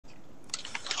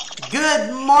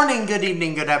Good morning, good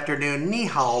evening, good afternoon, ni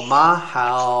hao ma,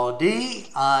 howdy.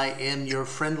 I am your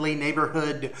friendly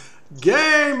neighborhood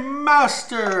game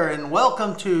master, and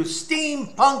welcome to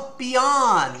Steampunk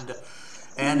Beyond.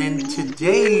 And in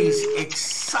today's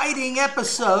exciting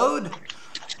episode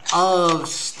of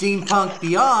Steampunk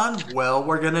Beyond, well,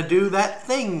 we're going to do that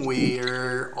thing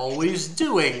we're always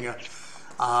doing.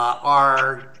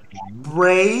 Our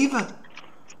brave,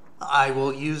 I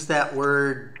will use that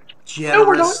word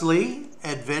generously,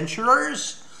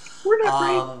 adventurers. We're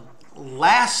not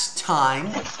last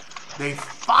time, they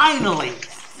finally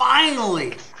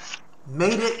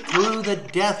made it through the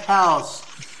death house,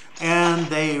 and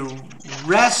they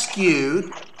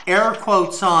rescued, air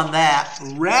quotes on that,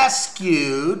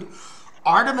 rescued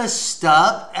Artemis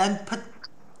Stubb and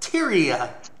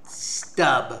Pateria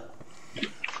Stubb.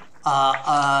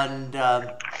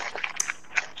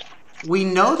 We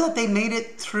know that they made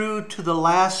it through to the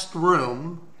last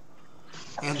room,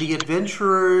 and the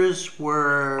adventurers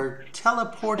were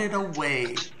teleported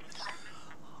away.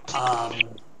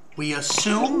 We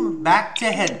assume back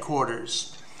to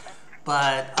headquarters,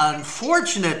 but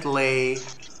unfortunately,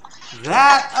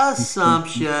 that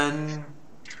assumption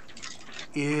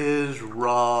is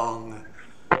wrong.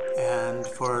 And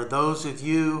for those of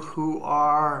you who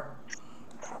are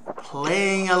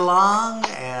playing along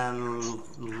and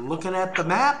looking at the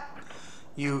map,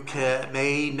 you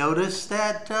may notice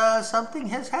that something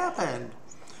has happened.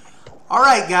 All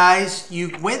right, guys,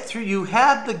 you went through, you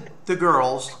had the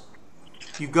girls.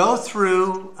 You go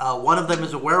through, one of them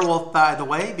is a werewolf, by the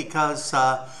way, because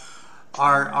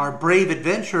our brave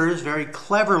adventurers very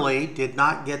cleverly did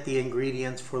not get the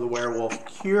ingredients for the werewolf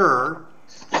cure.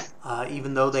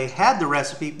 Even though they had the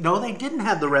recipe. No, they didn't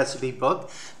have the recipe book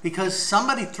because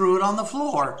somebody threw it on the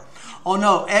floor. Oh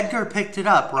no, Edgar picked it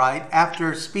up, right?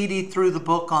 After Speedy threw the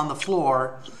book on the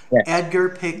floor, yeah. Edgar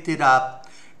picked it up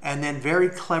and then very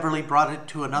cleverly brought it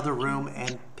to another room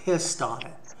and pissed on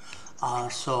it.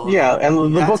 Yeah,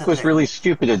 and the book was really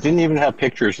stupid. It didn't even have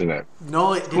pictures in it.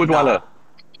 No, it did Who'd not.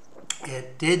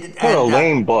 It did. What a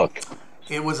lame book.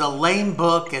 It was a lame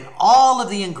book, and all of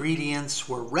the ingredients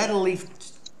were readily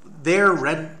there,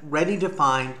 ready to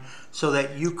find, so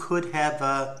that you could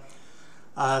have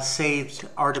saved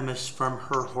Artemis from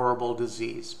her horrible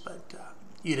disease. But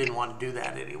you didn't want to do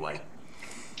that anyway.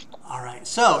 All right,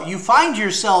 so you find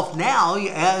yourself now,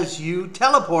 as you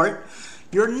teleport,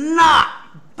 you're not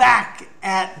back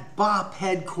at BOP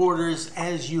headquarters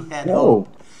as you had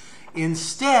hoped.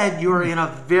 Instead, you're in a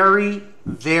very,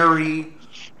 very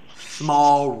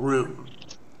small room.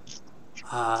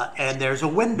 And there's a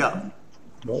window.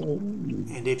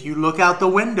 And if you look out the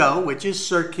window, which is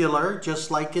circular,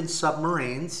 just like in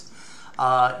submarines,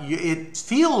 it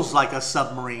feels like a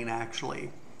submarine, actually.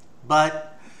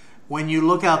 But when you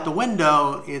look out the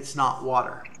window, it's not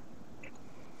water.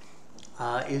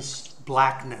 It's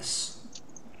blackness.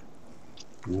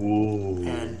 Ooh.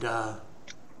 And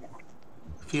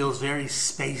feels very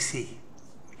spacey.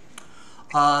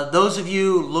 Those of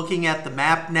you looking at the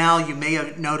map now, you may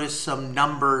have noticed some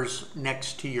numbers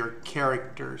next to your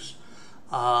characters.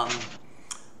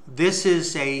 This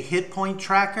is a hit point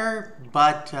tracker,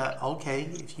 but okay,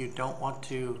 if you don't want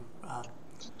to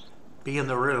be in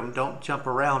the room, don't jump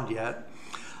around yet.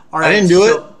 All right, I didn't do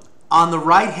it. On the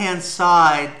right-hand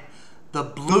side, the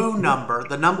blue number,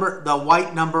 the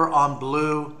white number on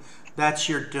blue, that's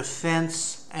your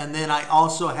defense, and then I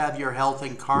also have your health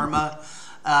and karma.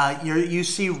 You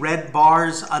see red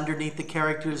bars underneath the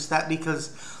characters. That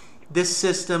because this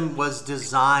system was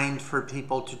designed for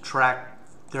people to track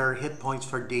their hit points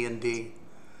for D&D,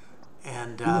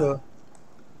 and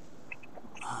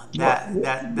that's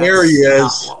there he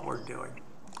is. Not what we're doing.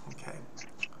 Okay.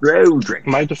 Roderick.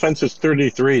 My defense is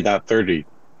 33, not 30.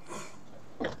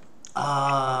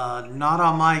 Not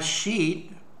on my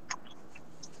sheet.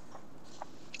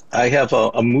 I have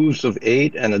a moves of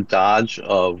 8 and a dodge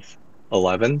of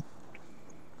 11.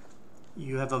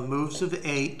 You have a moves of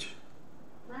 8,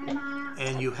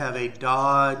 and you have a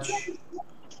dodge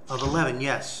of 11.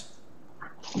 Yes.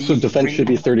 So defense should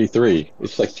be 33.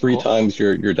 It's like 3 times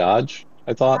your dodge,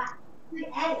 I thought.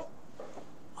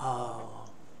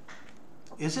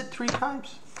 Is it 3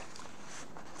 times?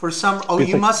 For some,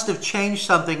 you must have changed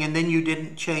something, and then you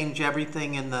didn't change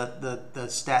everything in the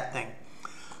stat thing.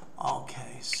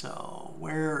 Okay, so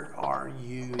where are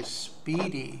you,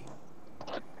 Speedy?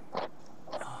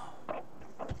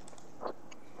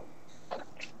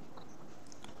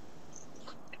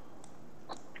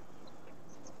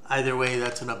 Either way,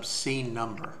 that's an obscene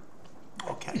number.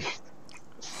 Okay.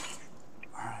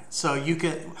 All right. So you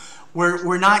can.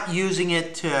 We're not using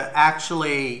it to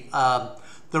actually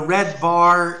The red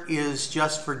bar is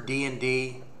just for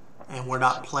D&D, and we're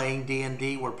not playing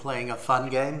D&D. We're playing a fun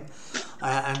game,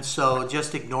 and so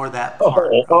just ignore that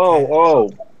part.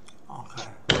 Okay? Okay.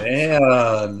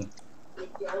 Man.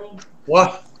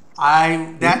 What?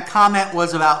 That comment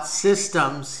was about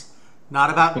systems, not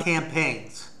about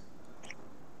campaigns.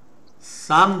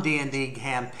 Some D&D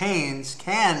campaigns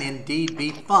can indeed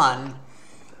be fun,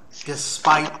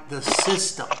 despite the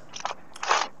system.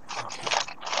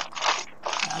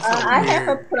 I have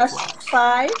a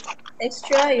 +5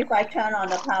 extra if I turn on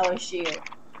the power shield.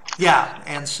 Yeah,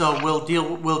 and so we'll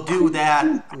do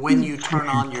that when you turn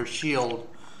on your shield,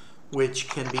 which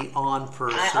can be on for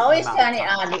a certain always amount turn of it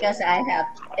time. on because I have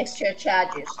extra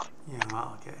charges. Yeah,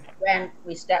 okay. When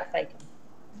we start fighting.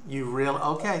 You really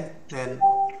okay? Then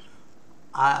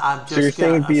I'm just. So you're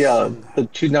saying the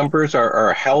two numbers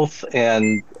are health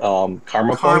and karma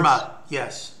points? Karma,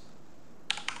 yes.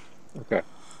 Okay.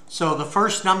 So the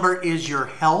first number is your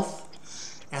health,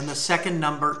 and the second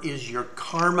number is your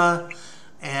karma,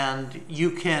 and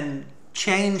you can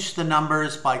change the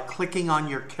numbers by clicking on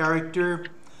your character,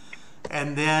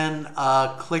 and then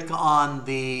click on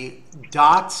the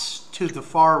dots to the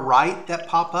far right that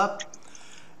pop up,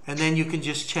 and then you can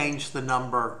just change the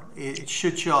number. It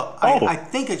should show up. I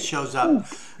think it shows up.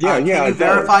 Yeah, Can you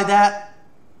verify that?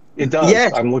 It does.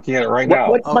 Yes. I'm looking at it right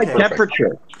now. What's my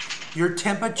temperature? Your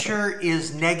temperature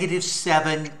is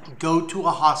 -7. Go to a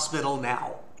hospital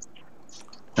now.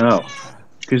 Oh,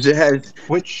 because it has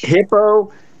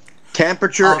hippo,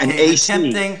 temperature, and the AC.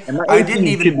 temp thing, And my I AC didn't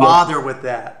even should bother with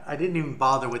that. I didn't even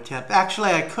bother with temp.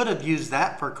 Actually, I could have used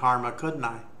that for karma, couldn't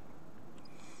I?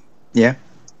 Yeah.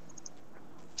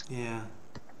 Yeah.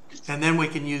 And then we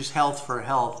can use health for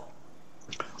health.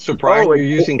 So Brian, you're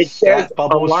using stat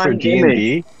bubbles for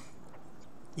D&D?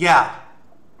 Yeah.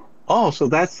 Oh, so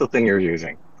that's the thing you're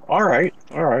using. All right.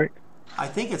 I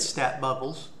think it's stat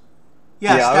bubbles.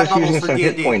 Yeah, I stat was bubbles using for some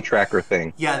D&D. hit point tracker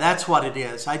thing. Yeah, that's what it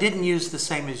is. I didn't use the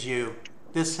same as you.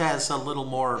 This has a little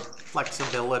more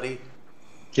flexibility.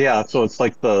 Yeah, so it's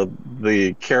like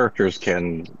the characters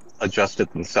can adjust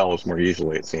it themselves more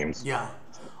easily, it seems. Yeah.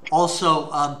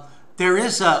 Also, there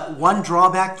is one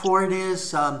drawback for it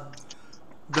is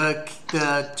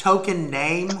the token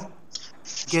name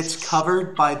gets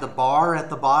covered by the bar at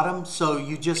the bottom. So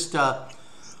you just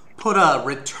put a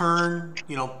return,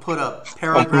 put a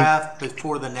paragraph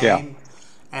before the name,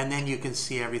 and then you can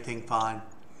see everything fine.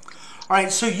 All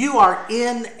right, so you are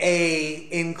in a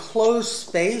enclosed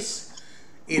space.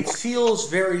 It feels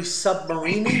very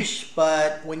submarine-ish,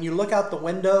 but when you look out the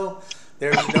window,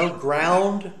 there's no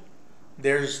ground.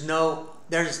 There's no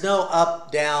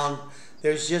up, down.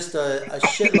 There's just a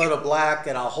shitload of black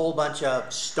and a whole bunch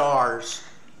of stars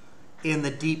in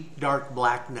the deep, dark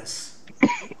blackness.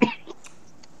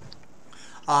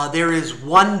 There is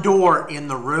one door in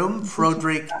the room.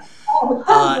 Froderick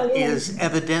is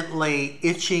evidently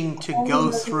itching to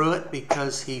go through it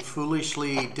because he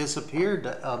foolishly disappeared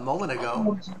a moment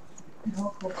ago.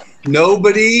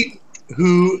 Nobody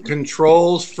who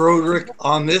controls Froderick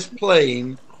on this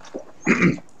plane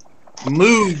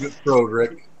moved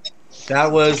Froderick.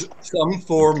 That was some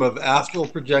form of astral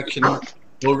projection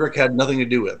Froderick had nothing to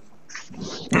do with.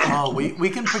 Oh, we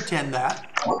can pretend that.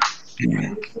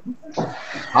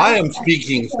 I am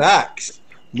speaking facts,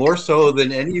 more so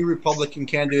than any Republican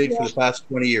candidate for the past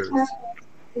 20 years.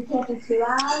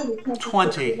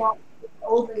 20.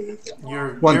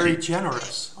 You're 20. very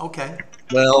generous. Okay.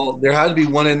 Well, there had to be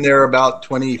one in there about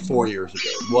 24 years ago.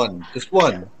 One. Just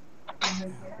one.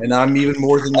 And I'm even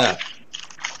more than that.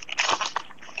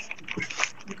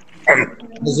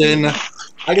 As in,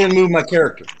 I didn't move my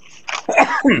character.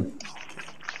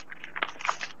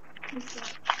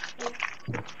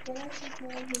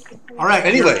 All right.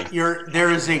 Anyway,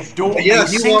 there is a door, yeah, a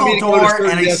single door,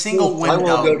 and a single window. I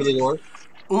will go to the door.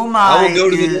 Umai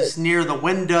is near the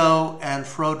window, and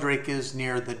Froderick is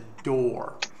near the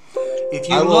door. If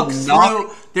you look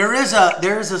through, there is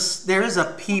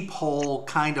a peephole,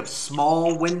 kind of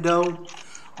small window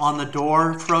on the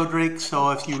door, Froderick.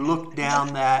 So if you look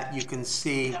down that, you can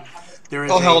see there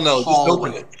is. Oh hell no! Hallway. Just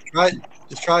open it.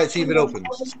 Just try it. See if it opens.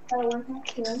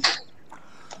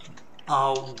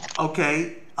 Oh,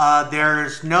 okay.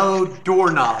 There's no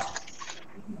doorknob.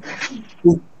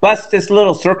 Bust this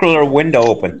little circular window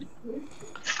open.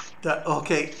 There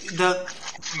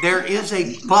is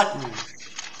a button.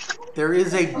 There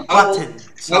is a button.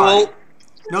 Sorry.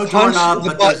 No doorknob,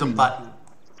 but there's a button.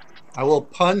 I will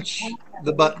punch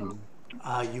the button.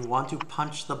 You want to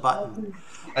punch the button.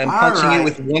 I'm punching it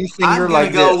with one finger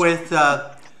like this. I'm going to go with,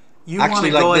 you want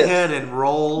to go ahead and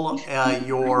roll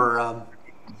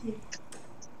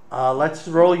Let's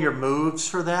roll your moves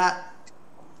for that.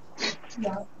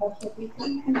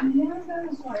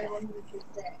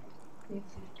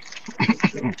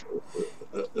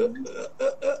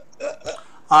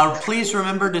 Please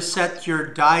remember to set your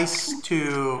dice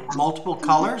to multiple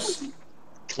colors.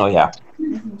 Oh, yeah.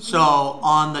 So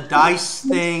on the dice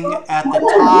thing at the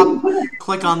top,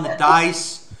 click on the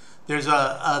dice. There's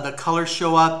the colors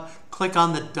show up. Click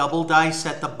on the double dice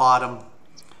at the bottom,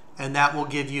 and that will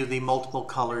give you the multiple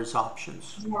colors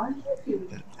options.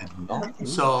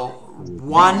 So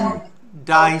one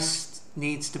dice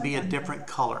needs to be a different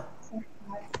color.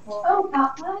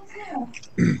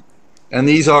 And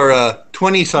these are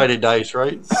 20-sided dice,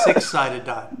 right? 6-sided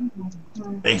die.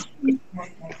 Dang.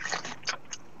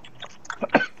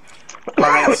 All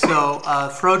right, so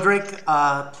Froderick,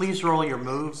 please roll your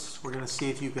moves. We're going to see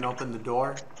if you can open the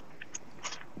door.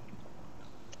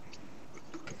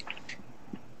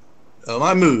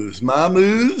 My moves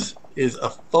is a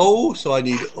 4, so I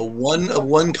need a 1 of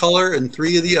one color and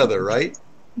 3 of the other, right?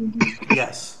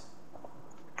 Yes.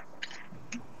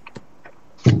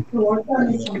 2,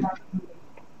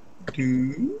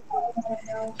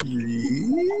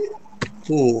 3, 4.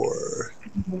 4.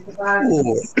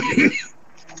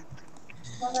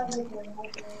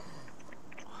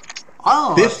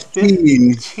 Oh,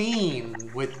 15.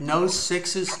 15 with no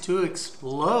 6s to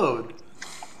explode.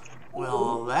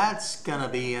 Well, that's going to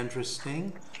be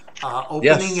interesting.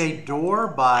 Opening a door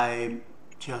by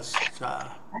just...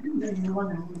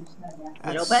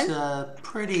 that's a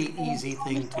pretty easy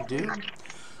thing to do.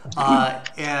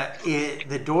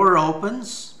 The door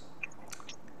opens,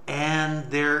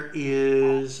 and there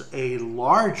is a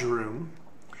large room,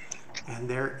 and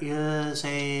there is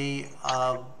a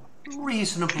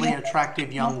reasonably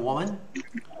attractive young woman,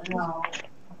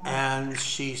 and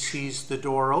she sees the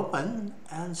door open,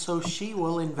 and so she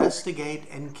will investigate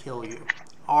and kill you,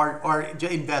 or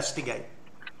investigate.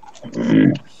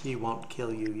 She won't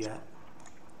kill you yet.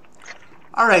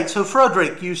 All right, so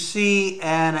Froderick, you see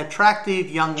an attractive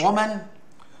young woman,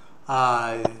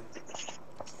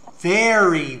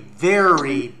 very,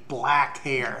 very black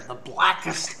hair, the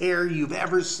blackest hair you've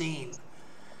ever seen,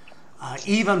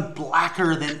 even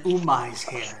blacker than Umai's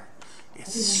hair.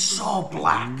 It's so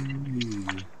black.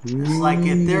 It's like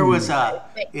if there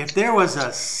was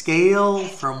a scale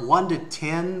from 1 to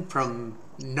 10, from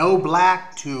no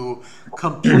black to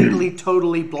completely,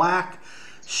 totally black,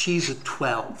 she's a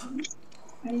 12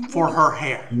 for her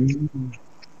hair.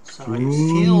 So it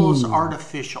feels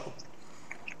artificial.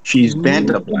 She's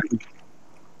Banta black.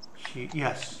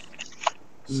 Yes.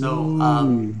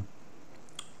 So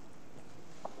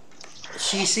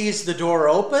she sees the door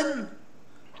open,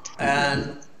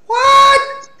 and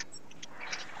what?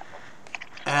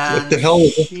 And what the hell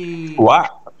is she? What?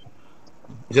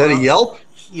 Is that a yelp?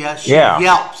 Yeah, she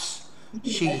yelps.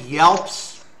 She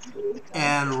yelps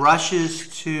and rushes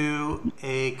to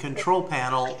a control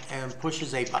panel and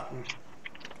pushes a button.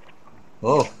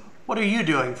 Oh. What are you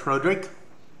doing, Froderick?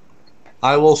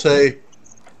 I will say,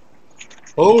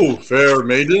 "Oh, fair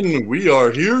maiden, we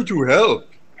are here to help.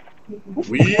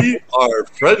 We are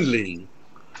friendly."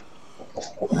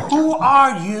 Who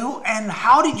are you, and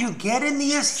how did you get in the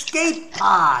escape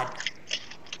pod?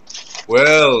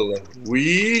 Well,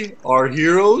 we are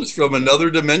heroes from another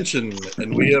dimension,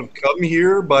 and we have come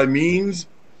here by means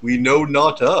we know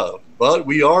not of. But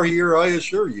we are here, I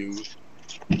assure you,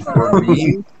 for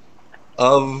means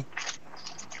of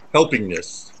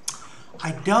helpingness.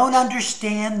 I don't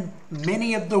understand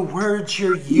many of the words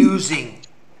you're using.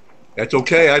 That's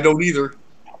okay, I don't either.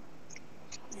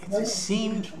 It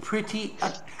seemed pretty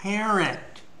apparent.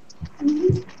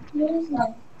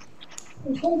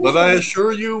 But I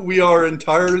assure you, we are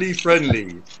entirely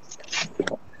friendly.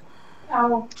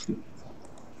 Oh.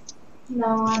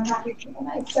 No, I'm happy when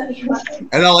I study.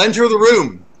 And I'll enter the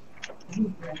room.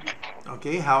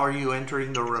 Okay, how are you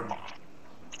entering the room?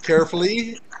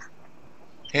 Carefully,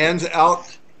 hands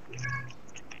out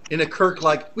in a kirk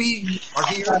like, we are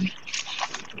here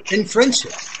in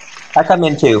friendship. I come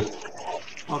in too.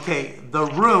 Okay, the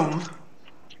room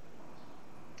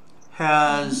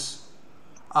has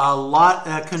a lot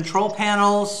of control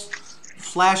panels,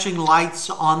 flashing lights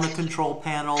on the control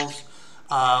panels.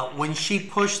 When she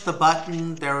pushed the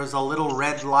button, there was a little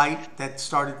red light that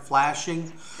started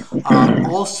flashing.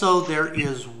 Also, there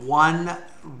is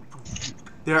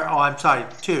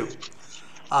two.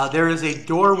 There is a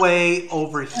doorway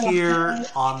over here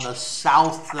on the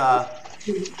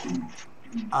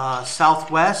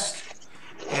southwest,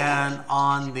 and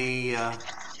on the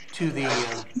to the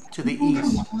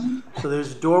east. So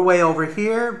there's a doorway over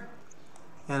here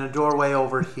and a doorway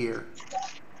over here.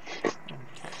 Okay.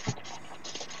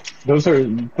 Those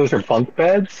are bunk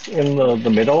beds in the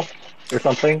middle or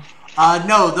something.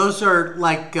 No, those are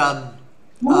like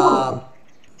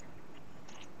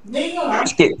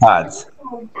Skate pods.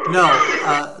 no.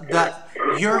 That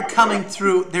you're coming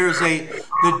through.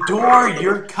 The door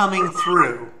you're coming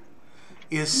through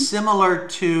is similar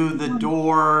to the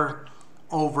door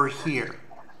over here.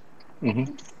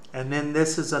 Mm-hmm. And then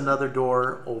this is another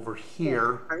door over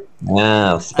here.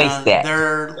 Oh, space deck.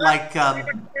 They're like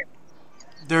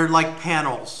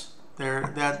panels.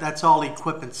 That's all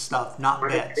equipment stuff, not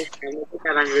beds.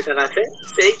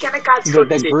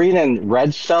 The green and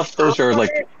red stuff, those are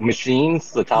like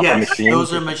machines. The top are Yes, machines.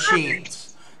 those are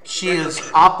machines. She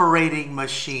is operating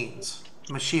machinery.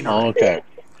 Oh, okay.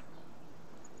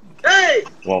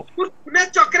 Well,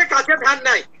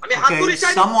 Okay,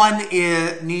 someone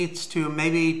needs to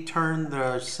maybe turn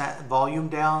the volume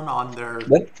down on their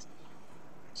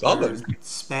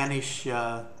Spanish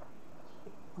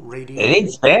radio. It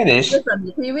ain't Spanish. Is it on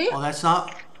the TV? Well, that's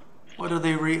not. What do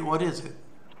they read? What is it?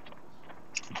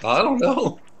 I don't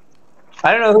know.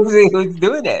 I don't know who's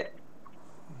doing it.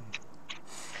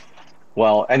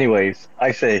 well. Anyways,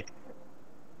 I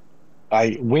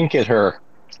wink at her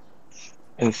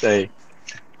and say,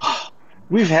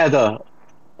 "We've had a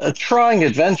trying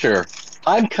adventure.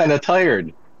 I'm kind of tired.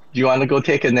 Do you want to go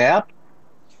take a nap?"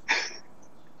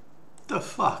 The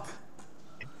fuck?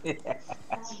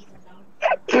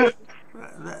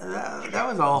 that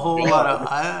was a whole lot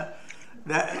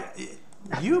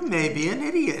of. You may be an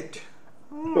idiot.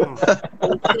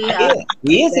 Yeah,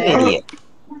 he is an idiot.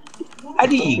 How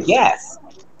do you guess?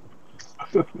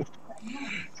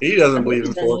 He doesn't believe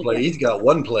in foreplay. He's got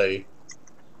one play.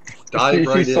 Dive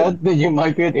right She in. said that you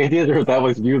might be an idiot, or that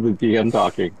was you, the DM,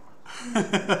 talking.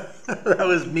 That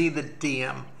was me, the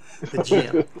DM, the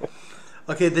GM.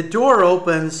 Okay, the door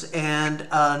opens and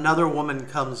another woman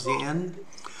comes in.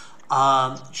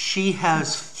 She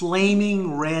has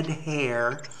flaming red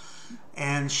hair,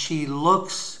 and she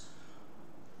looks,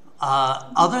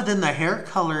 other than the hair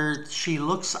color, she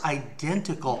looks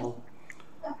identical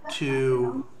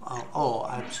to. Oh,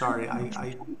 I'm sorry,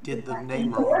 I did the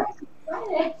name wrong.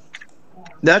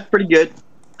 That's pretty good.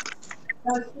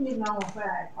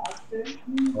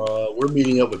 We're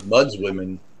meeting up with Mud's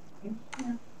women.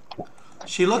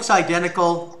 She looks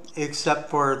identical except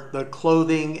for the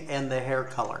clothing and the hair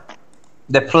color.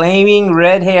 The flaming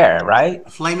red hair, right?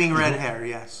 Flaming red hair,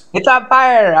 yes. It's on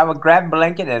fire. I would grab a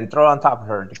blanket and throw it on top of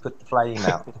her to put the flame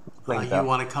out. You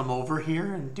want to come over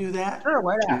here and do that? Sure,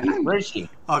 why not? Where is she?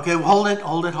 Okay, hold it. You're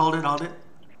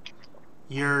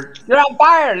on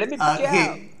fire. Let me put you out.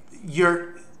 okay.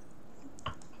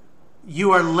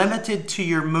 You are limited to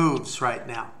your moves right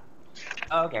now.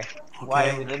 Oh, okay.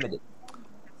 Why are we limited?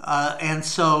 And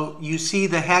so you see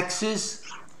the hexes?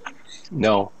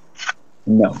 No.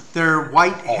 They're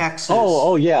white hexes.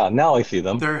 Oh, yeah. Now I see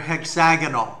them. They're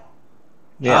hexagonal.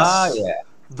 Yes. Ah, yeah.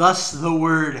 Thus the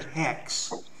word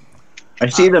hex. I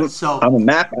see them so- on the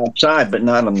map outside, but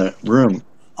not on the room.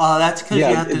 That's because Yeah,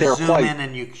 you have to they're zoom white. in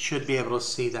and you should be able to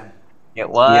see them. Yeah, Yeah,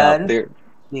 one, they're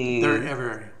two, They're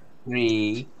everywhere.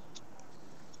 3,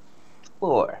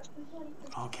 4.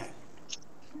 Okay.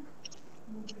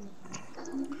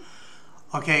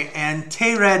 Okay, and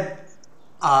Tayred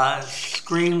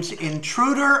screams,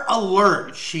 "Intruder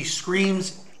alert!" She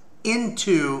screams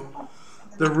into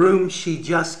the room she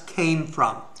just came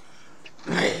from.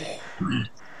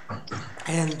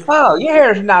 And Oh, your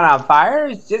hair's not on fire.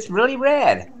 It's just really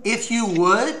red. if you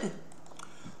would,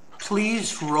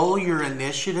 please roll your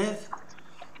initiative.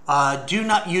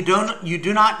 You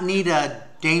do not need a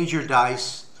danger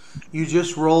dice. You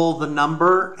just roll the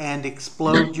number and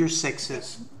explode your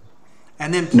sixes.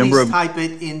 And then please type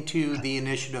it into the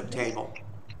initiative table.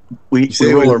 We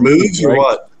Say roll with our moves or right?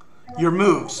 what? Your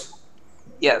moves.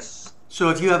 Yes. So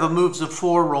if you have a moves of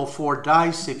 4, roll 4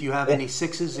 dice. If you have any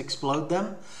sixes, explode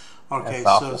them. Okay,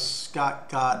 That's so awful. Scott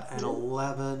got an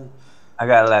 11. I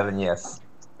got 11, yes.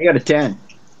 I got a 10.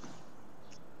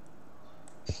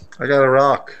 I got a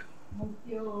rock.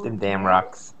 Them damn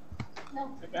rocks. I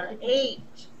got an 8.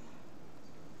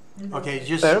 Okay,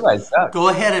 just Everybody sucks. go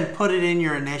ahead and put it in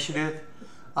your initiative.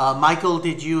 Michael,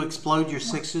 did you explode your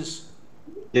sixes?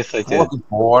 Yes, I did.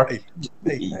 4.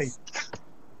 Hey.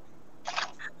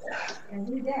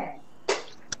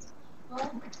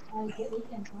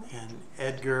 And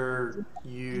Edgar,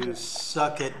 you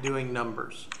suck at doing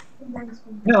numbers.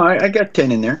 No, I got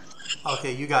 10 in there.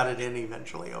 Okay, you got it in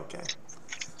eventually. Okay.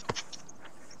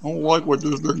 I don't like what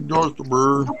this thing does to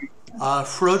bird.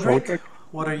 Frederick,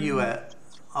 what are you at?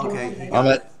 Okay, you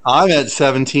got I'm at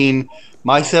 17.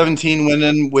 My 17 went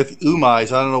in with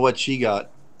Umai's. I don't know what she got.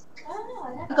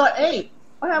 I got 8.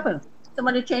 What happened?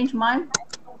 Somebody changed mine?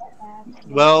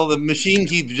 Well, the machine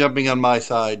keeps jumping on my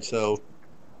side, so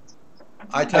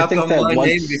I tapped think on that my once-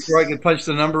 name before I could punch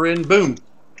the number in. Boom.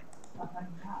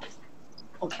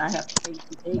 Oh, I have to take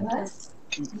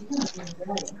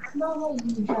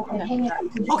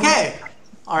Okay.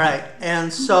 All right.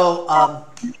 And so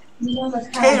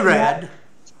K-Red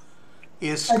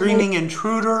is screaming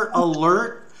intruder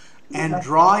alert and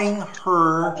drawing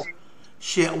her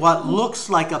what looks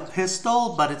like a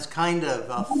pistol, but it's kind of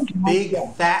a big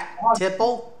fat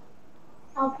tipple.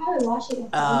 I'll probably wash it.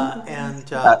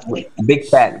 And A big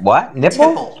fat what?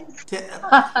 Nipple? tipple.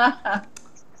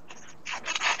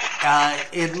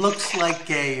 It looks like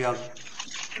a,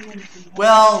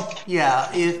 well, yeah,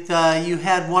 if you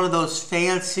had one of those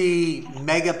fancy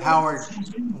mega-powered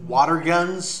water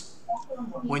guns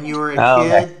when you were a Oh,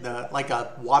 kid, like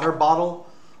a water bottle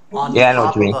on Yeah, I know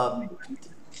what top you of a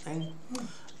thing.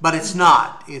 But it's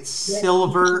not. It's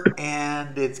silver,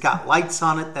 and it's got lights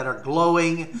on it that are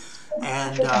glowing,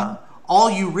 and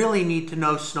all you really need to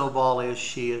know, Snowball, is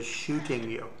she is shooting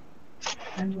you.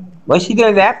 What's she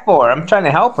doing that for? I'm trying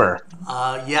to help her.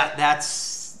 Yeah,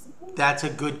 that's a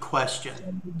good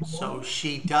question. So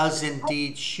she does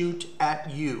indeed shoot at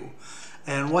you.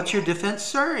 And what's your defense,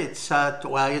 sir? It's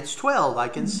well, it's 12. I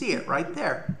can see it right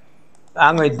there.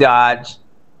 I'm going to dodge.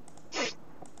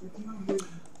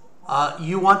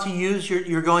 You want to use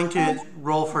you're going to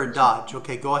roll for a dodge.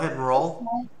 Okay, go ahead and roll.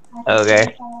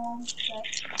 Okay.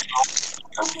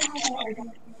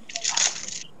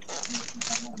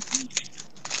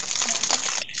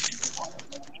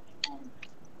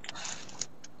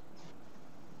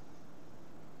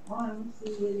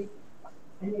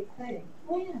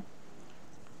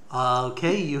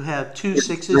 Okay, you have 2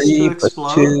 sixes 3 to plus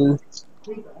explode.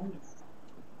 2.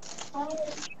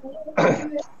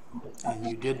 And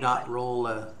you did not roll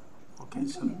a, okay,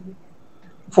 so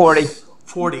 40.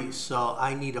 40, so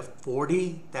I need a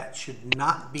 40. That should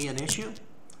not be an issue.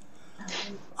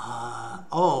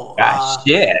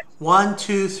 Shit. 1,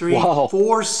 2, 3, Wow.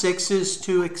 4 sixes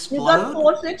to You got explode.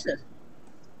 4 sixes.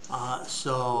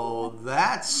 So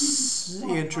that's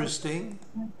interesting.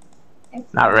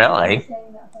 Not really.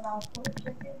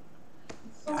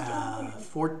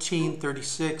 14,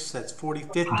 36, that's 40,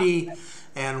 50,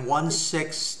 and 1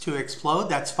 6 to explode.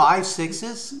 That's 5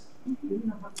 sixes.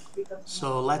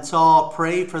 So let's all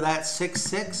pray for that 6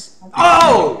 6.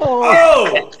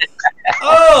 Oh!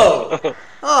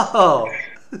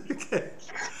 Okay.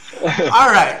 All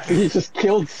right. You just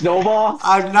killed Snowball?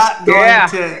 I'm not going Yeah.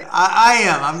 to. I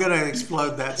am. I'm going to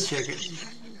explode that shit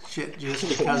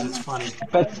just because it's funny.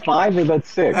 That's 5 or that's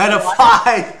 6? And a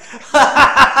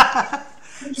 5.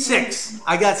 6.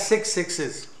 I got 6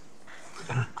 sixes.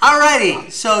 Alrighty.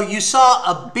 So you saw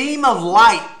a beam of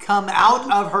light come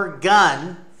out of her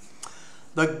gun.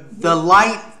 The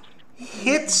light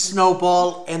hits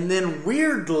Snowball and then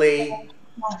weirdly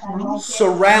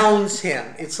surrounds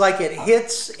him. It's like it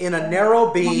hits in a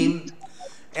narrow beam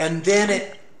and then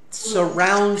it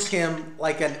surrounds him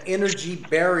like an energy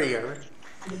barrier.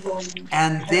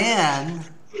 And then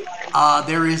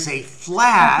there is a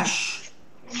flash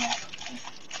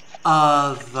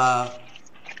of,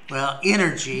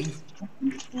 energy,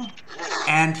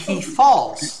 and he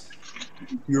falls.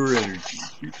 Pure energy.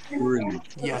 Pure energy.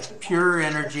 Yes, pure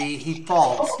energy. He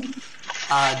falls.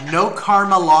 No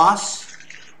karma loss,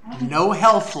 no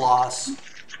health loss.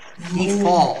 He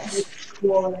falls.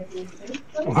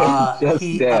 Just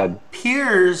He dead.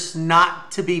 appears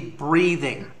not to be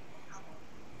breathing.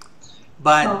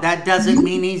 But that doesn't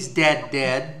mean he's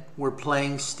dead. We're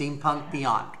playing Steampunk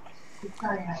Beyond.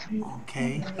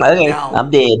 Okay. Okay, Now,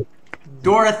 I'm dead.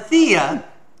 Dorothea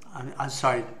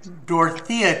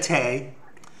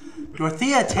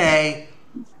Tay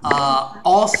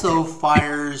also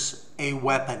fires a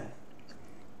weapon.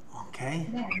 Okay.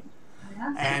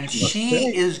 And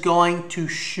she is going to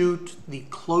shoot the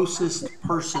closest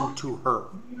person to her.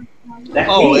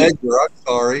 Oh, Edgar, I'm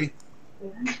sorry.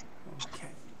 Okay.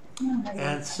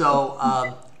 And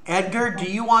so, Edgar, do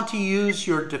you want to use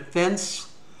your defense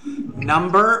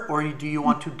number or do you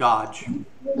want to dodge? Do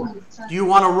you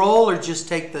want to roll or just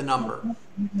take the number?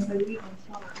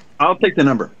 I'll take the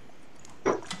number.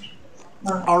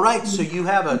 All right, so you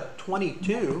have a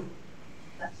 22.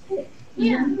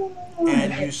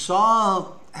 And you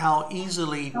saw how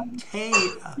easily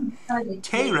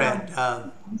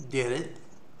Tay-Red did it.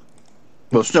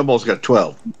 Well, Snowball's got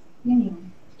 12. Yeah.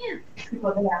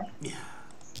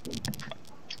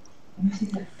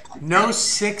 No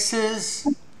sixes.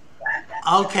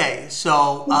 Okay,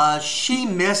 so she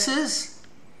misses,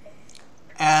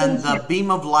 and the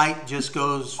beam of light just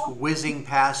goes whizzing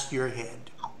past your head.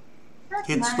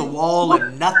 hits the wall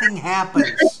and nothing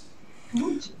happens.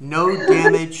 No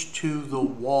damage to the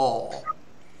wall.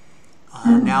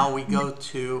 Now we go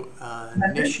to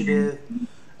initiative.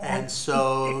 And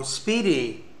so,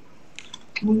 Speedy,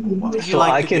 what would you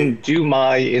like I to can do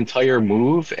my entire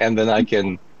move and then I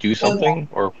can do something?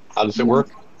 Or how does it work?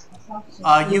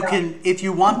 You can, if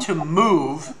you want to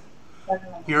move,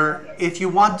 if you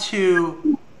want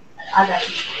to,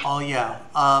 oh yeah,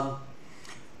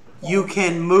 you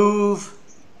can move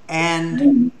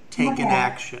and take an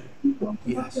action.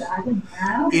 Yes.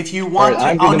 If you want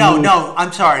to, oh no,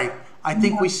 I'm sorry. I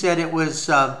think we said it was,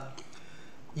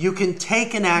 you can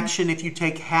take an action if you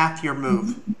take half your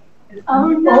move.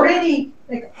 Already.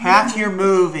 Half your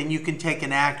move and you can take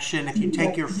an action. If you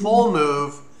take your full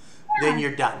move, then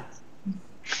you're done.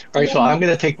 All right, so I'm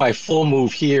going to take my full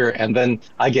move here, and then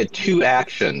I get 2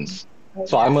 actions.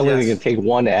 So I'm only going to take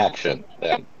 1 action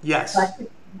then. Yes.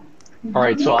 All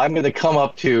right, so I'm going to come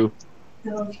up to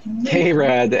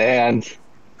Tayrad and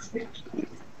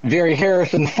very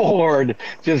Harrison Ford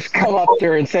just come up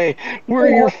there and say, "We're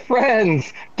your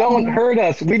friends. Don't hurt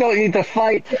us. We don't need to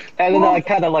fight." And then I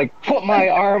kind of like put my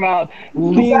arm out,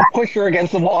 push her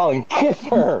against the wall, and kiss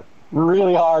her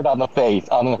really hard on the face,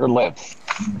 on her lips.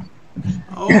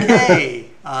 Okay,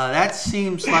 that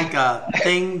seems like a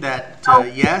thing that,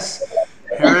 yes,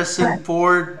 Harrison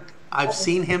Ford, I've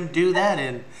seen him do that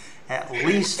in at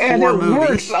least 4 and it movies.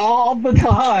 Works all the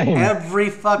time. Every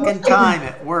fucking time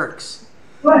it works.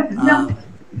 And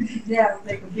did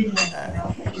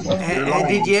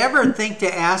you ever think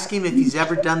to ask him if he's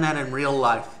ever done that in real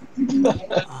life?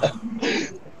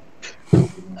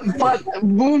 But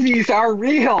movies are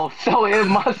real, so it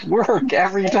must work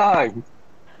every time.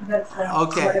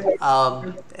 Okay,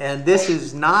 and this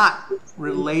is not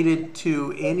related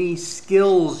to any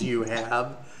skills you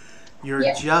have.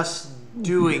 You're just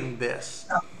doing this.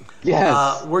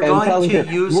 Yes, we're going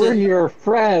to use we're it. your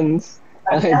friends,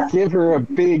 and I give her a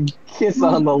big kiss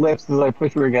on the lips as I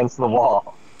push her against the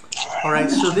wall. All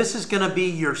right, so this is going to be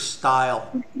your style.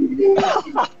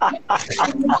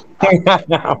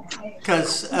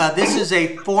 Because this is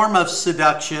a form of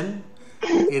seduction.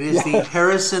 It is the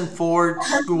Harrison Ford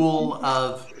School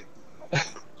of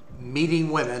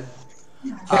meeting women.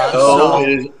 So it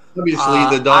is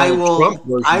obviously the Donald Trump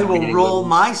version. I will roll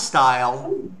my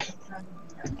style,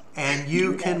 and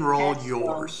you can roll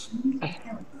yours.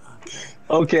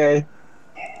 Okay.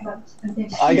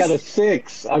 I got a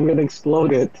 6. I'm going to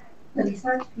explode it. Wait,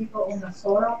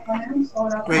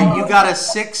 you got a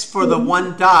 6 for the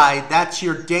 1 die. That's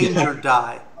your danger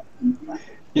die.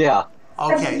 Yeah.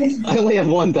 Okay. I only have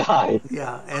 1 die.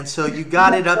 Yeah, and so you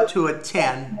got it up to a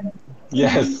 10.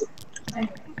 Yes.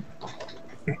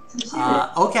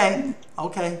 Okay.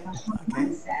 All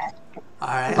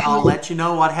right, I'll let you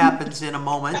know what happens in a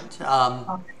moment.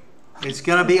 It's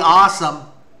going to be awesome.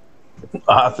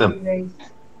 Awesome.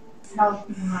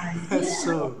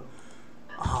 So,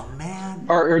 oh man.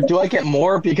 Or do I get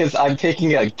more because I'm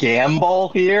taking a gamble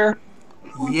here?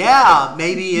 Yeah,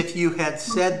 maybe if you had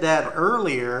said that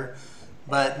earlier,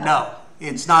 but no,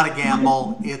 it's not a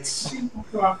gamble. It's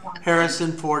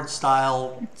Harrison Ford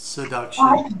style seduction.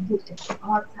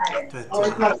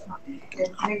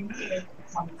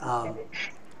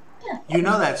 You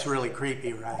know that's really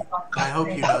creepy, right? I hope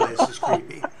you know this is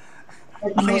creepy.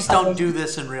 Please don't do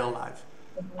this in real life.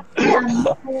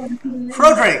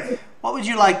 Frederick, what would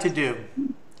you like to do?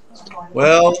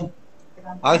 Well,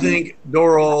 I think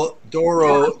Dorothea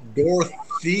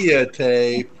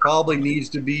probably needs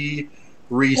to be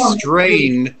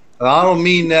restrained. And I don't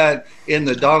mean that in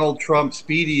the Donald Trump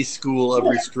Speedy school of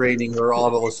restraining her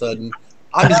all of a sudden.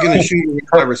 I'm just going to shoot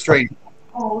her by restraint.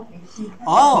 Oh,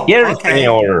 Get a restraining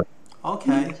order.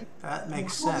 Okay, that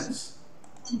makes sense.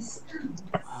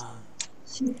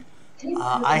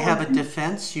 I have a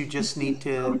defense. You just need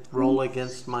to roll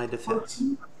against my defense.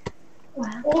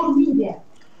 Oh,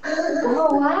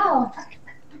 wow.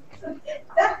 1,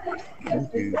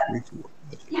 2, 3, 4.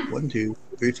 1, 2,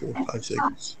 3, 4, 5,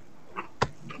 6.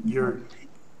 You're.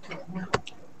 Look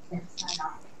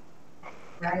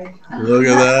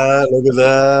at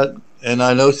that. And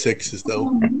I know 6s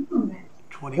though.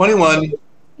 21.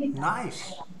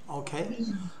 Nice. Okay.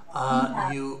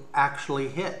 You actually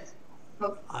hit.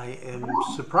 I am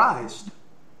surprised.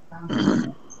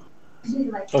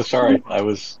 Oh, sorry. I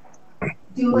was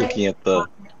looking at the...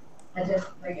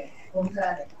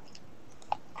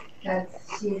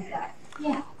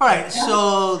 All right,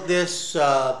 so this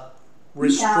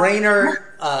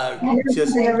restrainer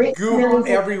just goo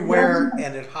everywhere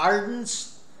and it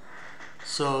hardens.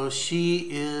 So she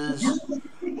is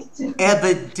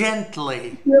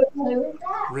evidently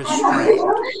restrained.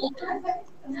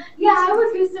 Yeah, I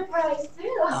would be surprised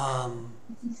too.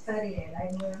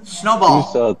 Snowball.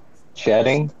 Who's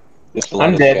chatting? Just a lot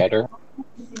I'm of dead. chatter.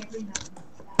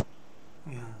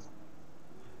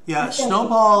 Yeah,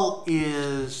 Snowball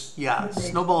is,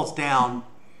 Snowball's down,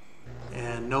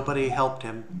 and nobody helped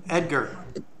him. Edgar.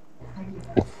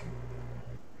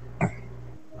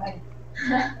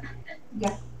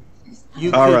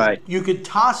 You could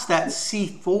toss that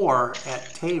C4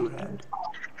 at Tayred.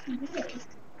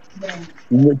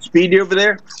 What speed over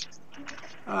there?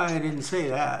 I didn't say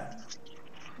that.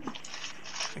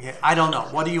 Okay, I don't know.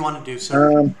 What do you want to do,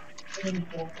 sir?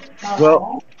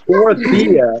 Well,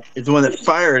 Dorothea is the one that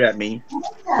fired at me,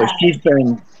 but she's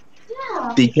been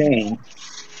decaying.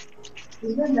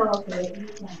 What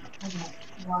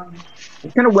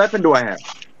kind of weapon do I have?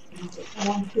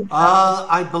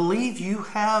 I believe you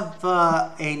have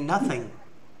a nothing.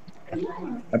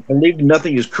 I believe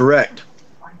nothing is correct.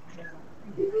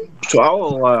 So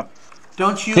I'll.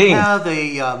 Don't you have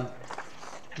a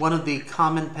one of the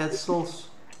common pistols?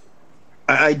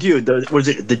 I do. Was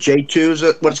it the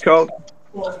J2s? What it's called?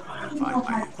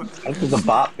 This is a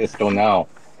bop pistol now.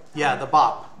 Yeah, the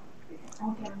bop.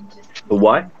 The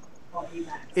what?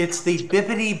 It's the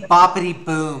bippity boppity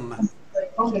boom.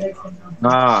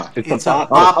 It's a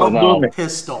bop now.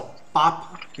 pistol.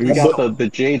 Bop. You got the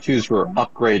J2s were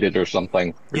upgraded or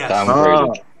something. Or Yes.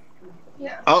 downgraded.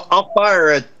 I'll fire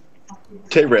at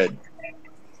Tayred.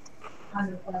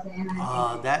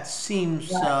 That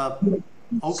seems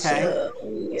okay.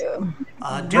 Do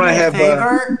I me a have,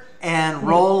 favor and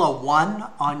roll a 1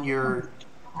 on your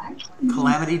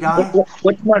calamity die.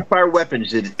 What's my fire weapon?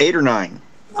 Is it 8 or 9?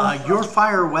 Your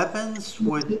fire weapons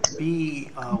would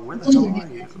be where the hell are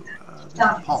you?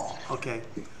 Paul. Okay.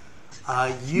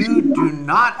 You do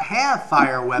not have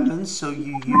fire weapons, so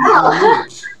you use your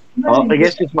moves. Well, I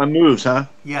guess it's my moves, huh?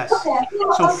 Yes.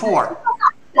 So 4.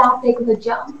 Stop taking the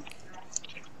jump.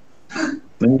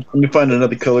 Let me find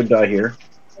another colored die here.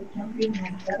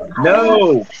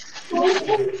 No!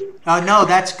 No,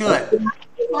 that's good.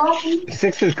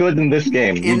 6 is good in this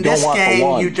game. In this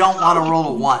game, you don't want to roll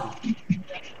a 1.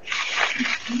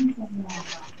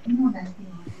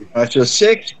 So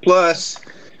 6 plus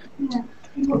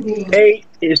 8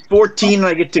 is 14, and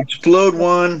I get to explode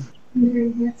 1.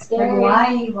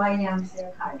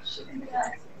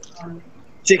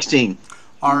 16.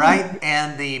 All right,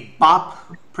 and the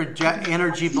bop project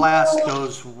energy blast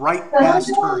goes right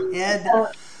past her head,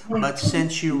 but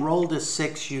since you rolled a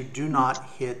 6, you do not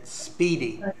hit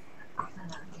Speedy.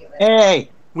 Hey!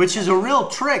 Which is a real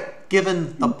trick,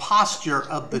 given the posture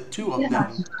of the two of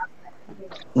them.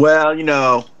 Well, you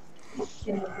know,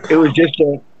 it was just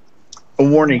a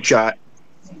warning shot.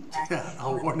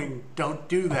 A warning, don't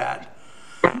do that.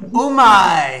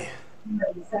 Umai!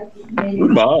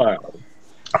 Goodbye.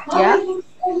 Yeah.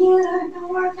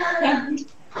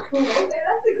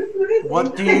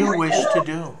 What do you wish to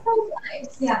do?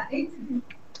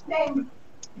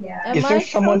 Is there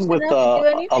someone with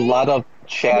a lot of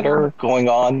chatter going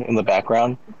on in the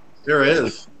background? There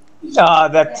is.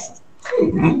 That's...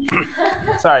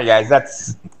 Sorry, guys.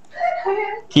 That's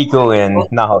Kiku and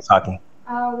Naho talking.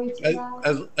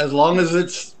 As long as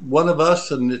it's one of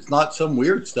us and it's not some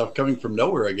weird stuff coming from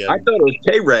nowhere again. I thought it was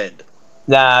Tayred.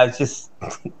 Nah, it's just...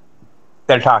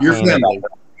 They're talking. Your family.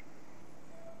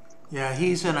 Yeah,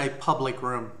 he's in a public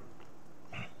room.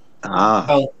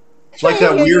 Well, it's like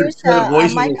that weird set of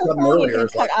voices that come earlier.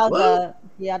 Cut out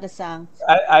the other sound.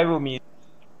 I will mute.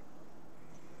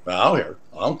 Well, I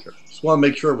don't care. Just want to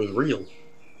make sure it was real.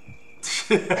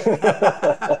 I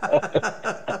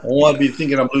don't want to be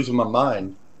thinking I'm losing my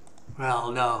mind.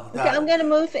 Well, no. Okay, I'm gonna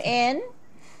move in.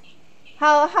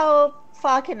 How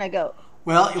far can I go?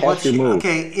 Well,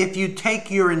 okay, if you take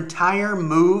your entire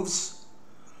moves,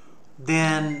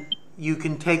 then you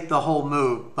can take the whole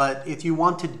move. But if you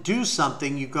want to do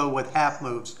something, you go with half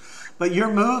moves. But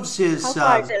your moves is, how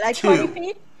far is it? Like 2. 20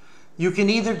 feet? You can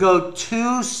either go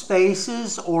 2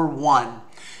 spaces or 1.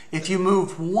 If you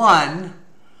move 1,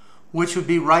 which would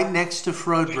be right next to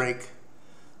Frodrick,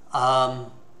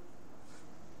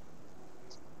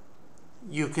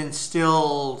 you can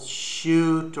still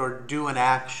shoot or do an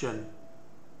action.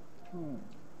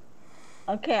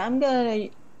 Okay, I'm gonna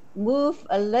move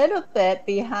a little bit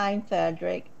behind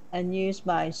Frederick and use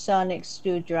my sonic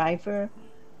screwdriver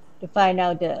to find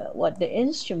out what the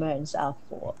instruments are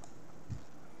for.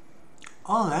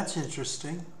 Oh, that's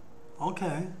interesting.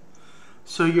 Okay.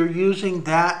 So you're using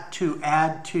that to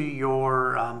add to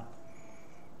your,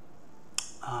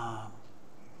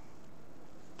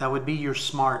 that would be your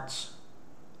smarts.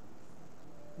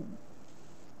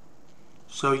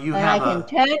 So you And have I can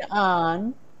turn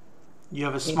on. you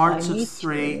have a if smarts I of need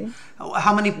 3. to.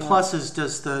 How many pluses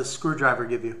does the screwdriver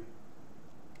give you?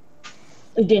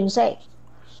 It didn't say.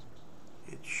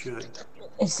 It should.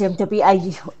 It seemed to be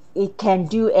it can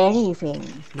do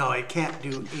anything. No, it can't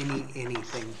do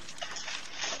anything.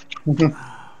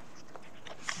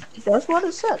 That's what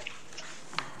it said.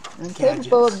 I'm Gadgets.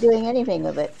 capable of doing anything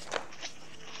of it.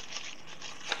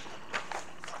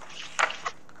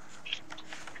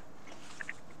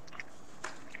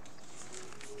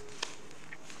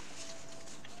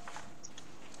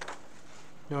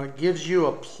 No, it gives you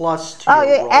a plus to Oh,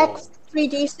 your it roll. adds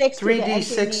 3d6 to the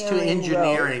 3d6 to roll.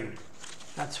 engineering.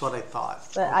 That's what I thought.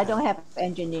 But I don't have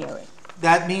engineering.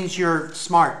 That means your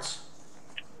smarts.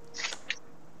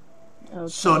 Okay,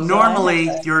 So I normally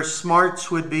have your smarts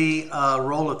would be a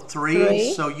roll of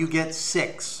 3, so you get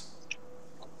 6.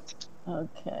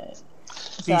 Okay.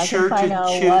 So Be I sure can find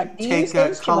out what to these take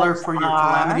a color instruments for your are.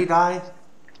 calamity die.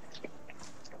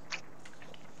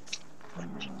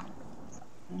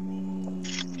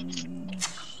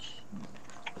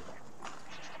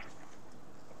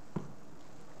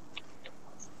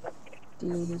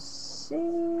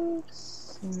 D6.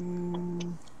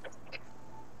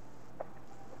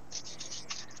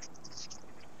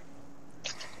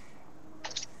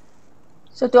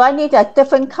 So do I need a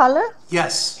different color?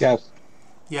 Yes. Yes.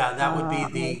 Yeah, that would be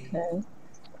the. Okay.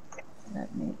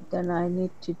 Then I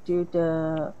need to do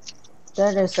the.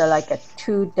 That is like a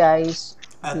 2 dice.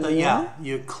 At the here. yeah,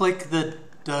 you click the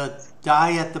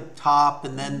die at the top,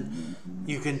 and then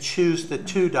you can choose the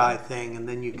 2 die thing, and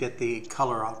then you get the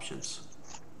color options.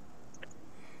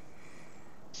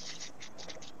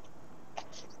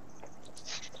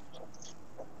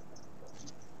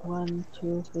 One,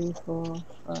 2, 3, 4,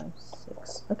 5,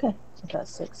 6. Okay, I got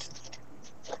 6.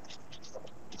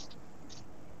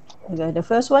 Okay, the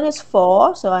first one is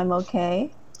 4, so I'm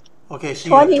okay. Okay, so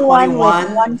you have 21 with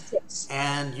 21, 1 6.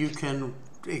 and you can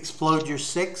explode your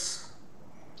 6.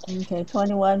 Okay,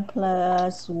 21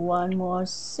 plus 1 more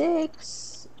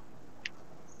 6.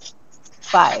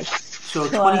 5. So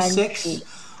 26. 20.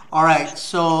 All right,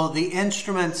 so the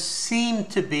instruments seem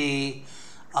to be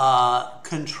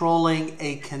controlling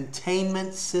a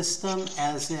containment system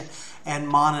and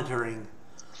monitoring.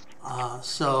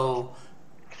 So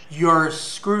your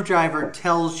screwdriver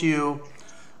tells you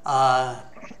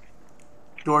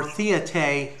Dorothea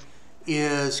Tay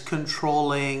is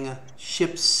controlling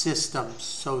ship systems.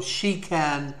 So she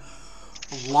can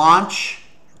launch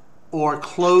or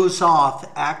close off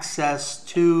access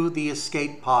to the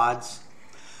escape pods.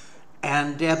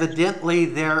 And evidently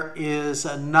there is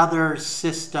another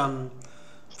system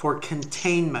for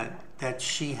containment that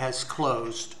she has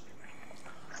closed.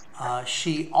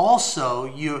 She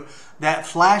also, that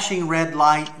flashing red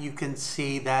light, you can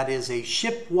see that is a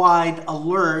ship-wide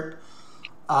alert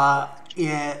of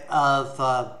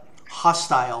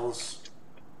hostile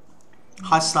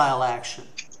action.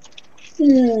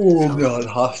 Oh, God,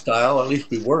 hostile. At least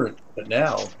we weren't. But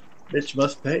now, bitch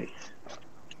must pay.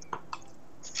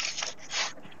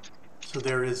 So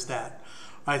there is that.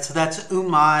 All right, so that's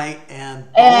Umai and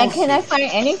And can I Balsi. find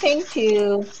anything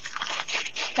to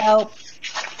help?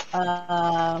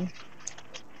 I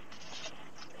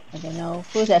don't know.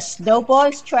 Who's that?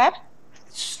 Snowball's trap?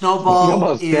 Snowball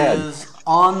Snowball's dead. is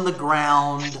on the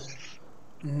ground,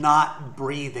 not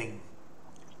breathing.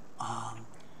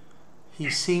 He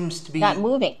seems to be Not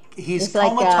moving. He's It's like,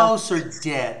 comatose or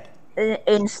dead.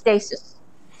 In stasis.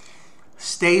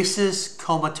 Stasis,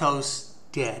 comatose,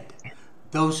 dead.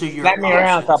 Those are your Slap me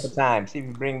around a couple options. times. See if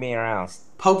you bring me around.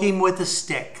 Poke him with a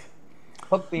stick.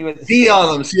 Hook me with the Pee stick.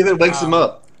 on them. See if it wakes them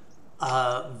up.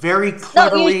 Very No,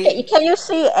 cleverly. can you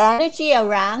see energy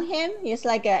around him? It's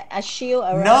like a shield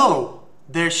around him. No,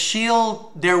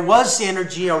 there was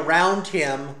energy around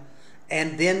him,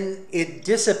 and then it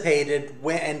dissipated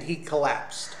and he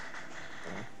collapsed.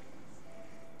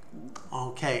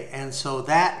 Okay, and so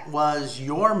that was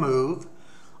your move.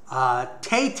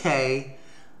 Tay-Tay,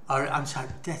 or I'm sorry,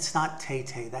 that's not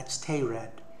Tay-Tay, that's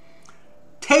Tay-Red.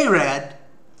 Tay-Red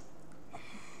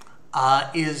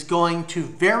is going to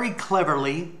very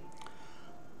cleverly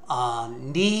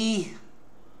knee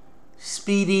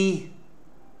Speedy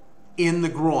in the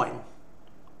groin.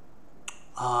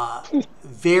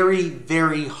 Very,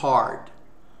 very hard.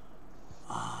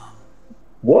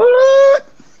 What?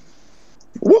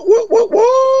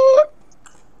 What?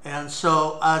 And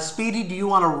so, Speedy, do you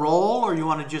want to roll or you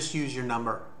want to just use your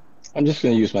number? I'm just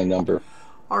going to use my number.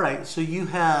 All right, so you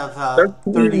have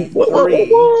 33.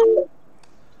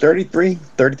 33.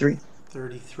 33.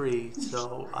 33.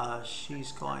 So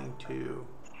she's going to.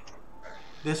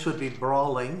 This would be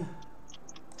brawling.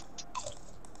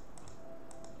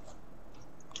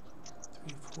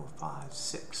 4, 5,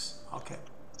 6. Okay.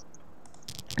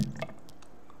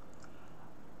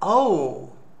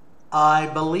 Oh, I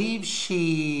believe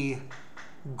she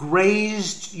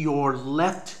grazed your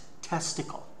left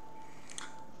testicle,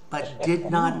 but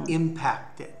did not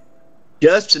impact it.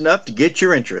 Just enough to get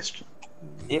your interest.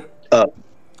 Yep. Up.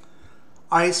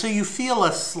 All right, so you feel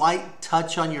a slight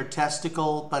touch on your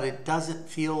testicle, but it doesn't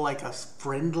feel like a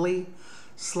friendly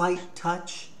slight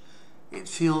touch. It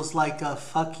feels like a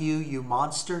fuck you, you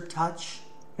monster touch.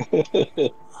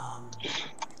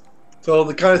 So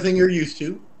the kind of thing you're used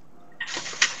to.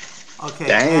 Okay,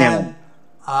 Damn.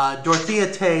 and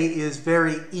Dorothea Tay is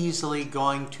very easily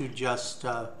going to just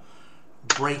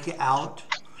break out.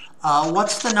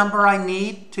 What's the number I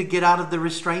need to get out of the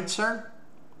restraint, sir?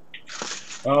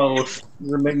 Oh,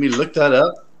 you're gonna make me look that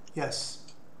up. Yes.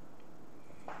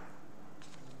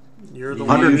 You're the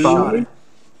one who 105. shot it.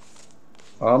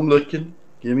 I'm looking.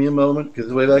 Give me a moment, because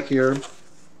it's way back here.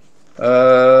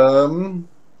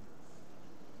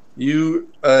 You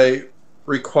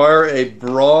require a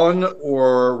brawn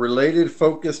or related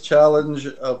focus challenge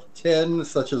of 10,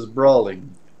 such as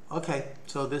brawling. Okay,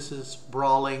 so this is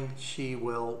brawling. She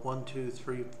will 1, 2,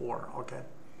 3, 4. Okay.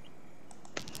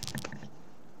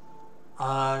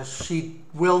 She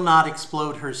will not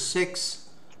explode her 6.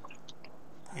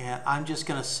 And I'm just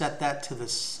going to set that to the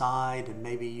side and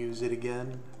maybe use it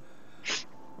again.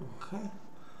 Okay.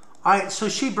 All right, so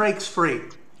she breaks free.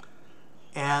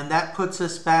 And that puts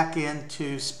us back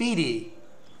into Speedy.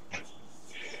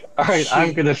 All right, She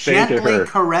I'm going to say to gently her,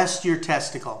 caressed your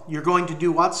testicle. You're going to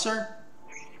do what, sir?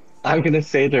 I'm going to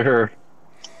say to her,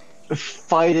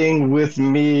 fighting with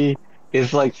me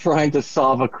is like trying to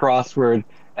solve a crossword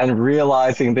and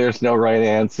realizing there's no right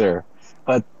answer.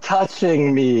 But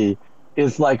touching me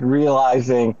is like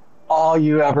realizing all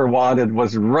you ever wanted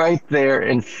was right there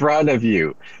in front of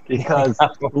you. Because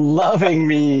loving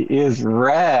me is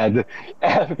rad.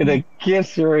 And I'm going to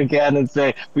kiss her again and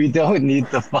say, we don't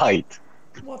need to fight.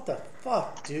 What the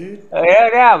fuck, dude?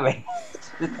 Yeah, man.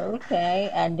 Okay,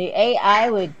 and the AI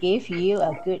will give you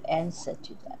a good answer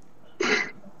to that.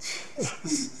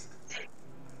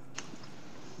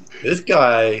 This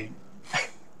guy,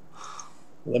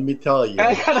 let me tell you,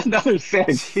 I got another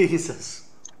 6. Jesus.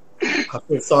 I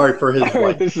feel sorry for his All right,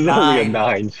 wife. this is only a 9.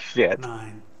 9. Shit.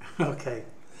 9. Okay.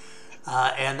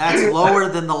 And that's lower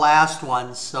than the last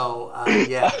one, so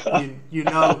yeah, you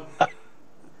know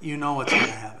what's going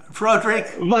to happen. Frederick,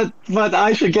 But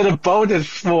I should get a bonus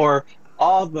for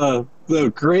all the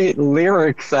great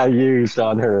lyrics I used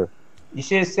on her. You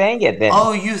should have sang it then.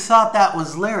 oh, you thought that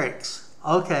was lyrics.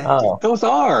 Okay. Oh. Those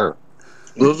are.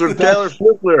 Those are Taylor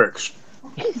Swift lyrics.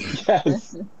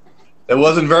 Yes. It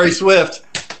wasn't very swift.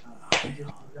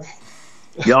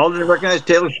 Y'all didn't recognize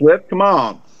Taylor Swift? Come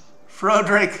on.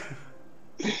 Frederick,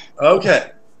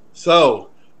 Okay, so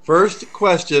first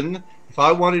question: if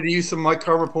I wanted to use some of my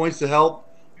karma points to help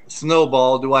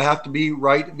Snowball, do I have to be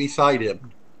right beside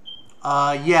him?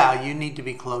 yeah, you need to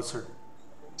be closer.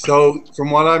 So,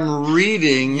 from what I'm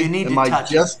reading, You need am to I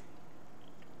touch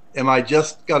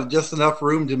just got just enough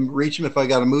room to reach him if I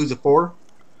got a move of 4?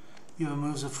 You have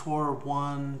moves of 4,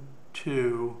 1,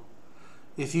 2.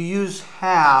 If you use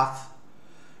half,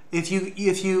 if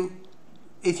you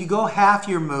go half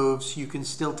your moves, you can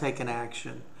still take an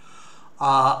action.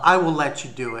 I will let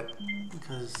you do it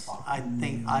because I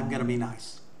think I'm gonna be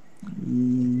nice.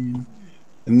 And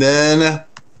then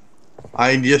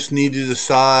I just need to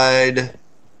decide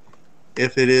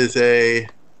if it is a.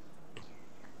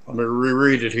 I'm going to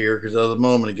reread it here because that was a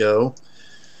moment ago.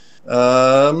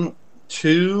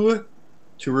 2,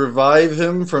 to revive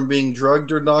him from being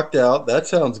drugged or knocked out. That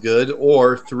sounds good.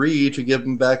 Or 3, to give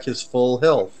him back his full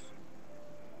health.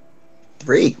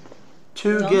 3.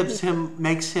 2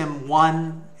 makes him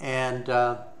 1, and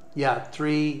yeah,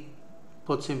 3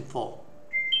 puts him full.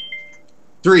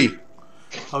 3.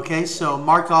 Okay, so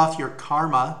mark off your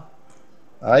karma.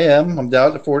 I am. I'm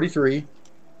down to 43.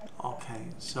 Okay,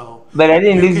 so But I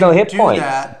didn't you lose can no hit do points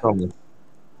that. from me.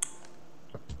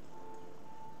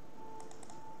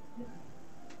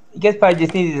 You guys probably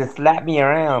just needed to slap me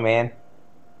around, man.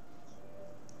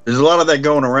 There's a lot of that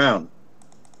going around.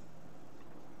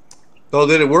 So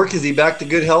did it work? Is he back to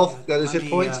good health? Got his Let hit me,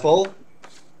 points full?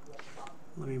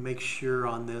 Let me make sure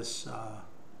on this.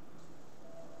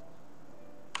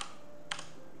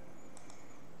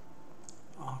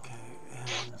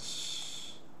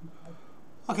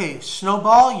 Okay,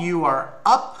 Snowball, you are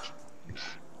up,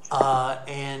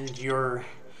 and your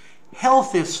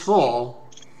health is full,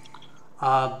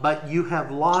 but you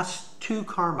have lost 2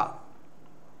 karma.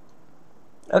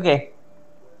 Okay.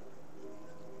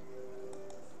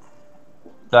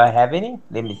 Do I have any?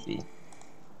 Let me see.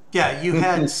 Yeah, you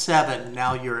had 7.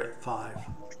 Now you're at 5.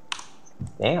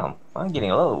 Damn, I'm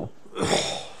getting low.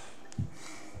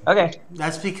 Okay.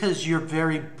 That's because you're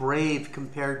very brave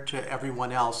compared to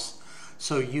everyone else.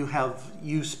 So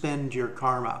you spend your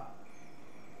karma.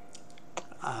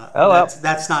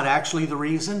 That's not actually the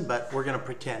reason, but we're going to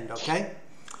pretend, okay?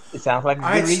 It sounds like a All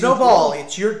good right, reason. Snowball,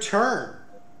 it's your turn.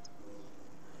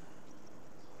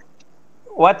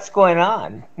 What's going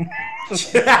on?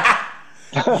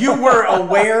 You were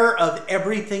aware of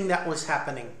everything that was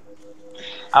happening.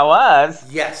 I was?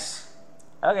 Yes.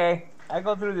 Okay, I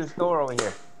go through this door over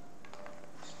here.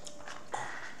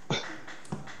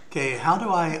 Okay, how do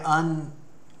I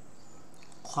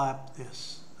unclap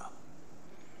this?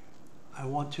 I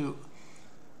want to...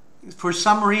 For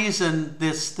some reason,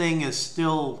 this thing is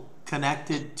still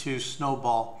connected to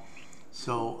Snowball.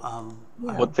 So,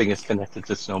 What thing is connected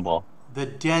to Snowball? the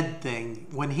dead thing,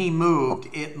 when he moved,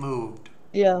 it moved.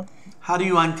 Yeah. How do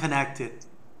you unconnect it?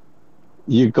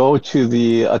 You go to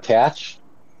the attach,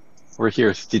 or here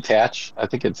it's detach. I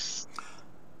think it's.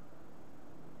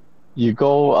 You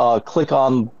go click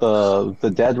on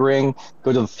the dead ring,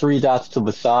 go to the 3 dots to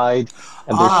the side,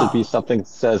 and there should be something that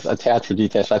says attach or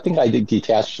detach. I think I did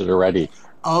detached it already.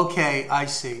 Okay, I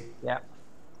see. Yeah.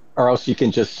 Or else you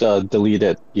can just delete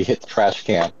it. You hit the trash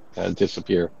can and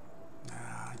disappear.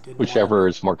 I didn't Whichever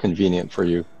is more convenient for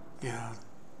you. Yeah.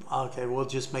 Okay, we'll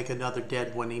just make another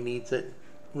dead when he needs it,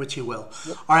 which he will.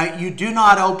 Yep. All right, you do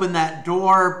not open that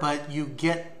door, but you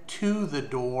get to the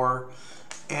door,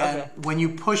 and when you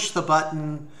push the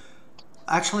button,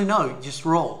 actually no, just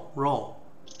roll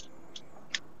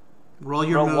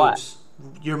your moves. What?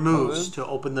 Your moves to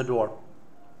open the door.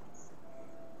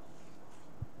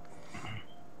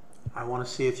 I want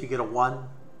to see if you get a 1.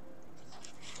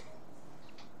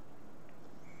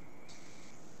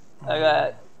 I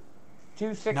got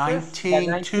 2 6s.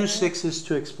 19, 2 6s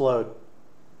to explode.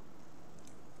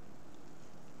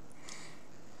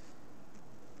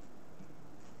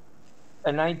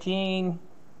 A 19,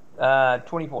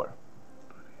 24.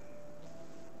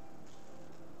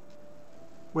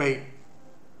 Wait.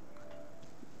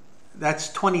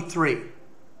 That's 23.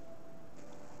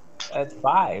 That's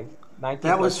 5. 19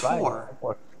 That was 5.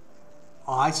 4.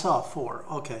 Oh, I saw 4.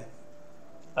 Okay.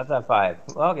 That's not 5.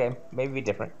 Well, okay, maybe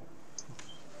different.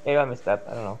 Maybe I missed that.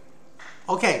 I don't know.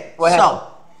 Okay, What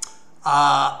so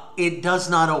it does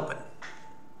not open.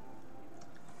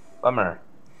 Bummer.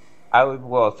 I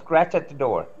will scratch at the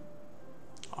door.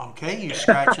 Okay, you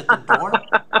scratch at the door.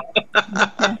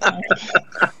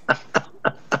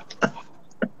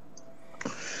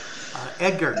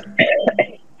 Edgar.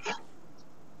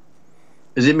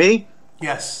 Is it me?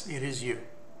 Yes, it is you.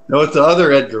 No, it's the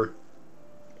other Edgar.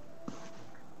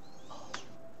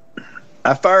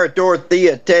 I fire at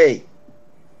Dorothea Tay.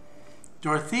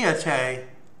 Dorothea Tay.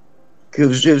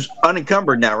 Because she's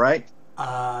unencumbered now, right?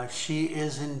 She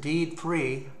is indeed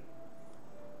free.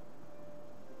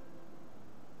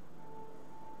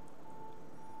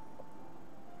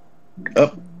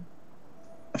 Oh.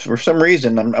 For some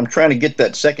reason, I'm trying to get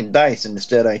that second dice, and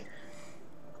instead I...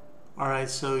 All right,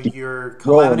 so your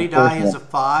calamity die is a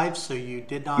 5, so you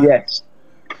did not... Yes.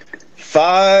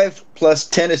 5 plus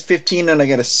 10 is 15, and I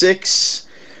got a 6.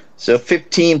 So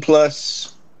 15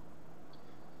 plus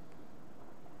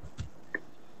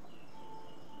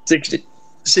 16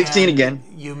 and again.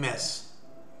 You miss.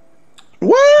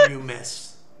 What? You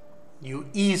miss. You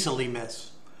easily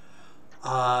miss.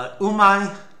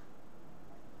 Umai.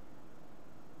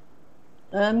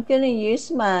 I'm going to use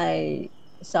my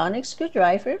sonic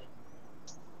screwdriver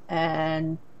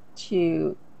and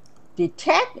to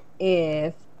detect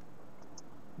if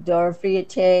Dorothea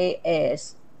Tay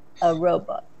is a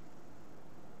robot.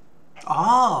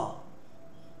 Oh.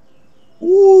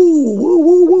 Woo, woo,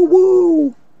 woo, woo,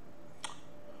 woo.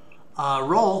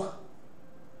 Roll.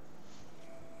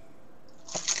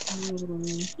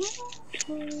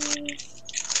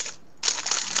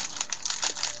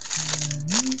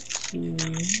 Two,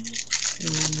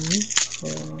 three, 4,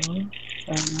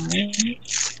 5,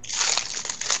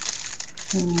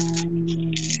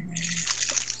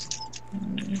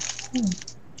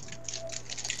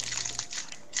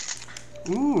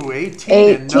 Ooh,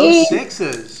 18 and no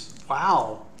 6s.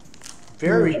 Wow.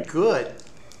 Very good.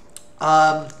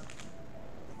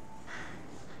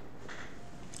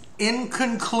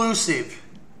 Inconclusive.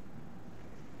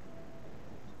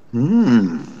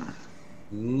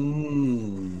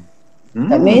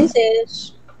 That means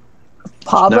it's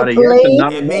probably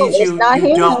It means you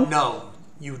him. don't know.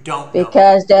 You don't know.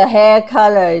 Because the hair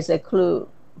color is a clue.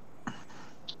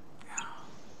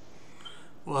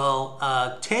 Well,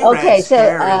 Okay, Tay-Red's so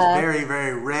hair is very,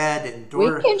 very red, and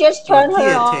we can just turn her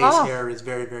Dorothea Tay's off. hair is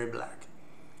very, very black.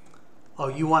 Oh,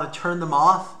 you want to turn them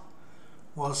off?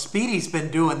 Well, Speedy's been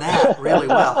doing that really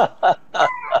well. No,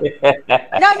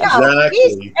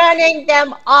 he's Exactly. turning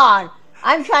them on.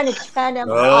 I'm trying to turn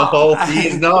them off. Oh,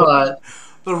 he's not.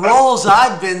 The roles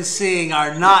I've been seeing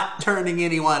are not turning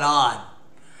anyone on.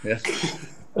 Yeah.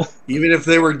 Even if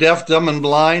they were deaf, dumb, and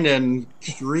blind and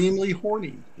extremely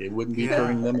horny, it wouldn't be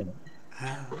turning them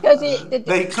on. Because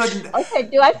They couldn't. Okay,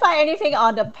 do I find anything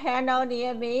on the panel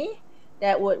near me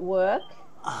that would work?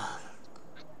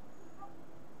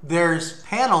 There's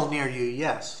panel near you,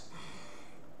 yes.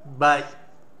 But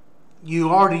you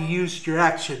already used your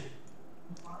action.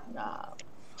 No.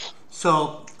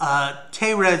 So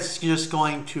Tay-Red's just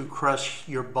going to crush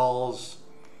your balls.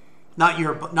 Not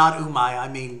Umai, I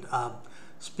mean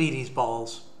Speedy's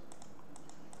balls.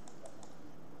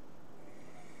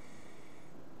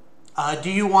 Do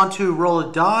you want to roll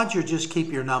a dodge or just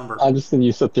keep your number? I'm just going to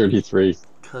use a 33.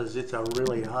 Because it's a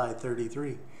really high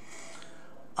 33.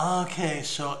 Okay,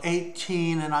 so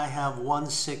 18 and I have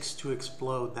 1/6 to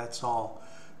explode. That's all.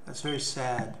 That's very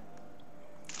sad.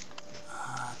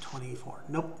 24.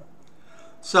 Nope.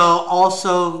 So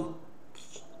also,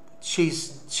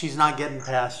 she's not getting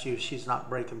past you. She's not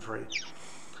breaking free.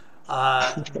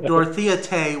 Dorothea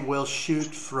Tay will shoot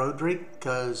Frodrick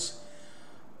because,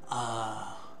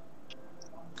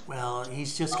 well,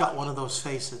 he's just got one of those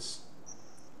faces.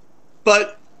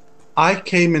 But I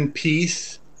came in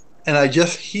peace, and I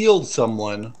just healed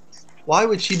someone. Why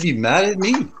would she be mad at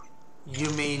me? You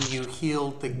mean you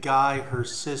healed the guy her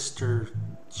sister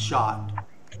shot?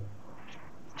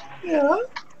 Yeah.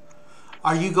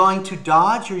 Are you going to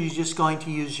dodge or are you just going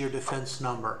to use your defense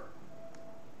number?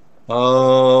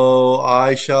 Oh,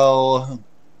 I shall.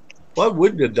 What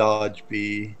would the dodge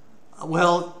be?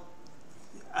 Well,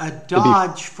 a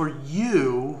dodge for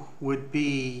you would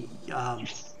be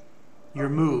your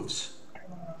moves,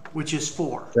 which is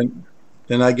 4.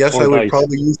 Then I guess 4 I would dice.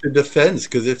 probably use the defense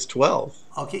because it's 12.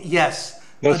 Okay, yes.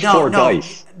 That's 4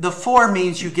 dice. The 4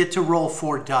 means you get to roll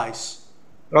 4 dice.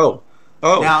 Oh.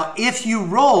 Now, if you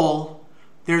roll,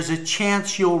 there's a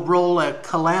chance you'll roll a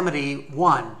calamity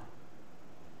 1.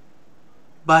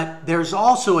 But there's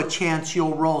also a chance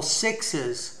you'll roll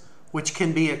 6s, which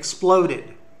can be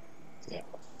exploded.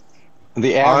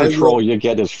 The average roll you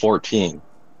get is 14.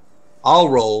 I'll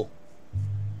roll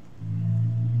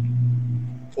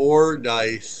 4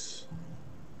 dice.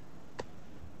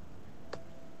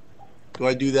 Do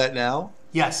I do that now?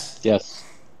 Yes. Yes.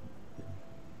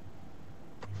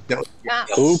 No.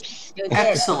 Oops. You did.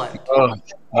 Excellent. Oh,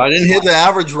 I didn't hit the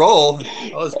average roll.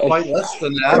 That was quite less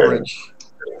than the average.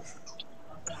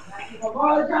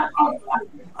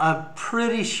 I'm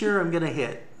pretty sure I'm going to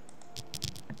hit.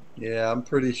 Yeah, I'm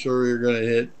pretty sure you're going to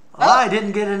hit. I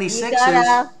didn't get any You 6s.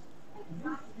 gotta...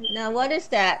 Now, what is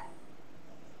that?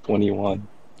 21.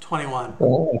 21.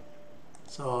 Oh.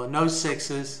 So no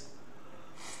 6s.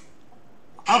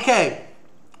 Okay.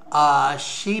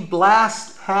 She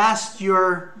blasts past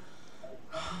your...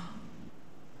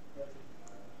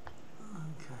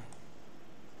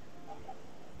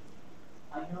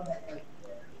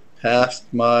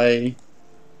 Past my...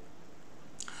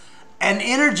 An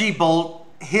energy bolt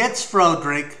hits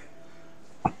Frodrick,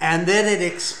 and then it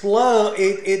explodes.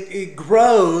 It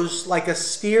grows like a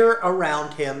sphere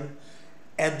around him,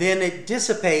 and then it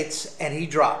dissipates, and he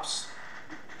drops.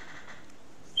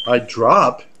 I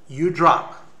drop? You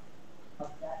drop.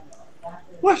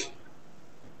 What?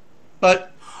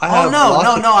 But I Oh have no, lots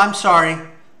no, of- no! I'm sorry.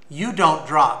 You don't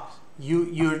drop.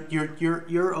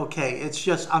 You're okay. It's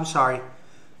just I'm sorry.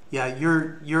 Yeah,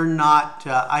 you're not.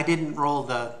 I didn't roll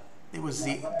the. It was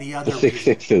the other. The 6 reason.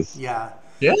 sixes. Yeah.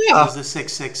 Yeah. It was the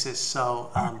 6 6s.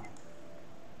 So.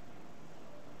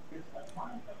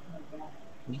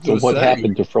 So what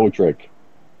happened to Frodrick?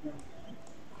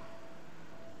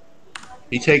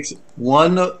 He takes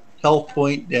 1 health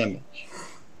point damage.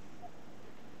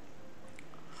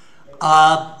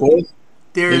 Or maybe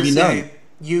There's none.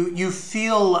 you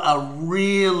feel a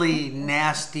really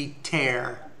nasty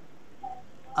tear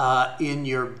in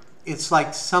your. It's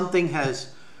like something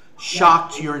has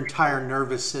shocked your entire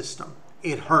nervous system.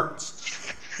 It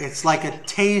hurts. It's like a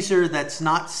taser that's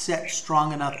not set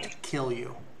strong enough to kill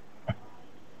you.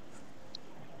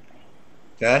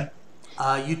 Okay.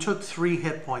 You took 3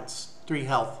 hit points, 3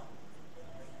 health.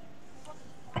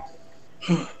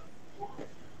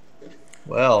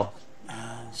 Well,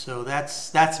 So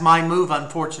that's my move.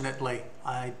 Unfortunately,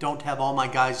 I don't have all my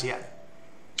guys yet.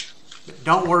 But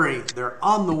don't worry, they're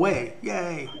on the way.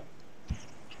 Yay!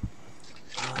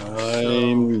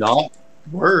 I'm not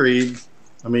worried.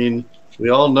 I mean, we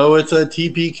all know it's a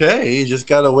TPK. You just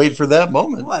got to wait for that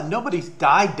moment. What? Nobody's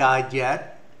died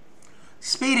yet.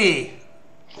 Speedy.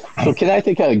 So can I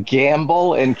take a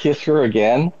gamble and kiss her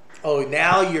again? Oh,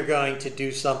 now you're going to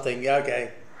do something.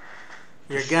 Okay.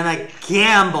 You're going to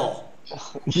gamble.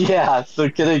 Yeah, so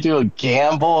can I do a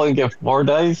gamble and get 4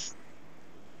 dice?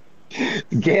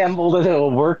 Gamble that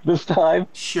it'll work this time?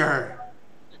 Sure.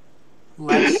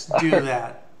 Let's do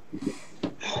that.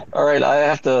 All right, I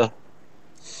have to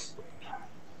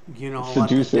You know what the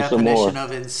seduce her some more. definition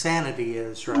of insanity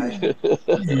is, right?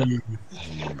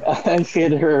 I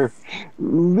said her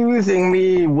losing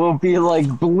me will be like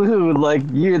blue, like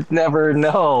you'd never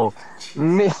know.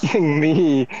 Missing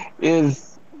me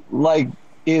is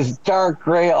dark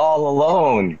gray all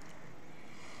alone.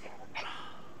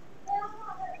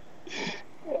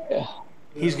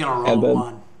 He's going to roll And then-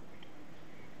 one.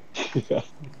 Yeah.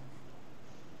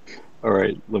 All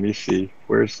right, let me see.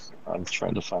 I'm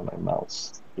trying to find my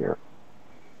mouse here.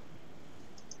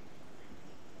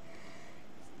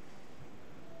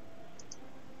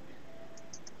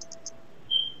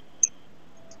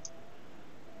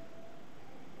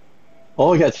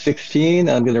 Oh, I got 16.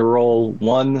 I'm going to roll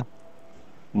one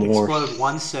more. Explode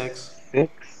 1, 6.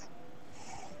 6.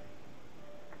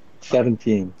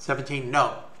 17. 17,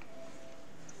 no.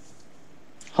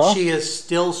 Huh? She is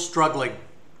still struggling.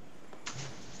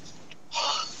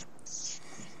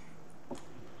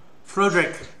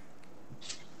 Frederick,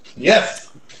 Yes.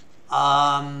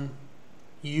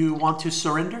 you want to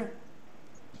surrender?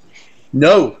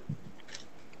 No.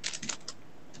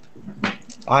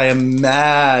 I am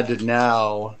mad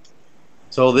now.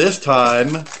 So this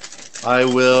time, I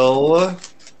will...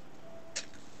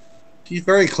 She's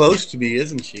very close to me,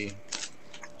 isn't she?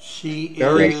 She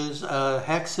Very- is a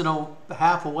hex and a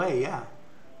half away, yeah.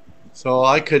 So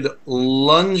I could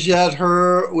lunge at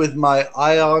her with my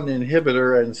ion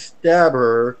inhibitor and stab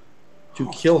her to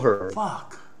kill her.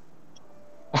 Fuck.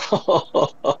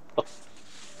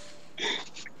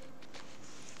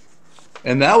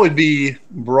 And that would be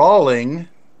brawling.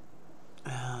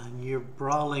 Your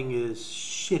brawling is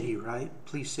shitty, right?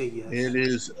 Please say yes. It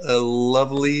is a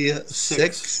lovely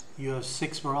 6. You have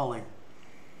 6 brawling.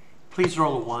 Please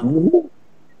roll a 1.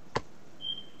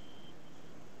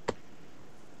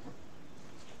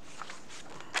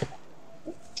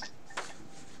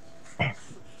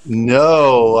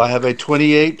 No, I have a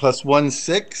 28 plus 1,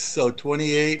 6. So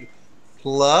 28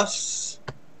 plus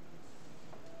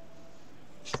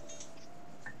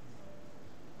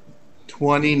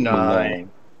 29.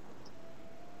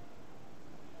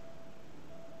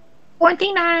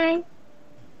 29.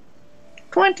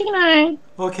 29.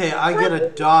 Okay, I get a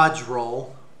dodge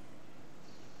roll.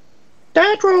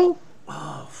 Dodge roll.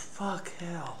 Oh, fuck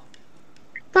hell.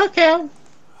 Fuck hell.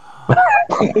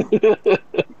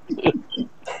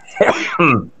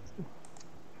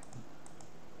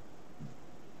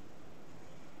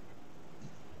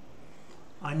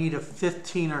 I need a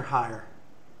 15 or higher.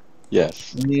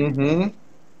 Yes. Mm-hmm.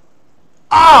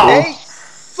 Oh,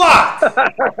 fuck!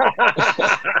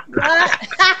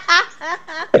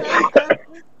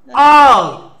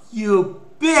 Oh, you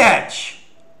bitch!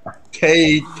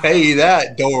 Tay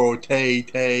that,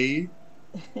 Tay.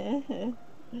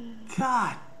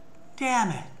 God damn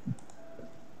it.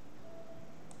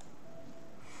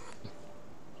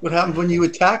 What happens when you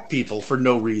attack people for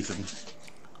no reason?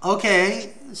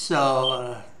 Okay,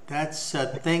 so that's a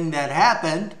thing that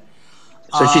happened.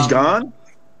 So she's gone?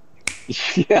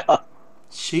 Yeah.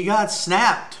 She got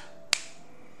snapped.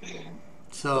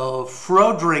 So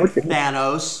Frodrick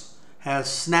Thanos has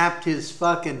snapped his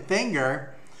fucking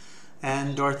finger,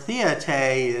 and Dorothea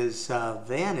Tay is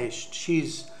vanished.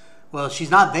 She's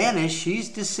not vanished. She's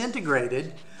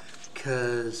disintegrated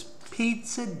because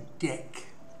Pete's a dick.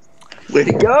 Way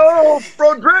to go,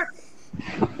 Frederick!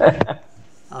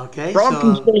 Okay,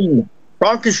 Frankenstein.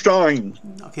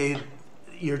 okay,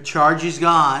 your charge is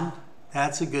gone.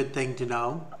 That's a good thing to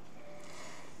know.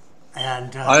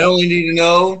 And I only need to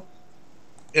know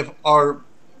if our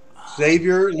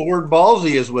Savior, Lord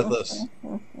Ballsy, is with us.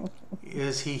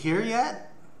 is he here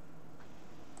yet?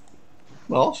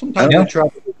 Well, sometimes we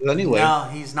travel with us anyway. No,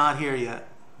 he's not here yet.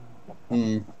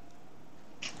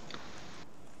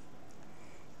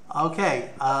 Okay,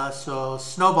 so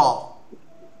Snowball.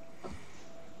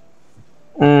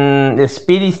 Is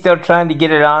Speedy still trying to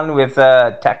get it on with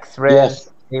Tex Red? Yes.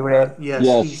 Hey, Red? Yes,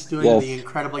 Yes, he's doing yes. the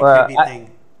incredibly Well, creepy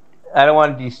thing. I don't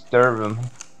want to disturb him.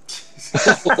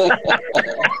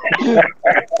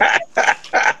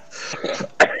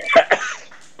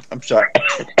 I'm sorry.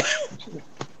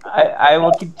 I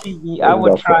will continue. I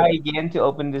will try again to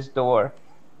open this door.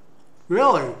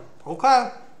 Really?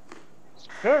 Okay.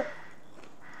 Sure.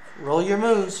 Roll your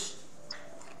moves.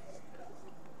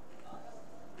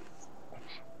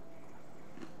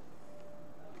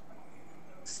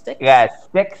 Six. Yeah,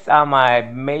 6 on my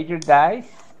major dice.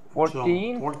 So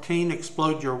 14. 14,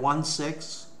 explode your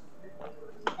 1-6.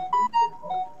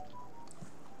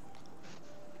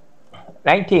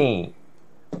 19.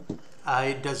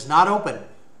 It does not open.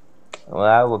 Well,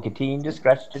 I will continue to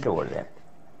scratch the door then.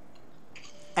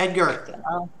 Edgar.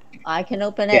 I can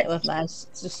open it with my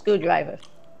screwdriver.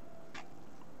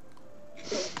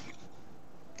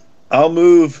 I'll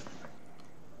move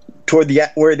toward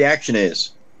where the action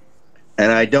is,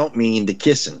 and I don't mean the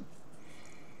kissing.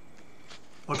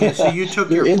 Okay, so you took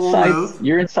You're your full inside. move.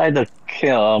 You're inside the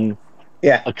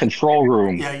Yeah. a control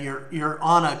room. Yeah, you're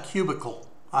on a cubicle.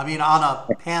 I mean, on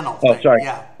a panel. Oh, thing. sorry.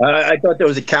 Yeah. I thought there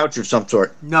was a couch of some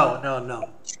sort. No.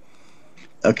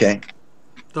 Okay.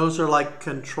 Those are like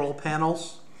control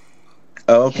panels.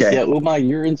 Oh, okay. Yeah, Uma,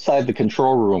 you're inside the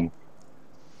control room,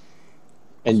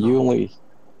 and you only.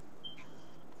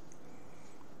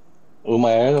 Uma,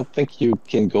 I don't think you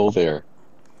can go there.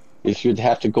 You should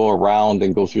have to go around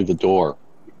and go through the door.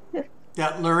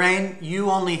 Yeah, Lorraine,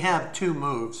 you only have 2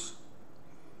 moves.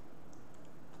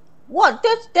 What?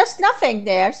 There's nothing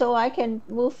there, so I can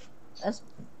move.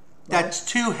 That's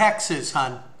 2 hexes,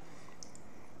 hun.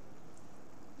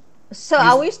 So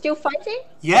are we still fighting?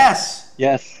 Yes.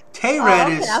 Yes. Tayred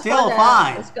okay, is I still thought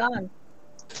fine. It's gone.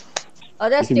 Oh,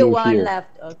 there's You can still move one here.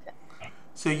 left. Okay.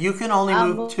 So you can only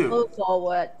I'll move 2. move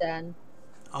forward then.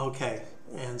 Okay.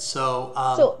 And so,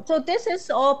 So this is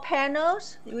all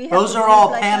panels? We have those to are move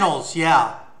all like panels,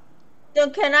 yeah. that? So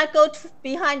can I go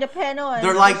behind the panel? And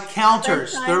They're like just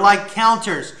counters. spend They're time? like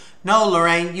counters. No,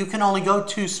 Lorraine, you can only go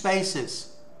 2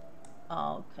 spaces.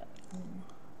 Oh, okay.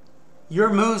 Your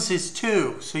moves is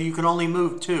 2, so you can only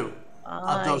move 2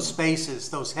 of those Fine. spaces,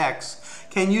 those hex.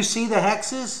 Can you see the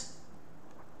hexes?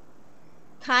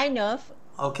 Kind of.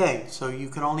 Okay, so you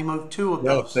can only move 2 of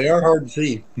Yeah, those. they are hard to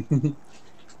see.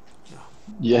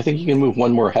 Yeah, I think you can move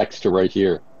one more hex to right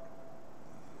here.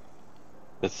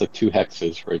 That's the 2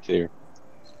 hexes right there.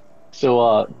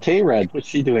 So, Tayred, what's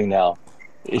she doing now?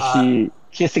 Is she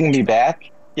kissing me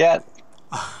back yet?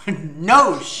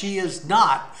 No, she is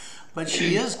not. But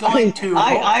she is going to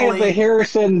I have the hopefully...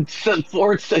 Harrison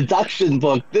Ford seduction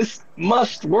book. This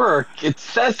must work. It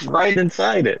says right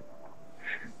inside it.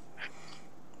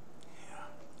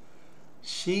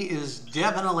 She is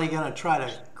definitely going to try to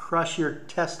crush your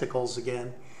testicles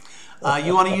again.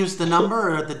 You want to use the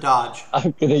number or the dodge?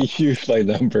 I'm gonna use my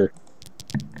number.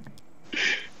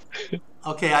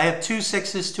 Okay, I have 2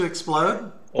 6s to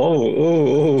explode.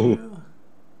 Oh.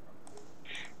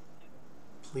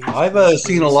 Please, I've please,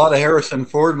 seen a please. lot of Harrison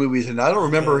Ford movies, and I don't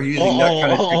remember her using that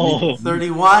kind of technique.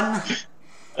 31.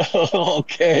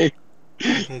 Okay.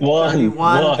 Okay, One,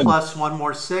 31 one. plus 1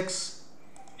 more 6.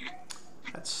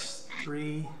 That's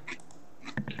 3.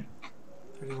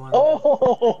 31.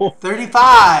 Oh.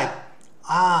 35.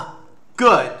 Ah,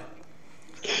 good.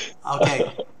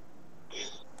 Okay.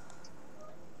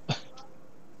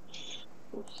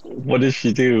 What does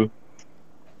she do?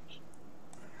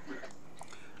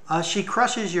 She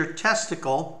crushes your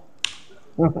testicle,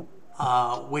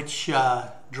 which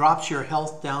drops your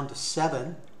health down to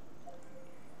 7.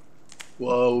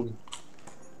 Whoa.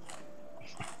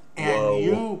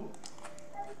 And Whoa.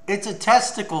 it's a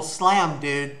testicle slam,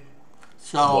 dude.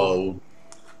 So,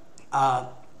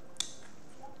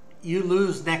 you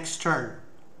lose next turn.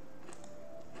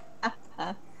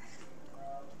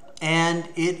 And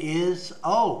it is,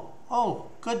 oh,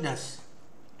 goodness.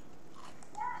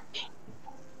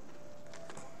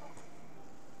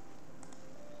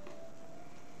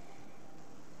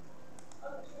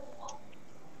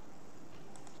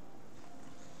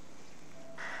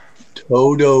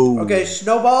 Toto. Okay,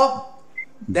 Snowball,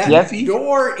 that Yes?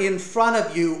 door in front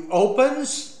of you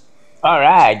opens, All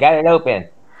right, got it open.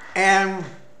 and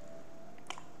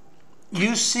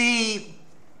you see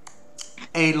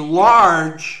a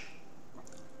large,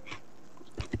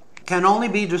 can only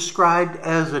be described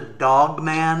as a dog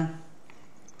man.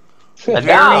 A Very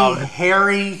dog.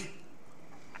 hairy,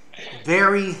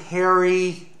 very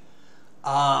hairy.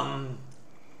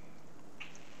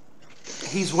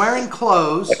 He's wearing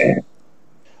clothes.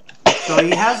 So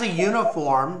he has a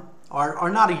uniform, or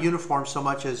not a uniform so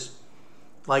much as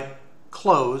like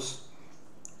clothes.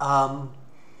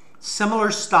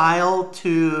 Similar style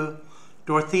to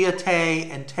Dorothea Tay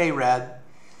and Tayred.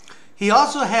 He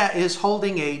also is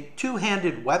holding a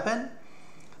 2-handed weapon.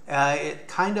 It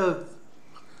kind of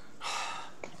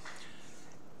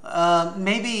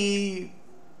maybe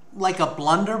like a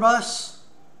blunderbuss,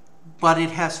 but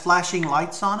it has flashing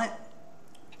lights on it.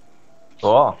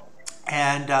 Cool.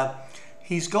 And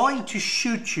he's going to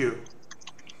shoot you.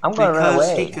 I'm going to run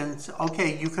Because away. he can.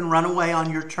 Okay, you can run away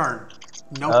on your turn.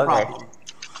 No Okay. problem.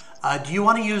 Do you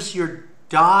want to use your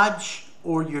dodge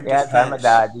or your Yeah, defense? try my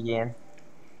dodge again.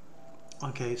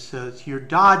 Okay, so your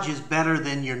dodge is better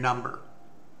than your number.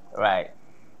 Right.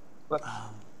 Whoops.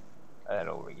 Try that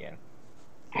over again.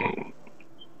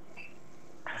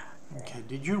 Okay,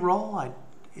 did you roll? It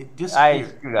I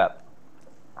disappeared. screwed up.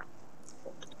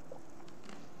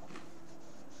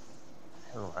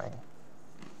 All right.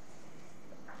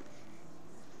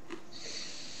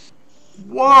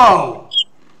 Whoa!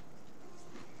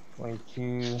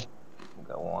 22.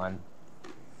 Go on.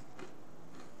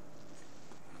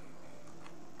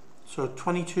 So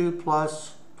 22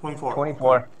 plus 24.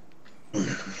 24.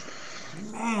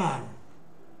 Man.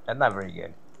 That's not very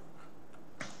good.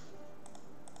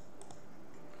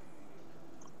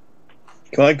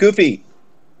 Come on, Goofy.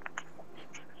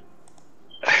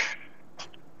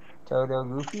 Toto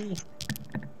Goofy.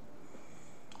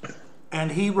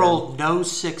 And he rolled no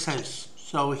sixes.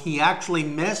 So he actually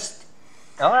missed.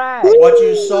 All right. What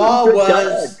you saw Good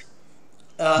was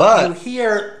But- you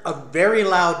hear a very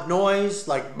loud noise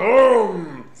like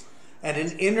boom, and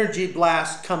an energy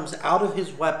blast comes out of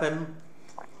his weapon,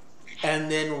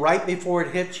 and then right before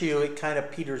it hits you, it kind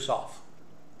of peters off.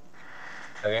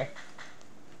 Okay.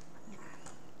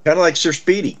 Kind of like Sir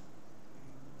Speedy.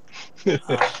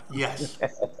 Yes.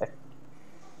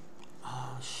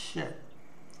 Oh shit.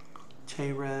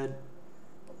 J-Red,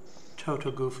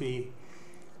 Toto Goofy,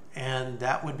 and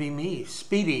that would be me.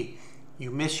 Speedy, you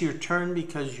miss your turn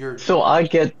because you're... So I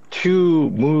get 2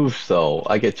 moves, though.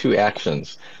 I get 2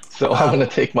 actions. So I'm going to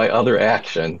take my other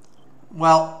action.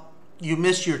 Well, you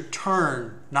miss your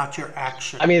turn, not your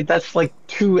action. I mean, that's like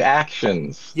 2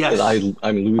 actions Yes. that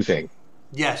I'm losing.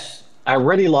 Yes. I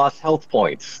already lost health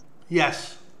points.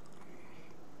 Yes.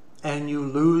 And you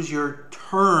lose your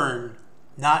turn,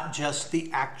 not just the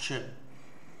action.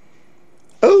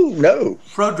 Oh, no.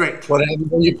 Frodrick. What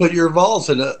happens when you put your balls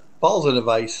in a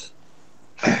vice?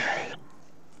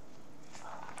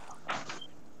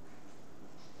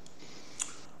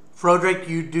 Frodrick,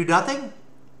 you do nothing?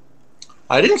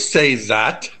 I didn't say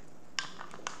that.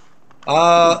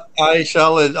 I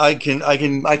shall. I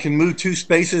can move 2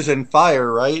 spaces and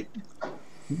fire. Right.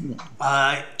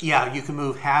 Yeah, you can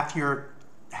move half your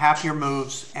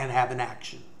moves and have an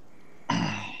action.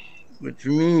 Which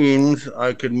means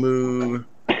I could move.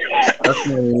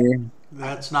 Okay.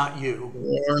 That's not you.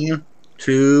 1,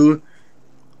 2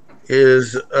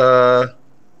 is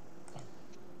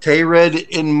Tay-Red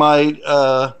in my.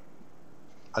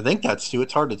 I think that's 2.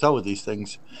 It's hard to tell with these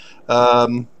things.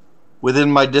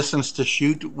 Within my distance to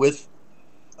shoot with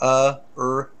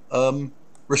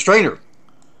restrainer.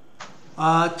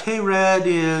 Tay-Red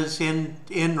is in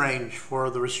range for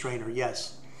the restrainer,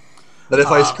 yes. But if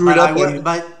I screw it up,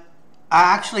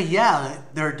 actually, yeah,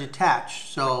 they're detached.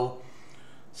 So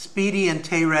Speedy and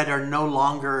Tay-Red are no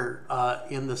longer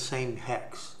in the same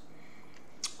hex.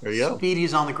 there you go.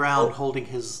 Speedy's on the ground holding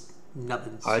his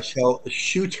nubbins. I shall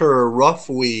shoot her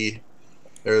roughly.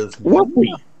 There's Wuffly.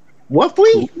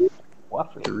 Wuffly?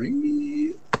 Waffle.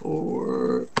 3,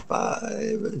 4,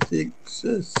 5,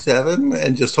 6, 7,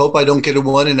 and just hope I don't get a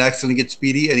 1 and accidentally get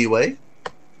Speedy anyway,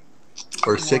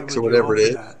 or 6 or Why would you whatever it hope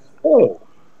is. that? Oh.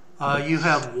 You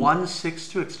have 1 6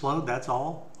 to explode. That's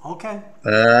all. Okay.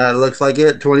 Looks like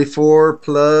it. 24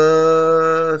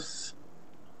 plus.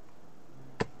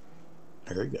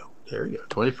 There you go. There you go.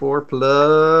 24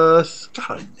 plus.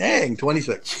 God dang,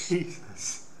 26.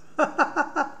 Jesus.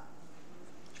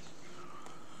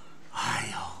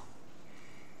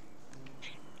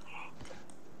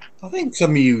 I think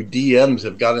some of you DMs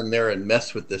have got in there and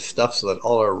messed with this stuff so that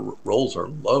all our rolls are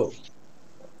low.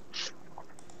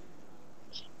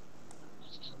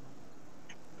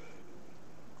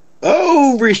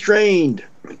 Oh, restrained.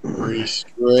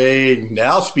 Restrained.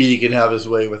 Now Speedy can have his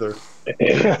way with her.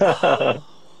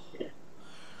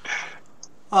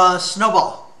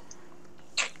 Snowball.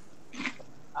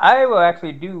 I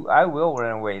will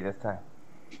run away this time.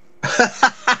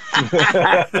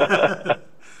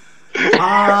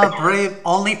 Brave.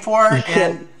 Only 4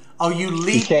 and... Oh, you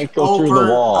leaped can't go over through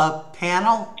the wall. a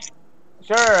panel?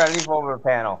 Sure, I leap over a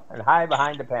panel and hide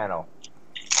behind the panel.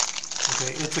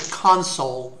 Okay, it's a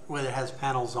console where it has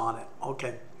panels on it.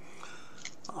 Okay.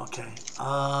 Okay.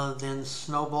 Then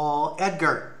Snowball.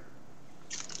 Edgar.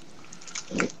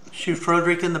 Shoot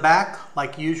Frodrick in the back,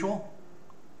 like usual?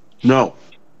 No.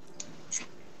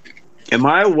 Am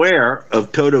I aware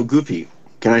of Toto Goofy?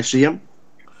 Can I see him?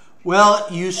 Well,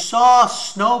 you saw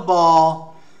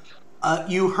Snowball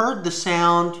You heard the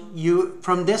sound. You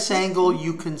from this angle,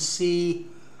 you can see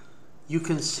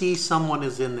someone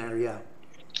is in there. Yeah,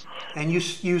 and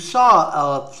you saw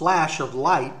a flash of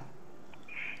light,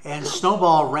 and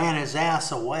Snowball ran his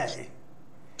ass away.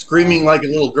 Screaming like a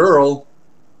little girl.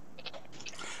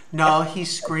 No, he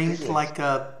screamed like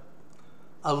a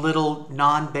little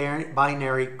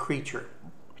non-binary creature.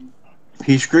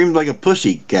 He screamed like a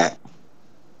pussy cat.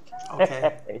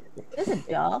 Okay. There's a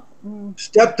dog.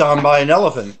 Stepped on by an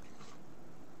elephant.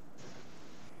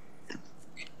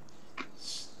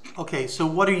 Okay, so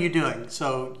what are you doing?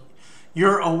 So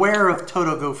you're aware of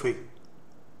Toto Goofy.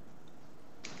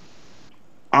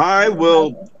 I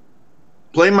will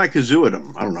play my kazoo at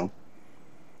him. I don't know.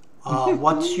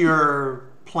 What's your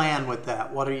plan with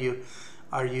that? What are you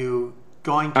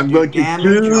going to I'm do? going to Damage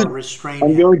soothe. or restrain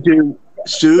I'm him? going to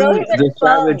soothe Throw him in the the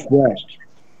phone. savage breast.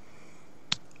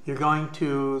 You're going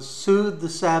to soothe the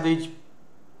savage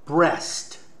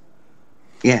breast.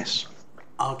 Yes.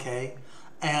 Okay.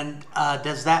 And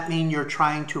does that mean you're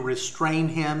trying to restrain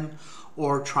him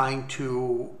or trying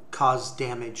to cause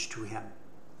damage to him?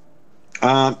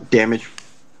 Damage.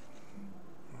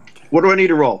 What do I need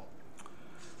to roll?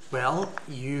 Well,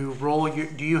 you roll your...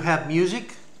 Do you have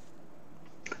music?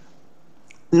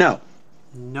 No.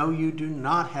 No, you do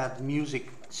not have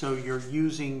music. So you're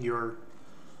using your...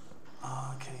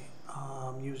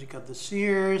 music of the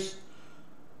Seers.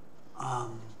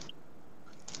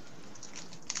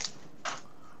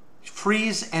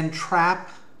 Freeze and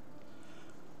trap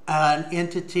an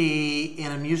entity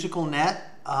in a musical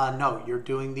net. No, you're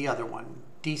doing the other one.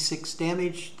 D6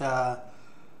 damage. How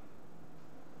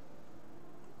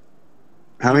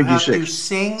many You have to d6?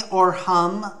 sing or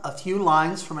hum a few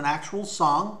lines from an actual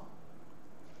song.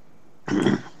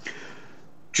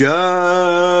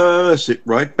 Just sit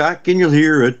right back and you'll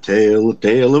hear a tale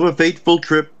of a fateful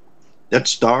trip that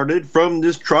started from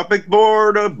this tropic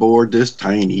board aboard this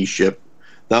tiny ship.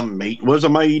 The mate was a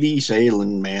mighty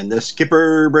sailing man, the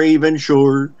skipper brave and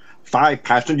sure. 5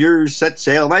 passengers set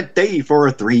sail that day for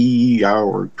a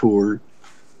 3-hour tour.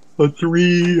 A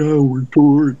 3-hour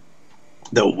tour.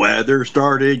 The weather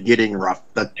started getting rough.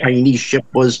 The tiny ship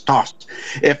was tossed.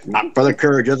 If not for the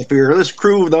courage of the fearless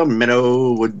crew, the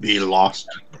minnow would be lost.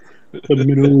 The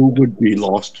minnow would be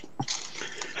lost.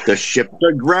 The ship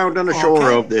aground on the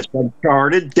shore of this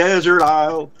uncharted desert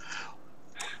isle.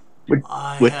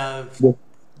 I have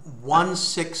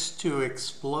 1/6 to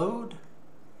explode.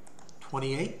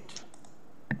 28.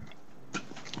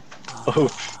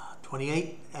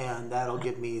 28, and that'll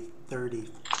give me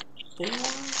 34.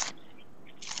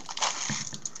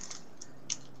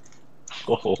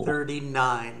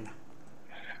 39.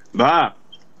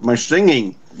 My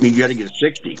singing, you got to get a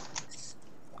 60.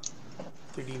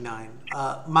 39.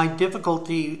 My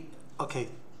difficulty, okay.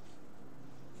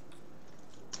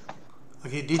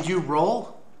 Okay, did you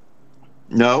roll?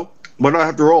 No. What do I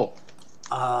have to roll?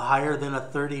 Higher than a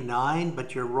 39,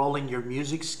 but you're rolling your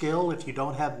music skill. If you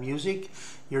don't have music,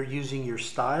 you're using your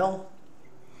style.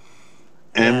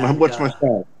 And what's my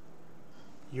style?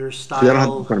 Your See, I don't have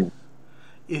to style turn.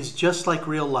 is just like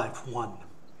real life, 1.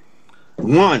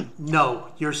 1. No,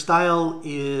 your style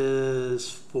is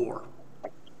 4.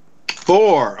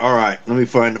 4. All right. Let me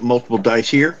find multiple dice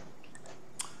here.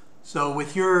 So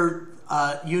with your,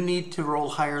 you need to roll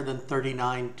higher than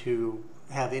 39 to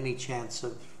have any chance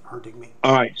of hurting me.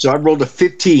 All right. So I rolled a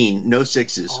 15. No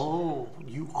 6s. Oh,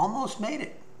 you almost made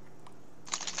it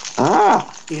Ah.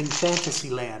 in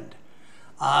Fantasyland.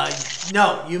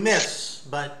 No, you miss,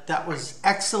 but that was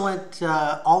excellent,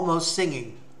 almost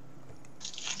singing.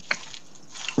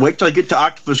 Wait till I get to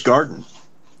Octopus Garden.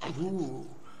 Ooh,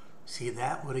 see,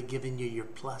 that would have given you your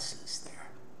pluses there.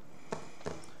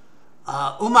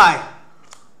 Umai.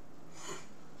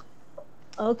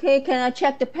 Okay, can I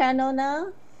check the panel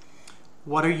now?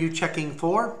 What are you checking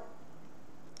for?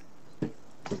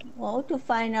 Well, to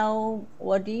find out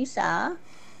what these are.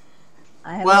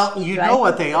 I have Well, a you screwdriver know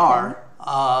what they for are.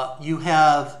 You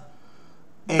have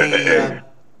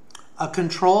a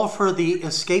control for the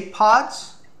escape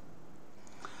pods.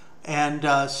 And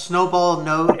Snowball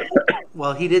note,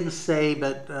 well, he didn't say,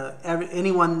 but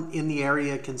anyone in the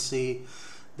area can see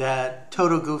that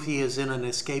Toto Goofy is in an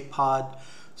escape pod.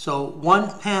 So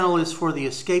one panel is for the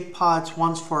escape pods,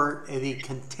 one's for the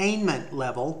containment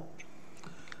level,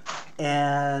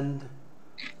 and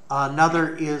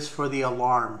another is for the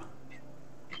alarm.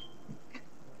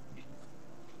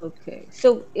 Okay,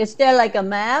 so is there like a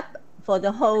map for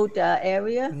the whole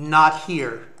area? Not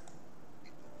here.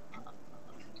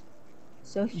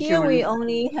 So here we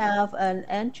only have an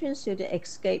entrance to the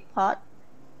escape pod.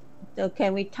 So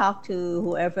can we talk to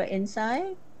whoever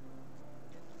inside?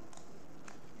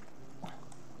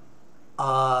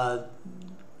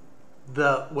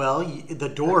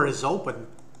 The door is open.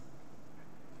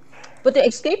 But the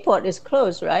escape pod is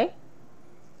closed, right?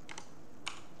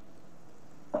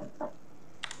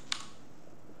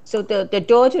 So the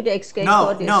door to the escape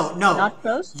pod is not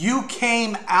closed? You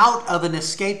came out of an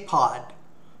escape pod.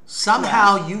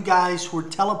 Somehow you guys were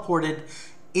teleported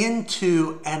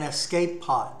into an escape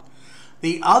pod.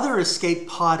 The other escape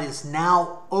pod is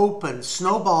now open.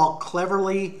 Snowball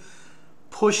cleverly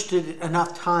pushed it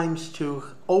enough times to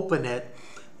open it,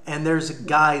 and there's a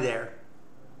guy there.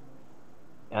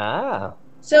 Ah.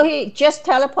 So he just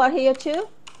teleport here too?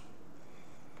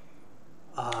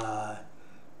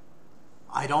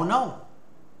 I don't know.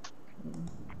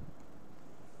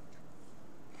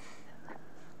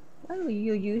 Why would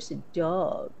you use a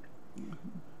dog?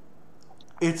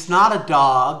 It's not a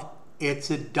dog.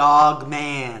 It's a dog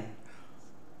man.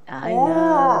 I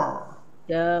know.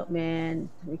 Dog man.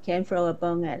 We can throw a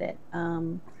bone at it.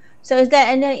 So is there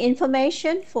any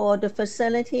information for the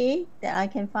facility that I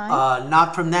can find?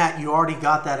 Not from that. You already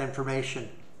got that information.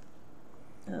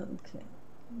 Okay.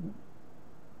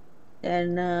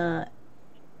 Then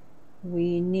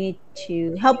we need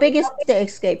to... How big is the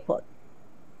escape pod?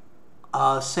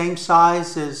 Same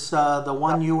size as the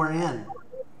one you were in.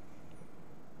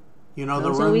 You know, the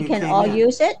room so we you can came all in.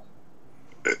 use it?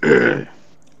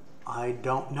 I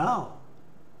don't know.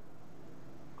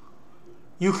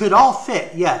 You could all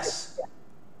fit, yes.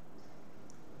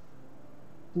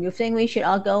 You think we should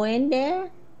all go in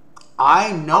there?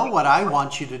 I know what I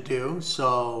want you to do,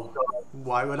 so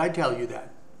why would I tell you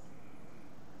that?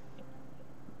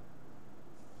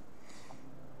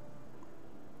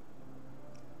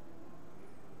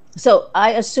 So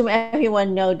I assume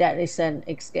everyone know that it's an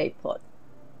escape pod.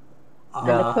 And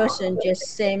the person just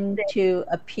seemed to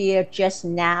appear just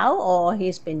now, or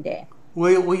he's been there?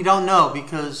 We don't know,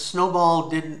 because Snowball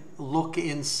didn't look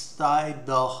inside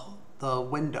the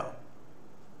window.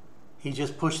 He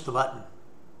just pushed the button.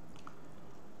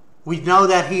 We know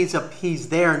that he's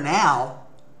there now.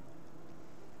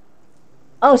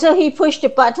 Oh, so he pushed the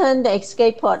button, the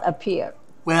escape pod appeared.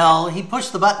 Well, he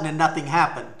pushed the button and nothing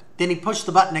happened. Then he pushed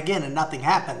the button again and nothing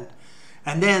happened.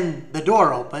 And then the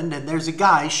door opened and there's a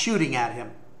guy shooting at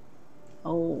him.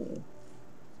 Oh.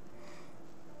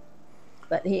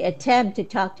 But he attempted to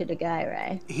talk to the guy,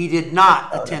 right? He did not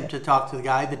attempt to talk to the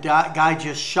guy. The guy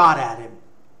just shot at him.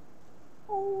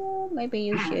 Oh, maybe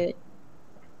you should.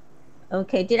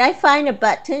 Okay, did I find a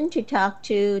button to talk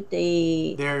to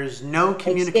the... There's no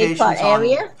communications escape pod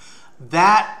area?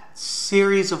 That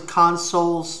series of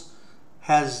consoles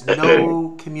has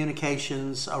no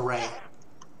communications array.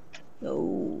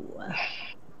 Oh,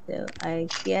 so I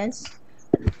guess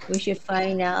we should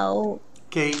find out.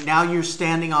 Okay, now you're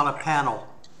standing on a panel.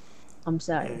 I'm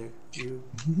sorry.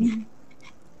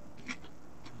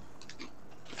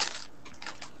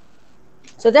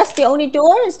 So that's the only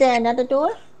door? Is there another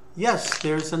door? Yes,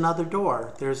 there's another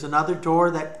door. There's another door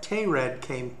that Tay-Red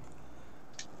came.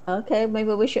 Okay,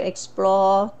 maybe we should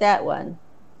explore that one.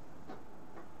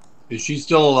 Is she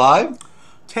still alive?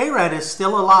 Tay-Red is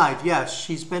still alive, yes.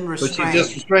 She's been restrained. But she's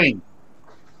just restrained.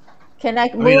 Can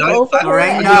I move over her?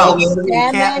 Lorraine, no. You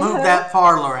can't move that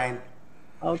far, Lorraine.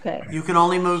 Okay. You can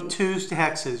only move 2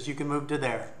 hexes. You can move to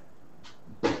there.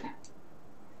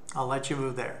 I'll let you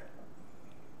move there.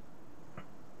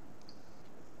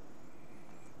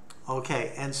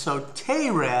 Okay, and so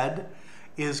Tay-Red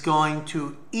is going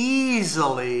to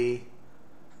easily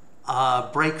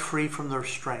break free from the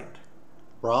restraint.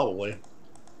 Probably.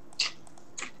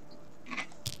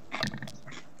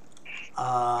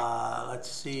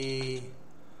 Let's see.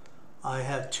 I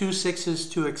have 2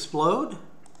 6s to explode.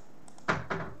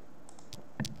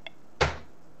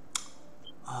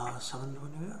 7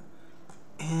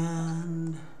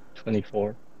 and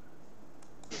 24.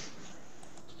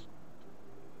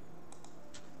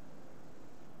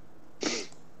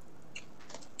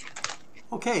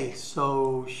 Okay,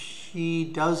 so she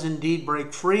does indeed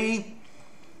break free,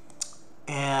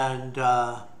 and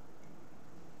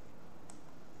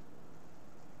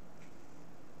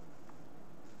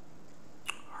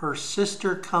her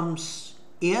sister comes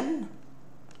in,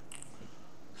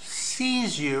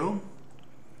 sees you,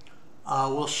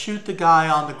 will shoot the guy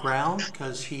on the ground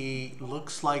because he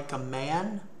looks like a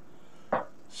man,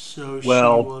 so she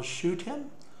will shoot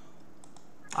him.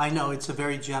 I know, it's a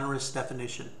very generous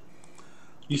definition.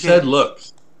 You said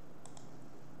looks.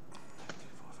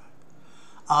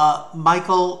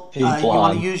 Michael, you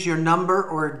want to use your number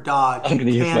or dodge? I'm going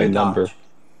to use my number.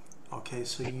 Okay,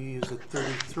 so you use a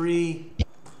 33.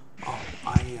 Oh,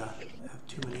 I have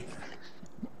too many there.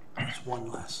 There's one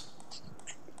less.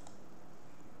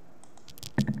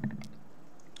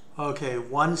 Okay,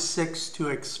 1/6 to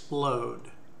explode.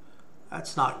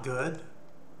 That's not good.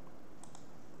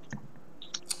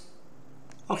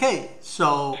 Okay,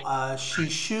 so she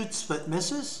shoots but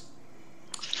misses.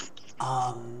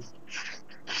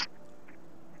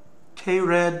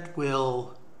 K-Red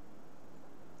will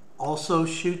also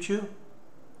shoot you.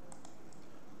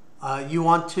 You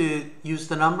want to use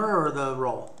the number or the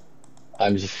roll?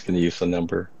 I'm just going to use the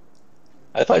number.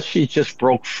 I thought she just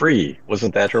broke free.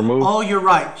 Wasn't that her move? Oh, you're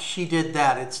right. She did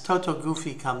that. It's Toto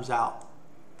Goofy comes out.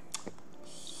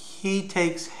 He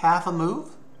takes half a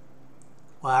move.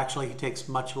 Well, actually, he takes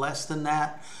much less than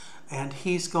that. And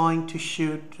he's going to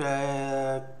shoot.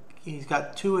 He's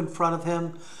got 2 in front of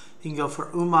him. He can go for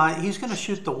Umai. He's going to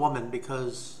shoot the woman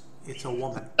because it's a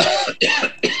woman.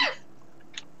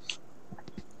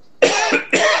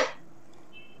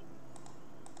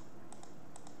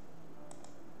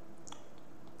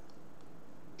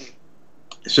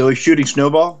 So he's shooting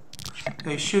Snowball?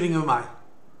 He's shooting Umai.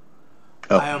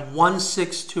 Oh. I have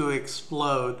 1/6 to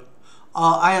explode.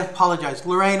 I apologize.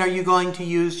 Lorraine, are you going to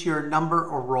use your number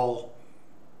or roll?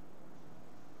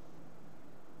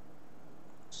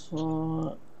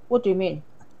 So, what do you mean?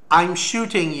 I'm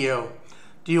shooting you.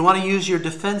 Do you want to use your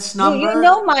defense number? You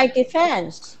know my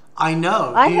defense. I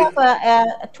know. I have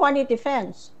a 20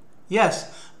 defense.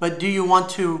 Yes, but do you want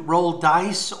to roll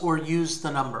dice or use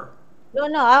the number? No,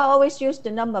 I always use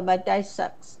the number. My dice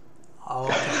sucks.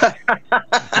 Okay.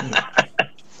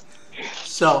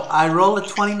 So I roll a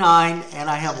 29 and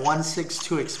I have 1/6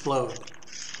 to explode.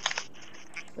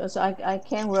 Because I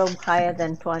can't roll higher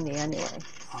than 20 anyway.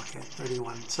 Okay,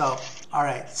 31. So, all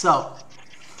right. So,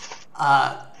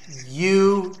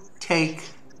 you take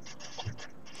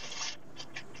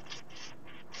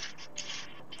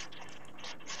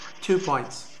 2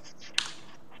 points.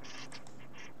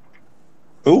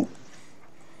 Ooh.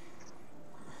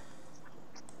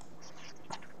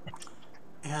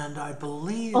 And I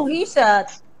believe... Oh, he's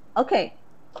okay.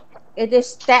 It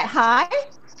is that high?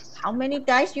 How many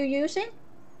dice you using?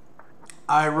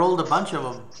 I rolled a bunch of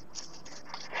them.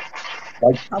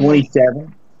 Like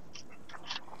 27.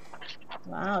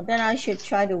 Wow, then I should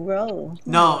try to roll.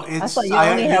 No, it's thought you you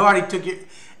only have- already took it.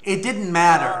 It didn't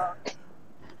matter.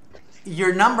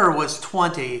 Your number was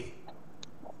 20,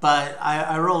 but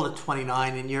I rolled a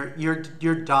 29, and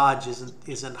your dodge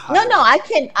isn't high. No, I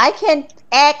can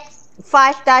add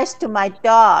 5 dice to my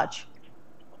dodge.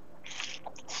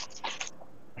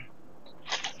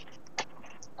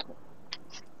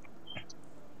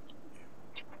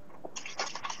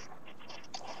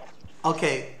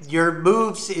 Okay, your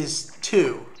moves is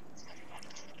 2,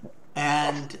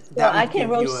 and So that I would can give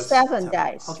roll you a 7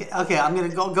 dice. Okay, I'm gonna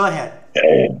go ahead.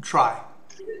 Try.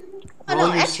 Oh, Roll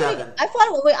no, your actually, 7. I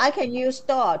thought I can use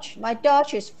dodge. My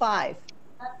dodge is 5.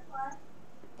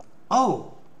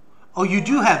 Oh, you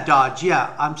do have dodge.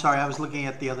 Yeah, I'm sorry. I was looking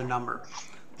at the other number.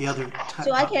 The other.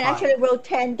 So I can actually roll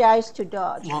 10 dice to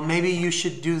dodge. Well, maybe you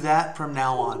should do that from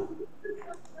now on.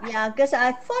 Yeah, because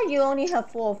I thought you only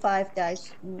have 4 or 5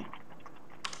 dice.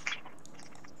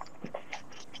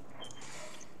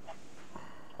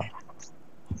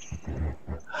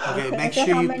 Okay, make so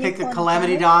sure how you many pick a points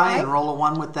calamity damage, die right? and roll a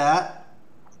 1 with that.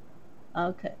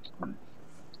 Okay.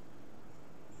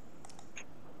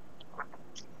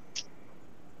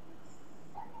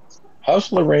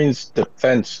 How's Lorraine's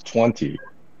defense 20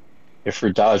 if her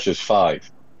dodge is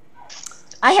 5?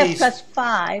 I have She's- plus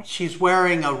 5. She's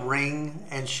wearing a ring,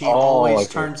 and she Oh, always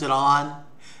okay. turns it on.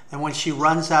 And when she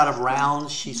runs out of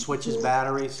rounds, she switches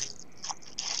batteries.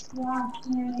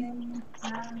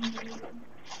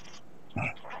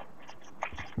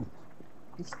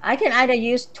 I can either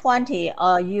use 20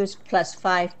 or use plus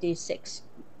 5d6.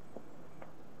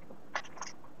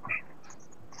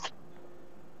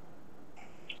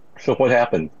 So what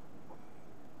happened?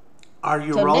 Are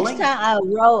you So rolling? next time I'll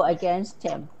roll against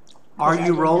him. Are 'Cause I you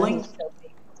don't know rolling? he's so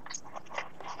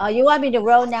big. You want me to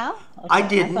roll now? Okay, I thought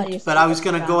didn't, you but said I was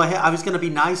going to round. go ahead. I was going to be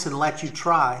nice and let you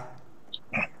try.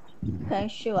 Okay,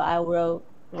 sure. I'll roll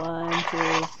 1,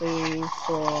 2, 3,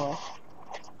 4,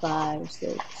 5,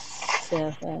 6,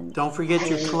 7, Don't forget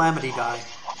your 8, calamity die.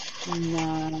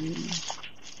 9.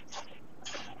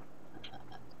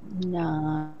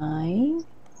 9.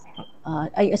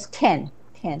 It's 10.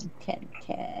 10.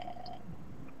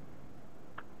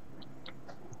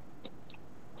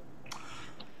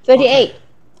 38. Okay.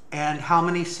 And how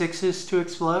many 6s to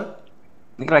explode?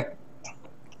 Like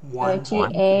 1.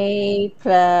 38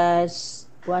 plus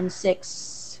 1,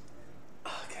 6.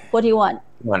 Okay. What do you want?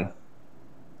 1.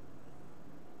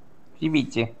 She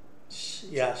beat you.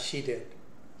 Yeah, she did.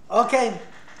 Okay.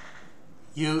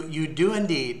 You do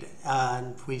indeed.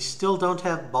 And we still don't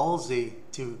have Ballsy.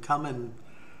 to come and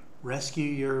rescue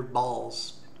your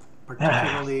balls,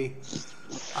 particularly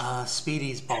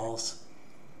Speedy's balls.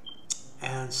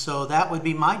 And so that would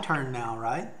be my turn now,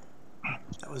 right?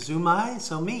 That was Umai,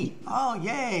 so me. Oh,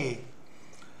 yay.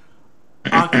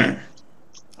 Okay.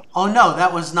 Oh, no,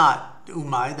 that was not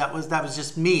Umai. That was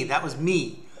just me. That was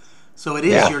me. So it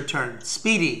is your turn.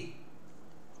 Speedy.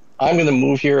 I'm going to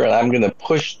move here, and I'm going to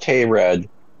push Tay-Red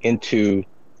into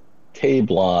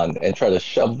Tay-Blonde and try to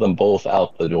shove them both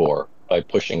out the door by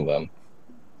pushing them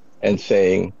and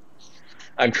saying,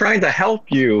 I'm trying to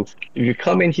help you. If you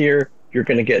come in here, you're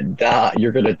going to die.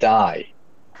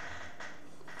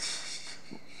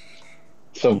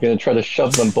 So I'm going to try to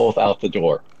shove them both out the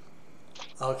door.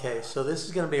 Okay, so this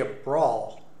is going to be a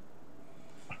brawl.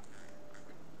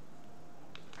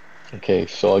 Okay,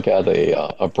 so I got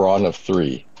a brawn of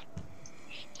 3.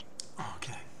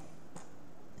 Okay.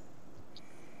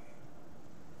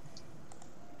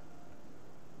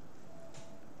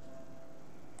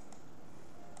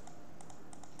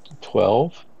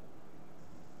 $12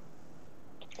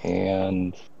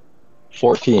 and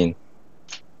 14.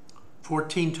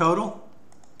 14 total?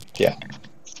 Yeah.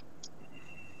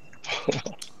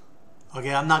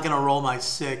 Okay, I'm not going to roll my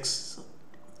 6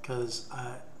 because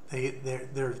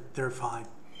they're fine.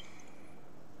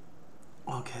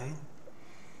 Okay.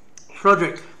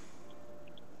 Frederick,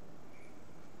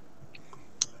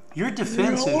 your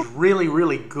defense is really,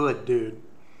 really good, dude.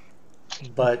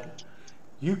 But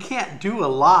you can't do a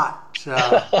lot.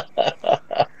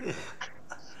 I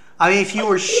mean, if you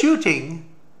were shooting,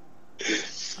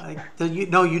 you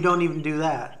don't even do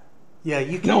that. Yeah,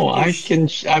 you can. No, I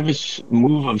have a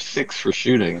move of 6 for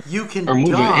shooting. You can or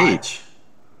move dodge. Of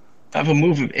 8. I have a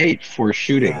move of 8 for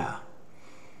shooting. Yeah,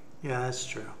 that's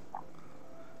true.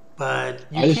 But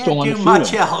I you just don't can't want do to much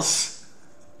shoot else.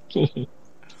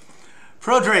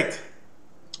 Frederick,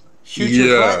 shoot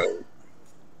your foot.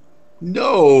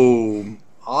 No,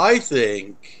 I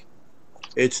think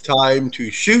it's time to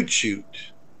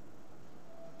shoot.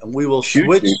 And we will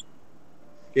switch.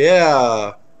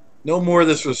 Yeah. No more of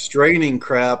this restraining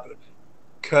crap.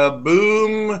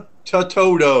 Kaboom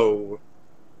Tatodo.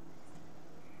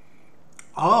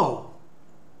 Oh.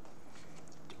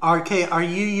 RK, are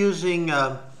you using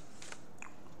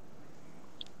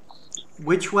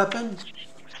which weapon?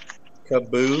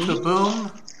 Kaboom.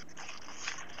 Kaboom?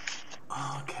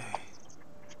 Okay.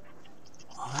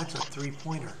 Oh, that's a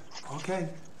 3-pointer. Okay.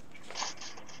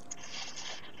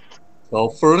 So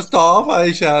first off,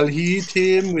 I shall hit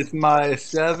him with my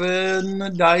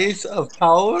 7 dice of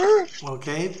power.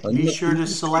 Okay. Be sure to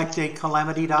select a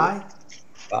calamity die.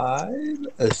 5,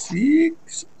 a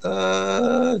 6,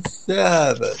 a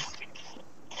 7.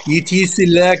 It is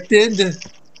selected.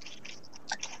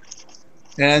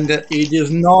 And it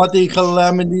is not a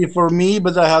calamity for me,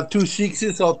 but I have 2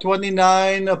 6s, so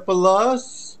 29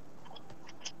 plus.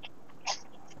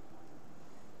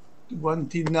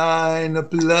 29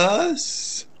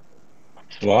 plus.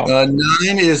 Wow. 9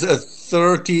 is a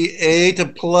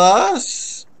 38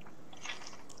 plus.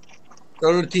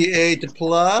 38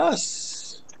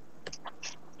 plus.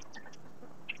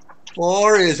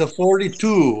 4 is a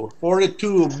 42.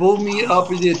 42. Boom me up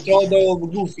in the todo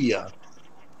goofia.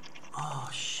 Oh,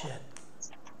 shit.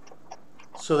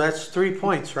 So that's 3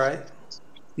 points, right?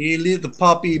 He let the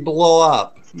puppy blow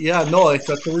up. Yeah, no, it's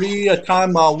a 3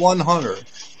 times 100.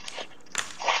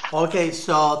 Okay,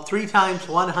 so 3 times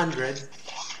 100.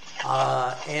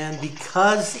 And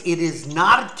because it is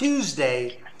not a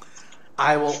Tuesday,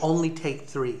 I will only take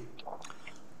 3.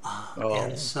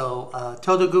 And so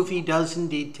Toto Goofy does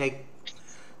indeed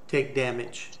take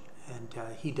damage. And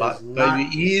he does not.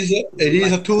 It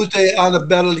is a Tuesday on a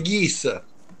Battle Geese.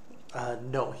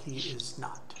 No, he is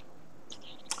not.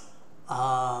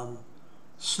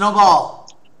 Snowball.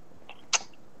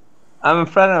 I'm in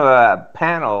front of a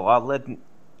panel all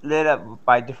lit up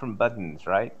by different buttons,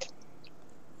 right?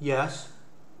 Yes.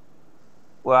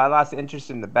 Well, I lost interest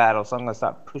in the battle, so I'm going to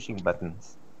stop pushing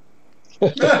buttons.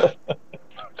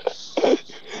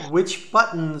 Which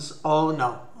buttons? Oh,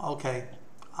 no. Okay.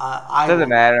 Doesn't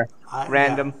matter.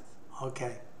 Random. Yeah.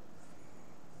 Okay.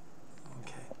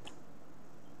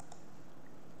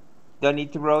 Don't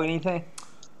need to roll anything?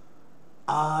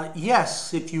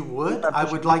 Yes, if you would. I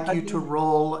would like you to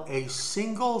roll a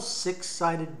single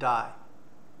 6-sided die.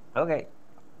 Okay.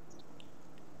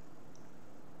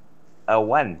 A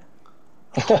 1.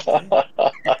 Okay.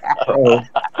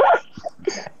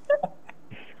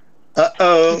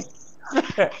 Uh-oh.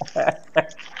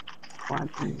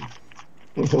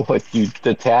 What, you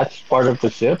detached part of the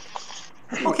ship?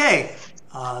 Okay.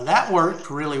 That worked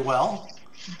really well.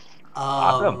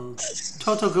 Awesome.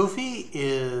 Toto Goofy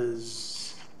is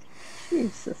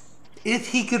Jesus. If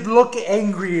he could look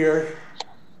angrier,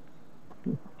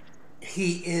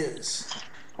 he is.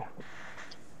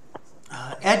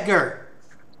 Edgar.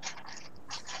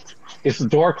 Is the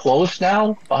door closed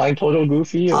now behind Toto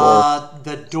Goofy, or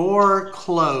The door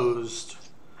closed,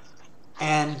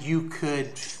 and you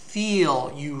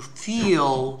feel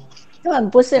他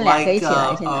们不是两个 like 一起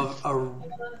来，现在。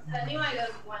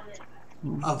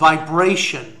 a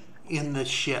vibration in the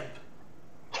ship.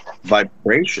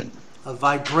 Vibration. A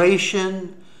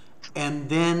vibration, and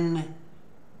then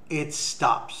it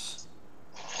stops.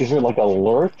 is there like a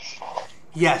lurch?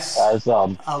 Yes. As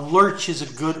A lurch is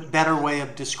a better way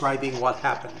of describing what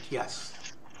happened. Yes.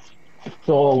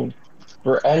 so,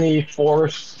 for any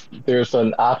force, there's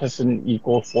an opposite and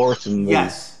equal force in the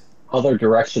Yes. other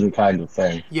direction, kind of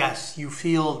thing. Yes, you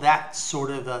feel that sort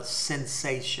of a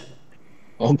sensation.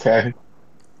 Okay.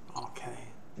 Okay.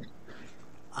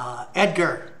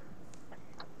 Edgar.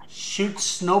 Shoot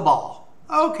snowball.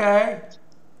 Okay.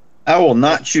 I will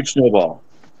not shoot Snowball,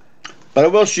 but I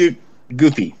will shoot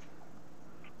Goofy.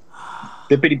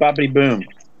 Bippity boppity boom.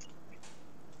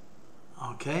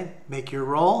 Okay. Make your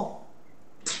roll.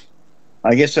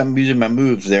 I guess I'm using my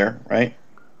moves there, right?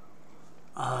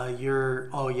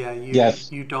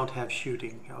 Yes. You don't have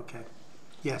shooting. Okay.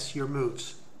 Yes, your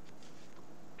moves.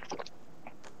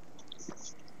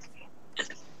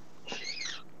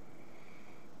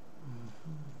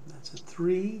 That's a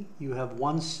 3. You have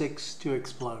 1/6 to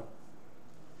explode.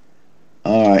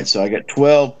 All right, so I got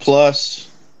 12 plus.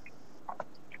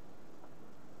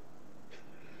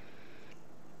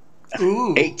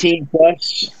 Ooh. 18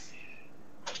 plus.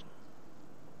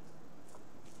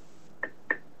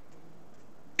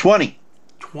 20.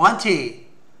 20.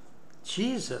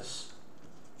 Jesus.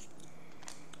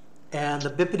 And the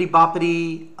bippity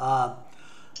boppity,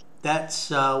 that's,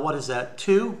 what is that,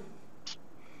 2?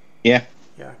 Yeah.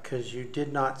 Yeah, because you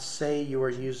did not say you were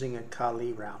using a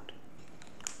Kali round.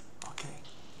 Okay.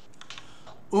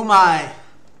 Umai.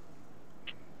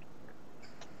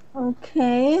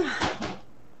 Okay.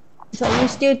 So we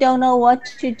still don't know what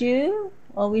to do,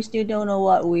 or we still don't know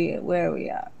where we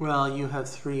are. Well, you have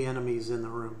 3 enemies in the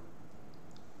room.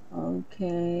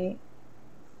 Okay.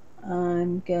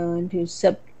 I'm going to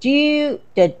subdue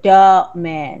the dog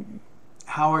man.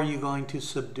 How are you going to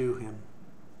subdue him?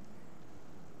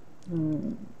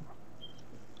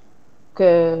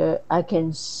 I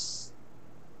can.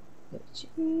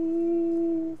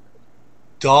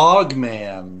 Dog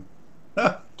man.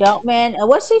 Dog man.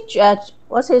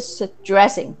 What's his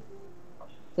dressing?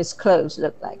 His clothes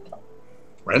look like.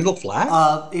 Randall Flack?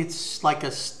 It's like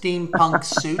a steampunk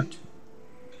suit.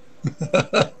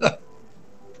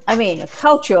 I mean,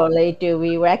 culturally, do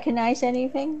we recognize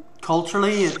anything?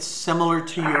 Culturally, it's similar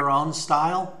to your own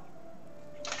style.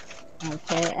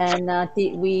 Okay, and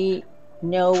did we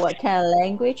know what kind of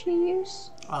language he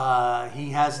used? He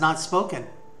has not spoken.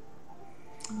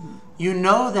 You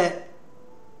know that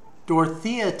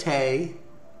Dorothea Tay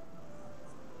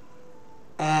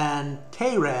and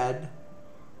Tayrad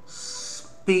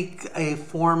speak a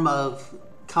form of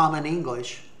common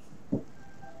English.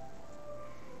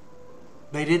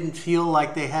 They didn't feel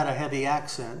like they had a heavy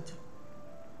accent.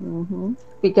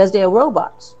 Because they're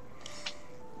robots.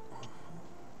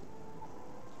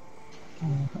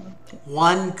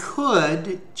 One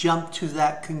could jump to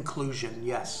that conclusion,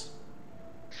 yes.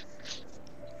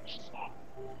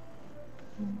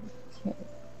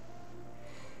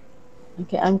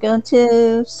 Okay, I'm going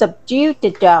to subdue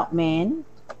the dog man.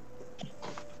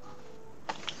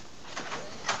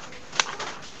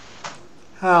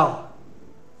 How?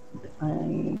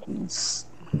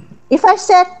 If I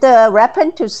set the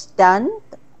weapon to stun,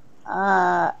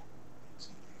 how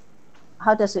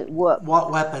does it work?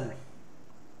 What weapon?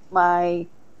 My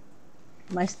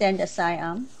standard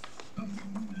sidearm.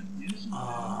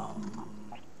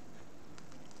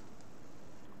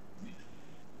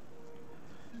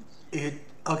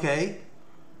 Okay.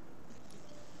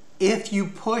 If you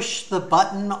push the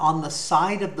button on the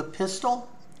side of the pistol,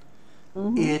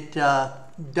 it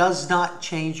does not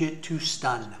change it to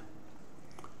stun.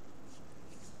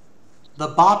 The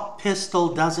Bop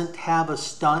pistol doesn't have a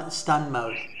stun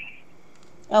mode.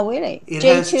 Oh, really? It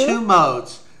J2? has 2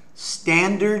 modes.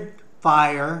 Standard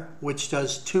fire, which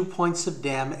does 2 points of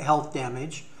health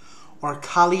damage, or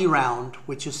Kali round,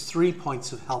 which is 3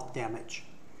 points of health damage.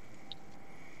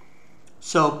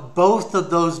 So both of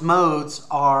those modes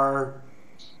are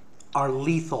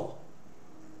lethal.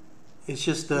 It's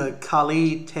just the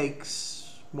Kali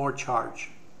takes more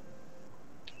charge.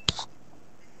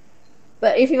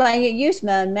 But if I use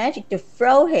my magic to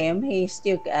throw him, he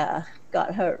still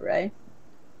got hurt, right?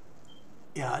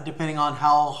 Yeah, depending on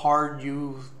how hard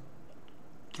you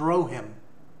throw him.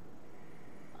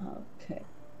 Okay.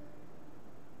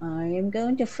 I am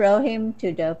going to throw him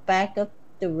to the back of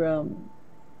the room.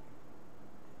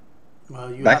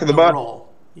 Well, you Back have of the to bus. roll.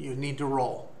 You need to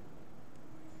roll.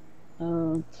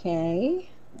 Okay.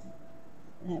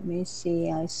 Let me see.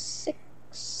 I think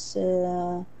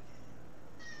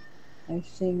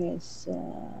it's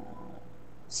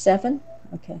 7.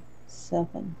 Okay,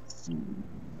 7.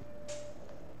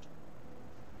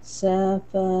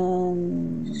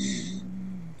 7.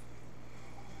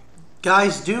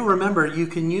 Guys, do remember you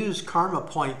can use karma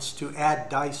points to add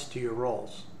dice to your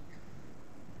rolls.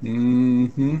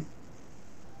 Mm-hmm.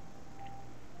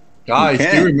 Guys, You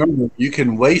do can. remember you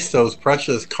can waste those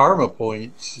precious karma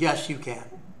points. Yes, you can.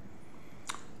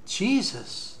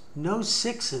 Jesus, no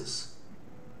 6s.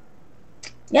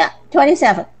 Yeah,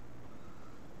 27.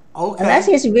 Okay. Unless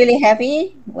he's really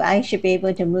heavy, I should be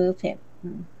able to move him.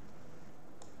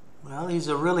 Well, he's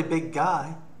a really big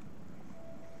guy.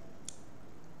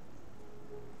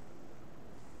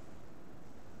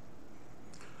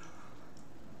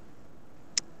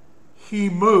 He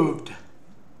moved.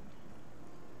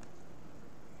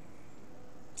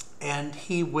 And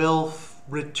he will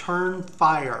return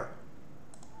fire.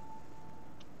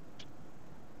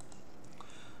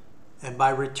 And by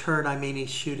return, I mean he's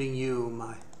shooting you,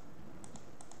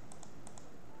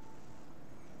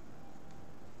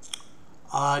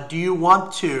 do you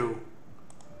want to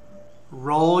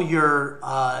roll your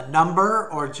number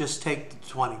or just take the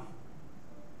 20?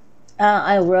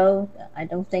 I rolled. I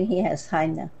don't think he has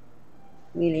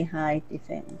really high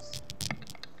defense.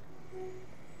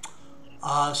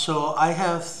 So I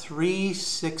have 3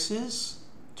 6s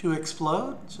to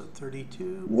explode. So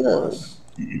 32 Whoa. plus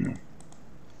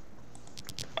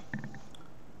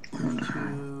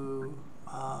 32,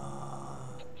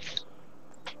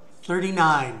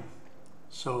 39.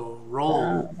 So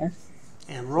roll.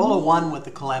 And roll a 1 with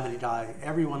the calamity die.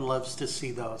 Everyone loves to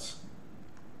see those.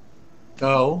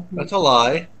 No, that's a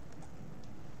lie.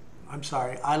 I'm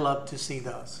sorry, I love to see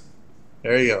those.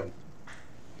 There you go.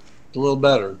 It's a little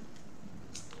better.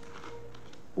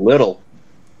 Little.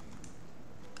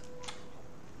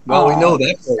 Well, we know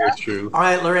that's always true. All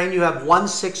right, Lorraine, you have 1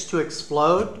 6 to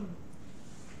explode.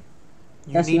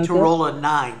 You That's need no to good. roll a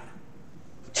 9.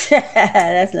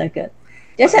 That's not good.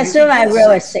 Just You assume I get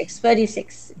roll a 6. 6,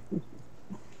 36.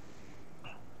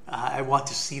 I want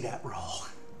to see that roll.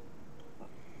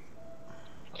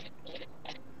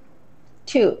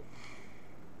 2.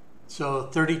 So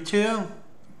 32.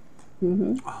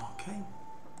 Mm-hmm. Okay.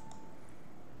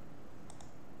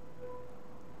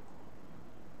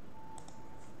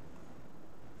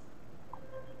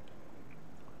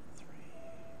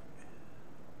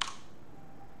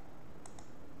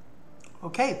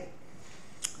 Okay.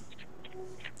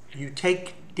 You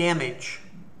take damage.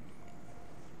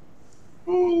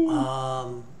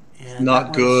 And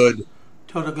Not that was good.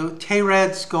 Total good.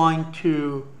 Tayred's going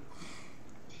to.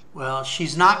 Well,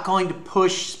 she's not going to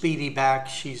push Speedy back.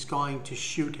 She's going to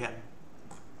shoot him.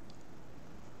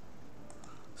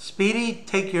 Speedy,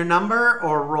 take your number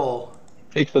or roll.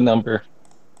 Take the number.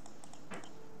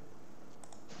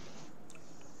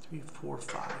 3, 4,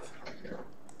 5.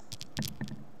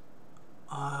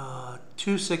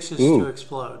 2 6s Ooh. to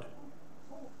explode.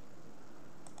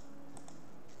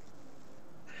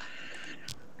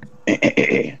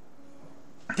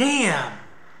 Damn.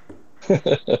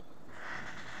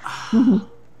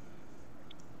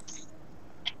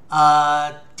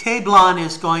 Tablon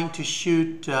is going to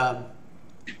shoot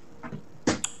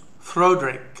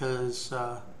Frodrick because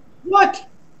What?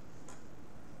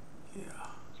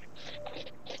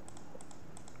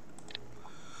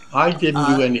 I didn't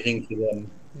do anything to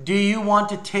them. do you want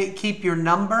to keep your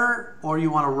number or you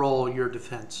want to roll your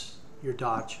defense, your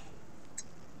dodge?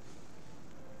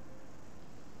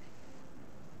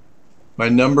 My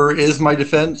number is my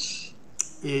defense,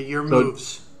 Your So-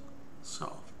 moves.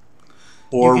 So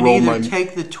or you can roll either my.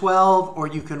 take the 12 or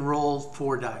you can roll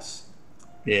 4 dice.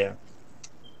 Yeah.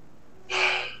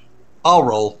 I'll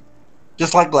roll.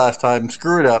 Just like last time.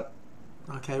 Screw it up.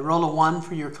 Okay, roll a 1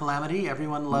 for your calamity.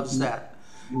 Everyone loves that.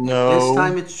 No. This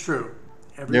time it's true.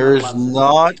 Everyone There is loves it.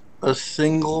 not a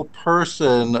single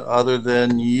person other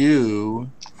than you.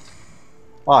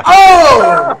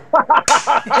 Oh!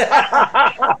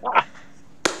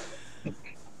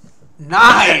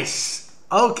 Nice.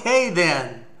 Okay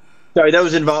then. Sorry, that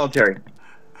was involuntary.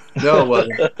 No, it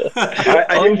wasn't.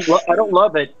 I don't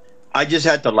love it. I just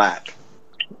had to laugh.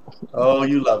 Oh,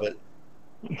 you love it.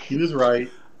 He was right.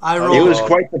 I It rolled. was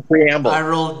quite the preamble. I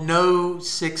rolled no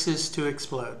 6s to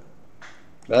explode.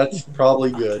 That's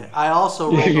probably good. I also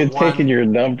If rolled you a had taken 1. your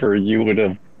number, you would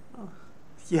have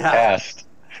Yeah. passed.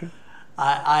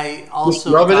 I Just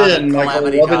also rub got it a in,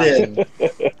 Michael. calamity Rub die. it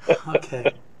in.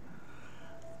 Okay.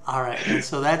 All right. And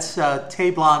so that's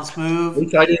Tablon's At move.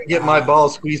 least I didn't get my ball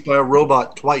squeezed by a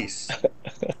robot twice.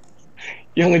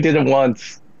 You only did it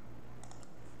once.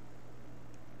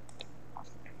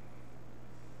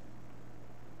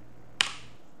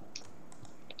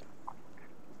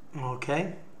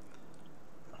 Okay.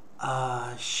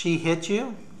 She hit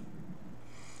you.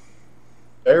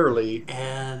 Barely.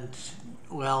 And,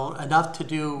 well, enough to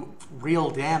do real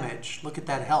damage. Look at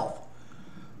that health.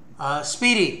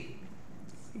 Speedy,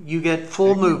 you get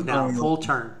full move now, full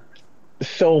turn.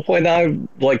 So when I'm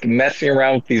like messing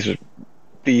around with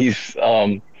these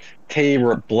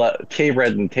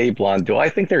Tay-Red and Tay-Blonde, do I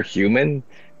think they're human?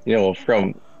 You know,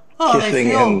 from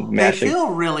kissing and They mashing.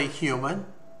 feel really human.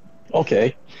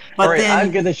 Okay. But All right, then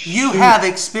I'm gonna you shoot. have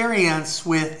experience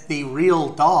with the real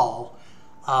doll,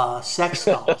 sex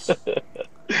dolls.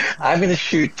 I'm gonna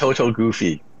shoot Toto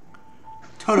Goofy.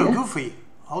 Toto Goofy.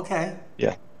 Okay.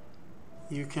 Yeah.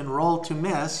 You can roll to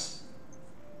miss.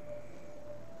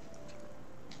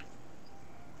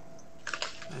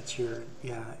 That's your,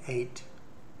 8.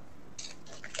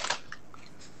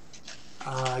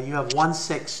 You have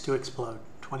 1/6 to explode.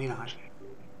 29.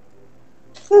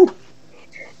 Woo.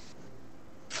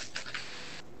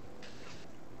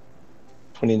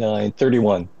 29,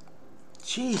 31.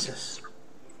 Jesus.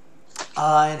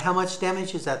 And how much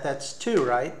damage is that? That's 2,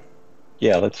 right?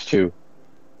 Yeah, that's 2.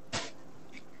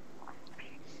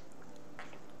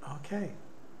 Okay.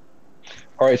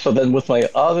 All right, so then with my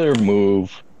other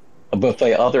move, with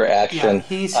my other action, Yeah,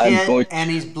 he's I'm hit going. and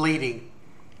he's bleeding.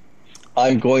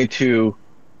 I'm going to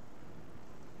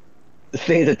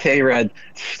say to Tay-Red,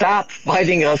 stop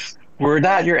fighting us. We're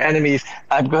not your enemies.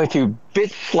 I'm going to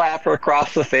bitch slap her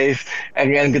across the face,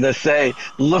 and I'm going to say,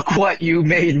 look what you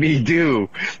made me do.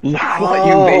 Look what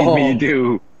you made me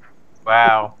do.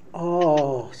 Wow.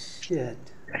 Oh, shit.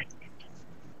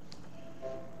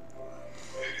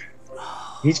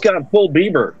 He's got full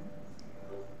Bieber.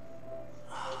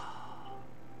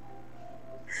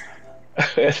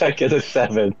 I get a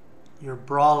 7. Your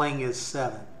brawling is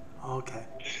 7. Okay.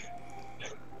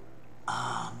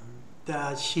 I'm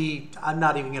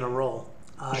not even going to roll.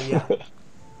 Yeah.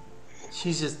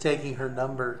 She's just taking her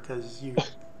number because you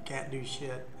can't do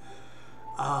shit.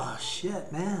 Oh,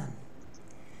 shit, man.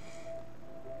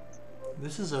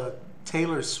 This is a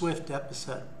Taylor Swift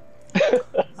episode.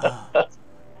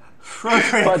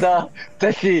 Frederick. But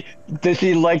does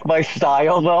she like my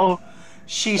style though?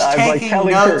 She's I'm like taking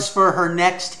telling notes her- for her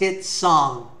next hit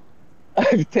song.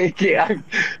 I'm taking. I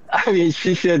mean,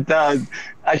 she should. I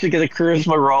should get a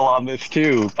charisma roll on this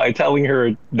too by telling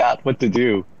her not what to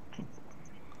do.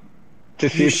 To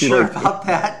see You if she sure like. about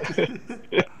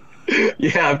that?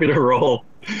 Yeah, I'm gonna roll.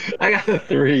 I got a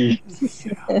 3.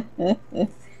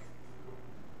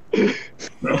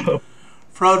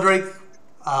 Frederick,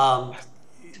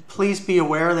 please be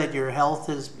aware that your health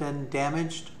has been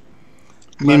damaged.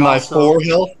 You mean But my also- 4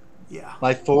 health? Yeah.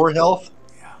 My 4 health?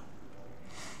 Yeah.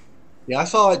 Yeah, I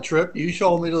saw it, Trip. You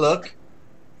showed me to look.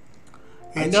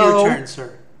 It's know. your turn,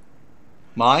 sir.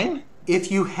 Mine?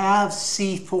 If you have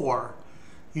C4,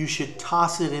 you should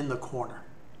toss it in the corner.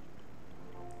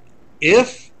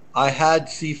 If I had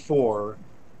C4,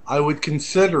 I would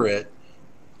consider it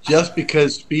just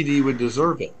because Speedy would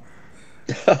deserve it.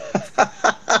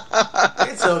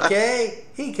 It's okay.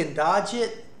 He can dodge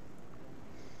it.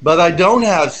 But I don't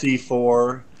have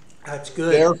C4. That's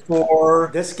good. Therefore,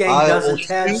 This game I will doesn't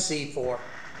have shoot C4.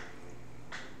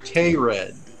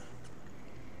 Tay-Red.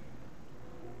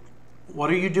 What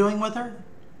are you doing with her?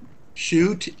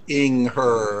 Shooting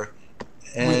her.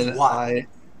 And With what?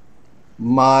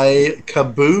 my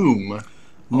kaboom.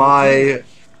 My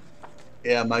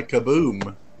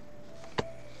kaboom.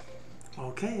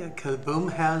 Okay, a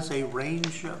kaboom has a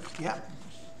range of, yeah.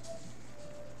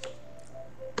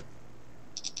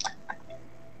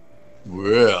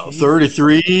 Well,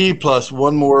 33 plus 2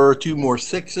 more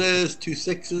 6s, 2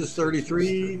 6s,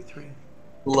 33 33.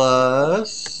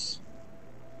 plus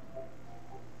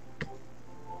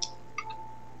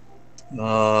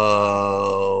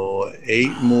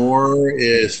 8 more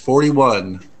is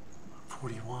 41.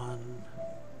 41.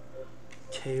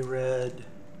 K-Red.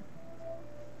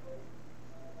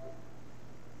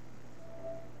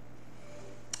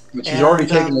 But she's already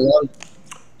And, taken a lot.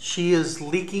 She is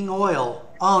leaking oil.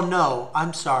 Oh no,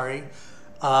 I'm sorry.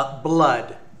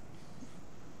 Blood.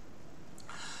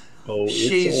 Oh,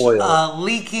 She's it's oil.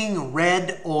 leaking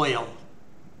red oil.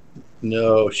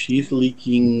 No, she's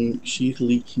leaking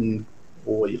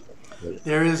Oil.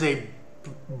 There is a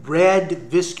red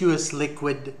viscous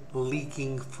liquid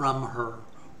leaking from her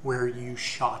where you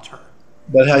shot her.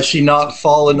 But has she not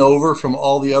fallen over from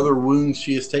all the other wounds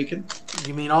she has taken?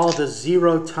 You mean all the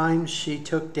 0 times she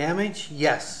took damage?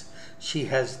 Yes, she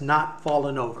has not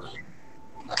fallen over.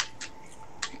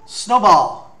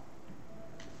 Snowball.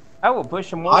 I will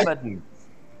push more buttons.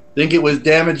 Think it was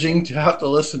damaging to have to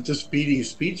listen to Speedy's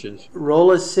speeches.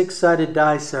 Roll a 6-sided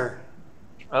die, sir.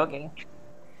 Okay.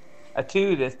 A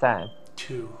 2 this time.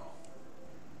 2.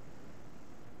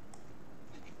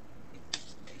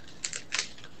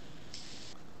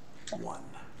 One.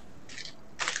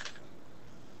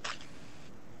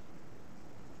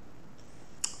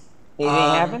 Anything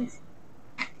happens?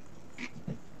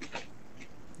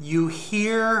 You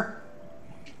hear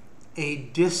a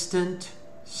distant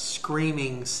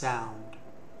screaming sound.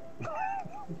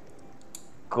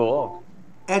 Cool.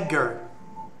 Edgar.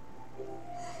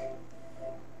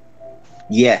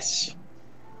 Yes.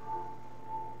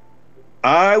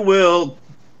 I will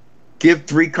give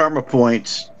 3 karma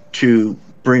points to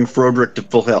bring Froderick to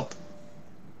full health.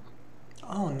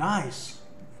 Oh, nice.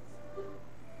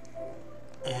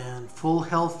 And full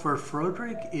health for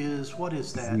Froderick is, what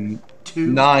is that? 2?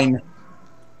 9.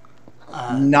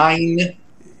 9.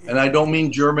 And I don't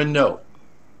mean German, no.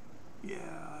 Yeah,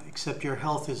 except your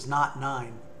health is not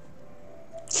 9.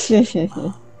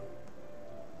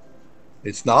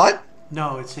 It's not?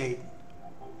 No, it's 8.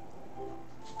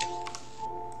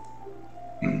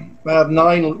 I have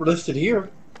 9 listed here.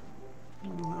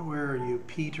 Where are you,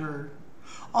 Peter?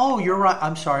 Oh, you're right.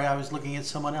 I'm sorry. I was looking at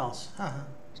someone else.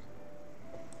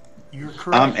 You're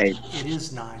correct. I'm 8. It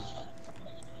is 9.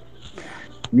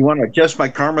 You want to adjust my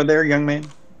karma there, young man?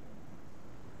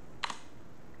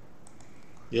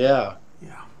 Yeah.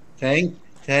 Yeah. Thank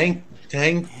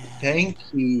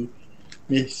you,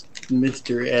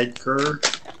 Mr. Edgar.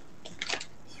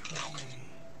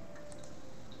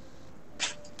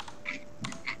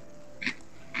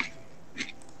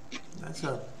 That's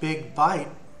a big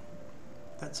bite.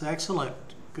 That's excellent.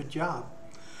 Good job.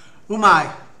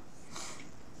 Umai.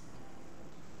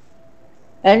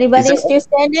 Anybody still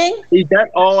standing? Is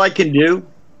that all I can do?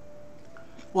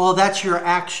 Well, that's your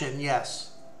action,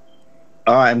 yes.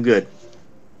 All right, I'm good.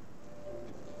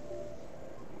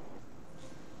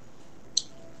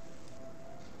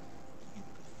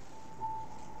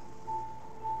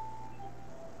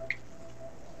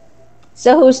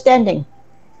 So who's standing?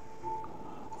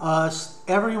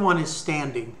 Everyone is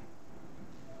standing.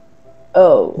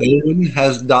 Oh. Moon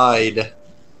has died.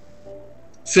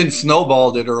 Since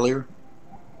Snowball did earlier.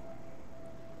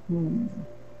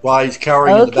 Why he's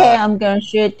cowering in the Okay, back. I'm gonna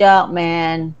shoot Dog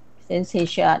Man since he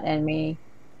shot at me.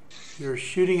 You're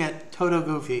shooting at Toto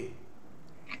Goofy.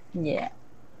 Yeah.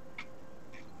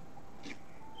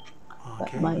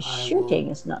 Okay, But my shooting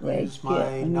is not very use good. my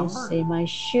Let me number. see. My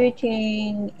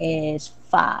shooting is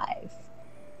 5.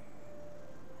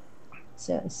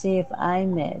 So see if I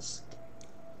missed.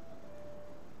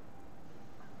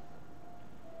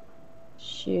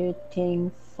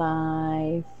 Shooting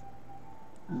 5.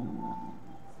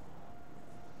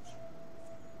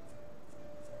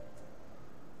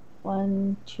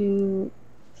 1, 2,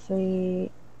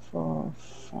 3, 4,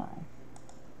 5.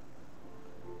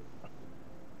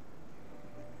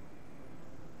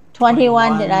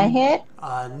 $21, did I hit?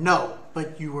 No,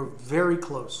 but you were very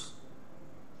close.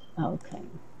 Okay.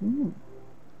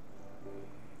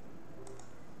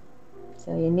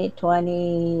 So you need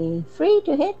 23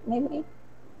 to hit, maybe?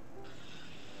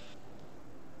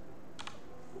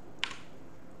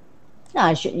 No,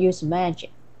 I should use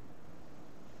magic.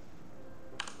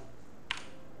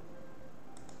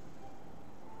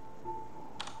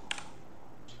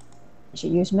 I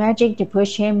should use magic to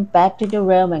push him back to the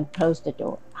room and close the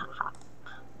door.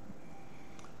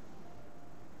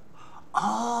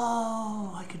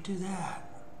 Oh, I could do that.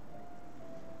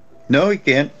 No, you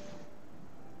can't.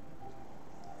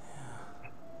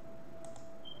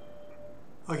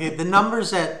 Okay, the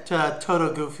numbers at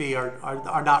Toto Goofy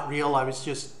are not real. I was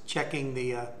just checking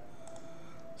the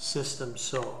system,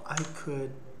 so I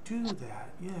could do that,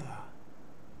 yeah.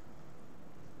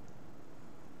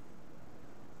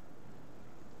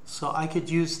 So I could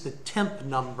use the temp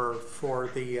number for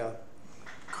the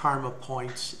karma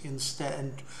points instead,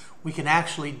 and we can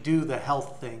actually do the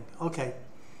health thing. Okay,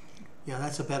 yeah,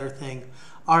 that's a better thing.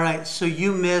 All right, so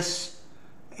you miss,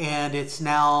 and it's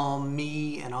now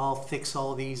me, and I'll fix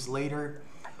all these later.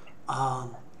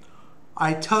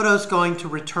 Toto's going to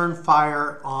return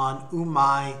fire on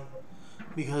Umai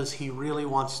because he really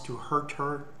wants to hurt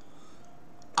her.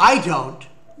 I don't.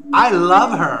 I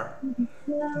love her.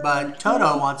 But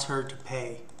Toto wants her to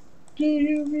pay. Do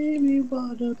you really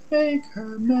want to make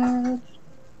her mad?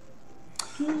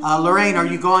 Lorraine, are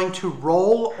you going to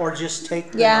roll or just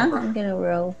take the Yeah, number? I'm gonna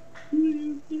roll.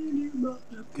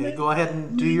 Okay, go ahead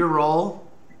and do your roll.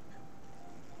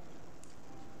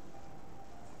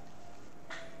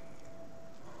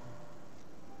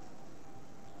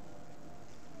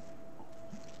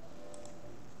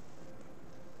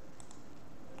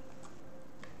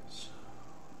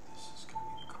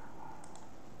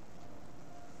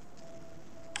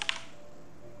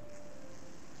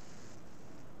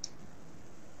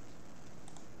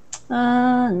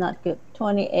 Not good.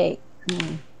 28.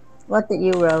 What did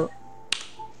you roll?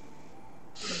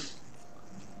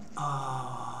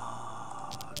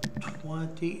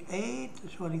 28,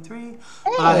 23. Hey,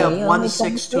 I have you one only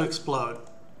 6 to 26? explode.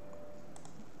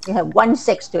 You have 1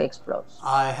 6 to explode.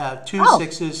 I have two Oh.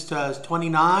 6s to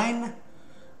 29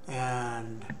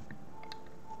 and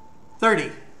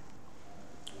 30.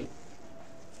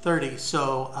 30.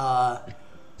 So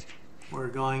we're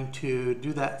going to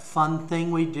do that fun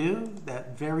thing we do,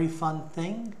 that very fun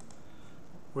thing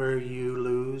where you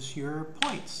lose your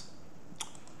points.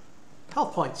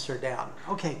 Health points are down.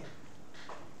 Okay.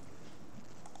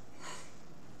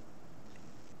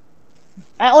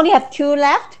 I only have 2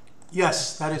 left.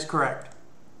 Yes, that is correct.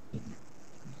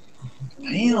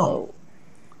 Damn.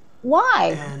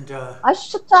 Why? And I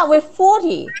should start with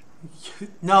 40.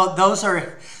 no, those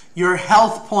are your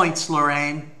health points,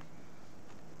 Lorraine.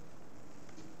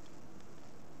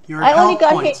 Your I only health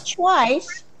got points. hit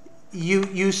twice.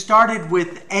 You started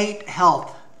with 8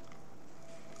 health.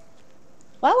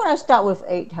 Why would I start with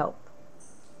 8 health?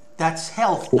 That's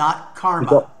health, not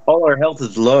karma. All our health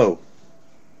is low.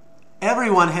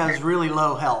 Everyone has really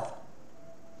low health.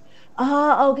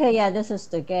 Okay, yeah, this is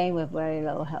the game with very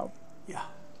low health. Yeah.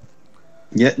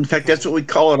 Yeah, in fact, that's what we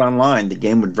call it online, the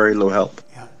game with very low health.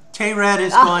 Yeah. Tay-Red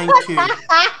is going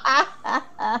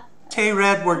to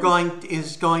Tay-Red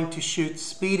is going to shoot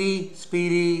Speedy.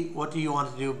 Speedy, what do you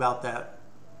want to do about that?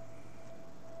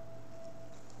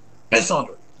 Piss on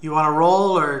her. You want to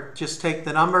roll or just take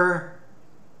the number?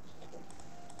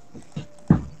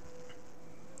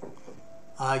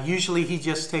 Usually he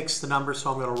just takes the number,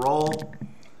 so I'm going to roll.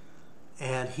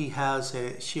 And he has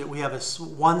we have a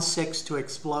 1 6 to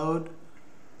explode.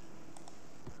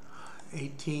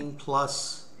 18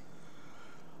 plus.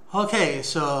 Okay,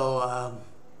 so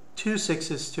 2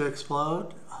 6s to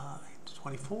explode.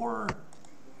 24.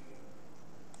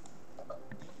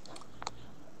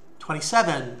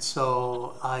 27.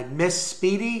 So I miss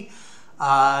Speedy.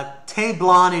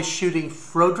 Tablon is shooting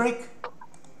Frodrick.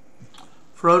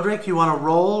 Frodrick, you want to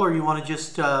roll or you want to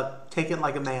just take it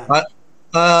like a man?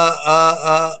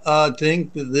 I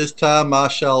think that this time I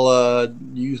shall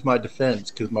use my defense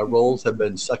because my rolls have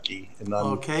been sucky. And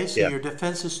Okay, so your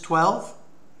defense is 12.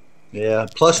 Yeah,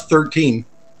 plus 13.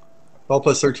 12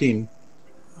 plus 13.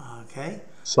 Okay.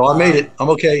 So I made it. I'm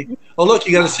okay. Oh, look,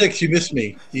 you got a 6. You missed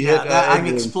me. You hit, I'm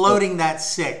exploding that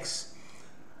 6.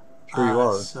 Sure you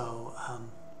are.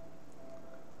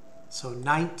 So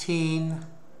 19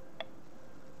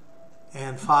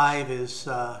 and 5 is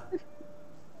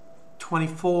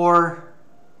 24.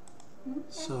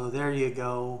 So there you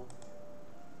go.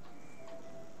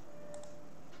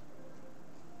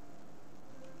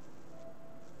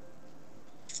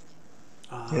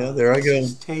 Yeah, there I go.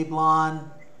 Tablon.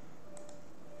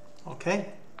 Okay.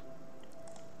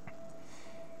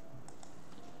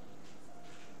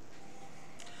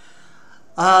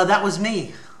 That was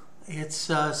me. It's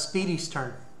Speedy's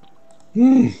turn.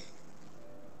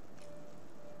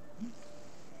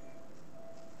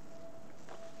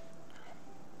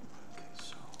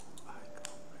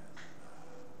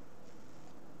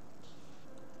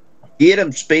 Get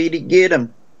him, Speedy, get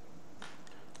him.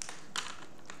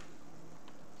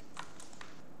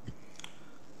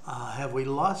 Have we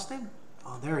lost him?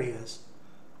 Oh, there he is.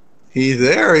 He's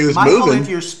there. He was Michael, moving. if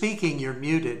you're speaking, you're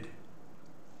muted.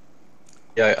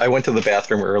 Yeah, I went to the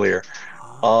bathroom earlier.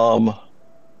 I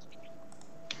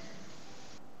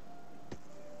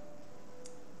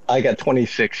got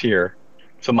 26 here.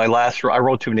 So my last roll, I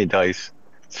rolled too many dice.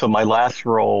 So my last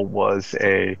roll was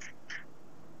a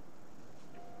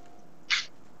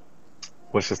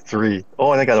 3.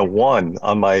 Oh, and I got a 1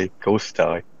 on my ghost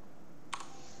die.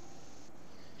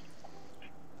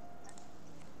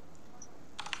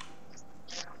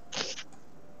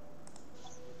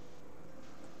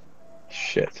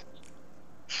 Shit.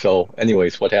 So,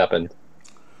 anyways, what happened?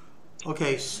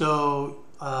 Okay, so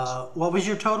what was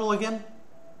your total again?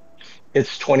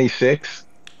 It's 26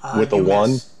 with a you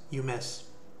 1. Miss. You miss.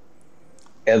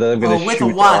 And then I'm going to with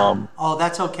shoot. a 1. Oh,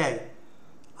 that's okay.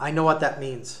 I know what that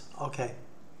means. Okay.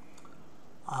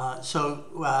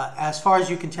 As far as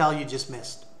you can tell, you just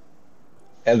missed.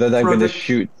 And then I'm going to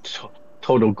Frederick? shoot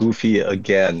Total Goofy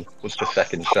again with the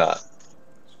second shot.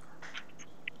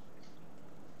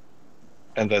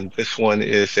 And then this one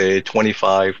is a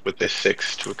 25 with a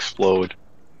 6 to explode.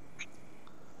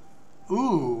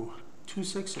 Ooh, 2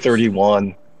 6s.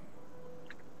 31.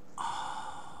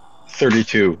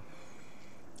 32.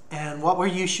 And what were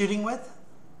you shooting with?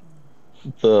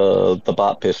 The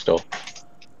bot pistol.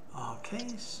 Okay,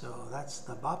 so that's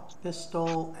the bop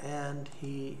pistol, and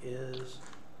he is.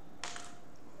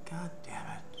 God damn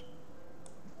it.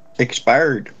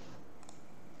 Expired.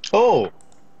 Oh!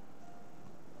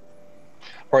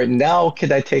 Alright, now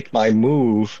can I take my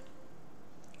move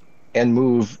and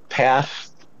move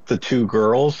past the two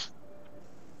girls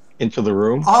into the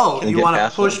room? Oh, Can I you get want to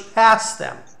past push them? past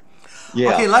them.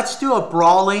 Yeah. Okay, let's do a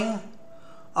brawling.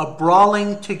 A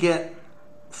brawling to get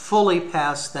fully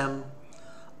past them.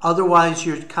 Otherwise,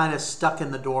 you're kind of stuck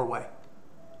in the doorway.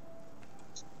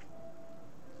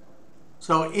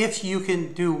 So if you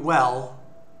can do well.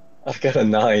 I've got a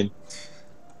 9.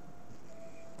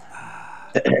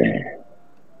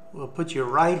 We'll put you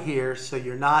right here so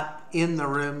you're not in the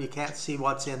room. You can't see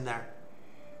what's in there.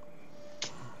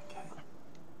 Okay.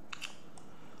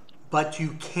 But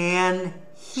you can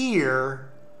hear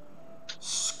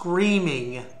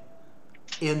screaming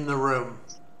in the room.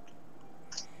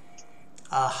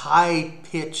 A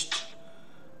high-pitched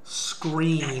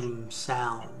scream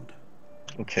sound.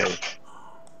 Okay.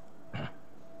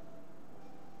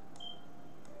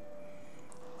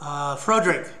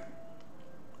 Frederick.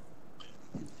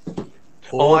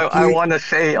 Oh, I want to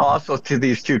say also to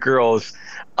these two girls,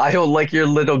 I don't like your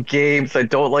little games. I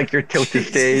don't like your tilted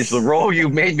stage. The role you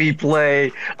made me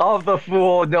play of the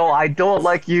fool. No, I don't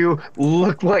like you.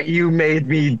 Look what you made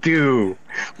me do.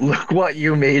 Look what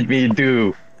you made me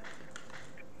do.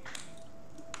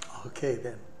 Okay,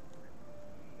 then.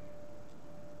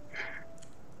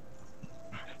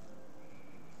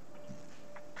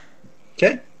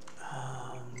 Okay.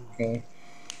 Okay.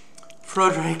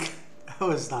 Frederick, that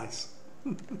was nice.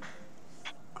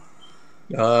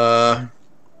 I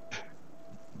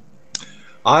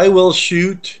will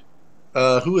shoot.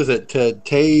 Who is it?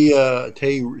 Tay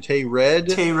Red.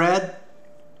 Tay Red.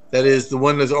 That is the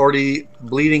one that's already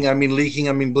bleeding. I mean leaking.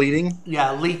 I mean bleeding.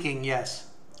 Yeah, leaking. Yes.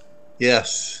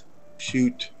 Yes.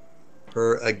 Shoot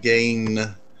her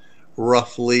again.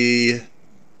 Roughly.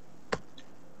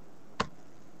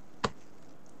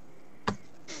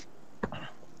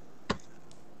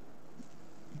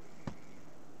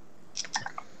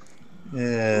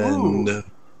 And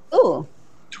Ooh.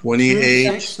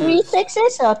 28. 3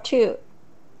 6s or 2?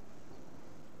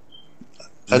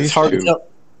 That's hard to tell.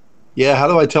 Yeah, how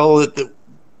do I tell it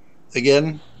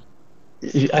again?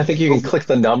 I think you can click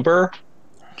the number,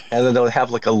 and then they'll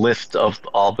have like a list of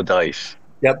all the dice.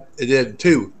 Yep, it did.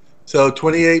 2. So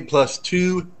 28 plus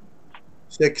 2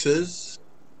 6s.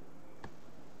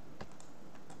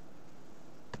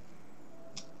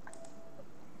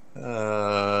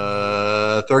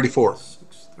 Uh, 34.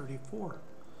 34.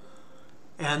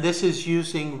 And this is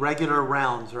using regular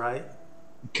rounds, right?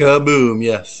 Kaboom,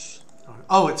 yes.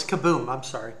 Oh, it's kaboom. I'm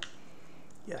sorry.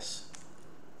 Yes.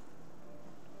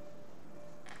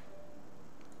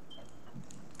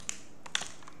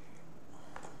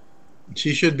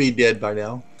 She should be dead by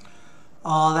now.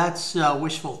 Oh, that's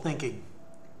wishful thinking.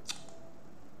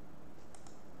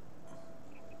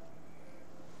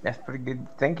 That's pretty good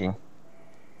thinking.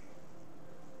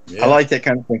 Yeah. I like that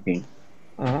kind of thinking.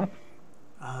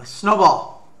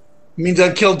 Snowball. Means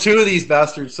I've killed 2 of these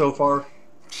bastards so far.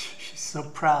 She's so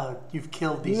proud. You've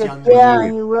killed these young Yeah,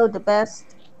 men. you rolled the best.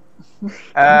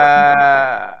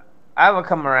 I will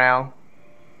come around.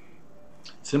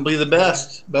 Simply the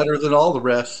best. Better than all the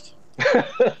rest.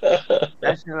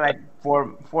 That's like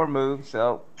four moves,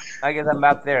 so I guess I'm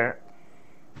about there.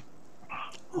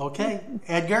 Okay,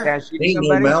 Edgar. Can I shoot Ain't no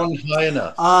somebody? mountain high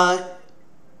enough.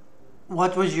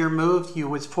 What was your move? You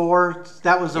was 4.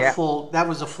 That was a Yeah. full. That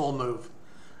was a full move.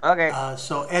 Okay.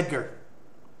 So Edgar.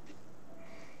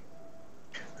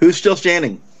 Who's still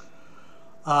standing?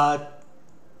 Tablon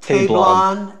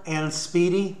and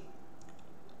Speedy.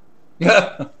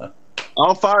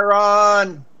 I'll fire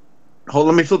on. Hold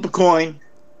on, let me flip a coin.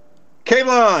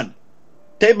 Kavon!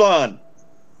 Tablon!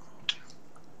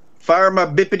 Fire my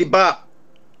bippity bop.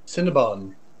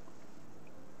 Cinnabon.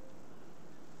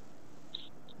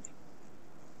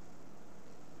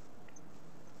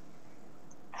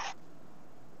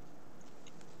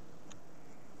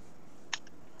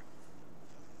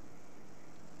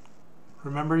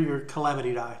 Remember your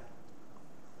calamity die.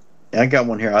 I got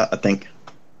one here, I think.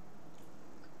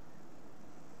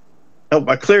 Oh,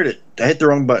 I cleared it. I hit the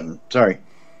wrong button. Sorry.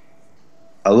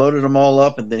 I loaded them all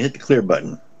up and then hit the clear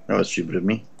button. That was stupid of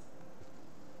me.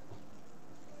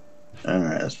 All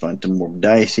right, let's find some more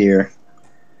dice here.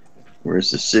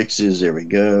 Where's the sixes? There we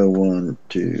go. 1,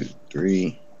 2,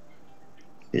 3.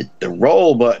 Hit the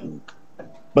roll button.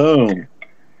 Boom.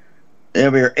 There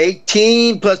we are.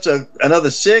 18 plus another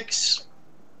 6.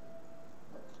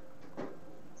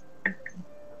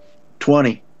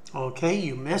 20. Okay,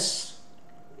 you miss.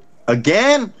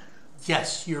 Again?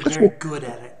 Yes, you're very good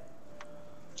at it.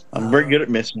 I'm very good at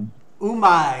missing. Ooh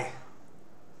my.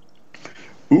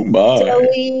 Ooh my. So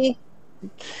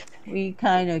we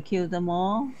kind of killed them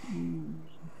all.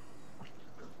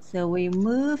 So we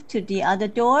move to the other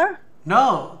door.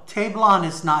 No, Tablon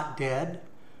is not dead.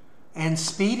 And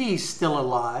Speedy's still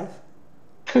alive.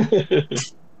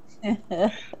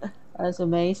 That's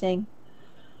amazing.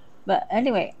 But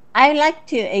anyway, I like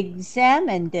to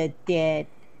examine the dead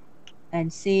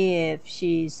and see if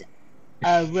she's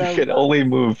a You robot. can only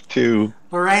move 2.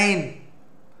 Lorraine,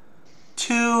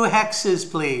 2 hexes,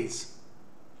 please.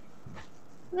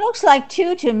 Looks like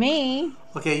 2 to me.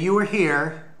 Okay, you were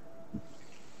here.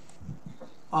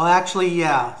 Oh, actually,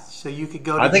 yeah. So you could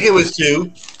go to... I think it was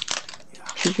 2.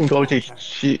 She can go to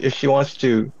if she wants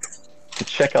to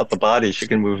check out the body. She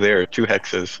can move there. 2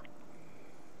 hexes.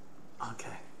 Okay.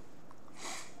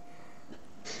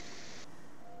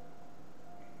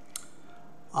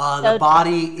 The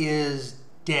body is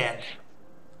dead.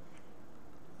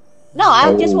 No,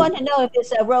 I just want to know if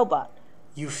it's a robot.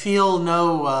 You feel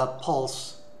no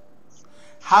pulse.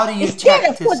 How do you It's check?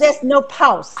 dead, of course, there's no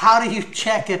pulse. How do you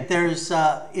check if there's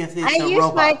if it's I a use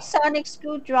robot? my sonic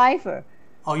screwdriver.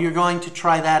 Oh, you're going to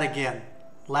try that again.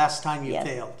 Last time you Yes.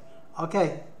 failed.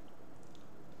 Okay.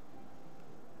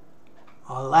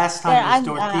 Last time was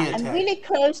Dorothea. I'm really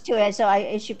close to it, so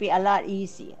it should be a lot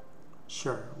easier.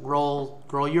 Sure. Roll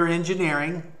your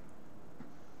engineering.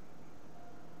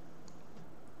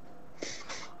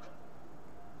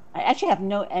 I actually have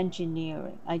no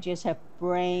engineering. I just have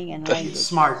brain and language.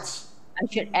 Smarts. I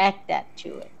should add that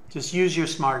to it. Just use your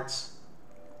smarts.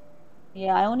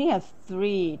 Yeah, I only have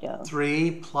 3 though.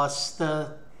 3 plus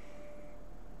the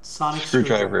sonic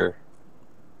Screwdriver.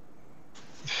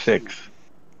 6.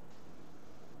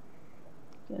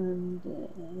 And,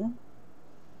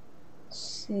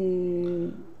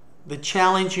 see. The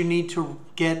challenge you need to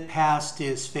get past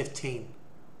is 15.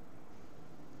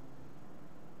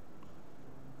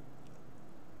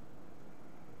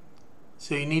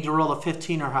 So you need to roll a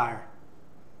 15 or higher.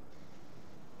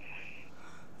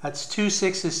 That's 2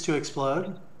 6s to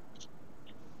explode.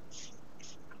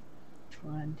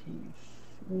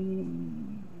 23.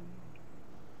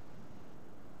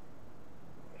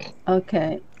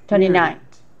 Okay, 29. Weird.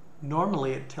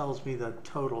 Normally it tells me the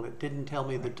total. It didn't tell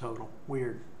me the total.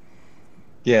 Weird.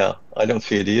 Yeah, I don't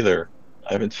see it either.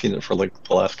 I haven't seen it for like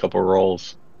the last couple of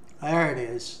rolls. There it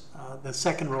is. The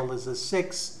second roll is a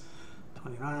 6.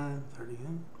 29, 30.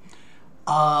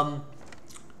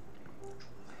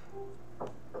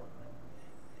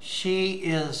 She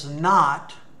is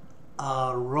not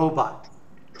a robot.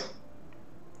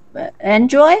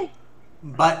 Android?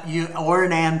 But or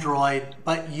an android,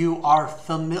 but you are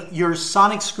familiar. Your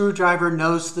sonic screwdriver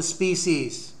knows the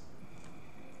species.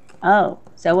 Oh,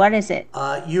 so what is it?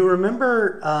 You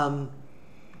remember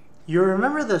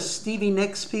the Stevie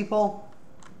Nicks people?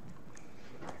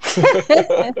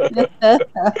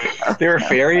 There are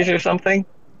fairies or something?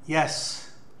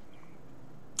 Yes.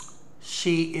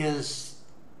 She is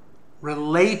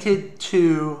related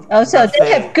to... Oh, so the they Fae.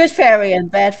 have good fairy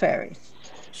and bad fairies.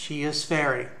 She is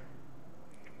fairy.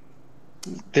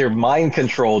 They're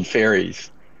mind-controlled fairies.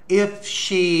 If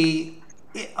she...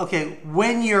 Okay,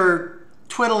 when you're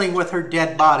twiddling with her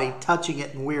dead body, touching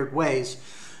it in weird ways,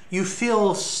 you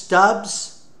feel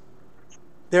stubs.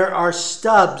 There are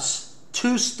stubs,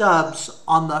 2 stubs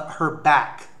on her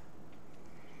back.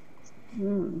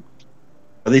 Are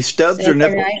they stubs So or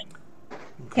nipples?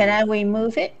 can I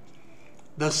remove it?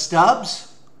 The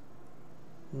stubs?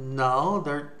 No,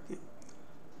 they're...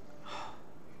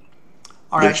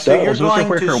 All right, so you're Those look like going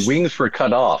where her to... wings were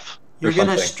cut off. You're or going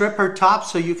to something. strip her top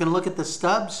so you can look at the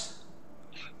stubs?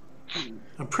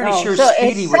 I'm pretty Oh, sure so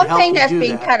Speedy it's would help something you that's do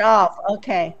been that. cut off.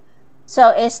 Okay.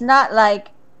 So it's not like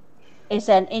it's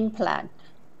an implant.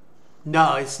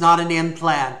 No, it's not an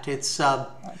implant. It's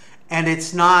and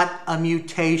it's not a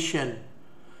mutation.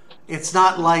 It's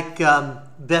not like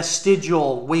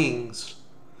vestigial wings.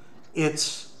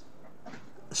 It's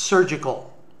surgical.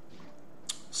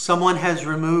 Someone has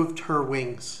removed her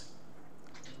wings.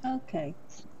 Okay.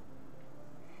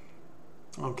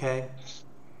 Okay.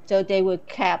 So they would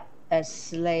cap as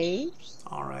slaves.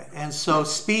 All right. And so,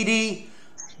 Speedy,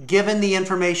 given the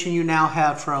information you now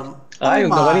have from I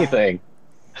don't know anything.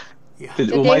 Yeah. Did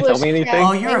So Umai tell me anything?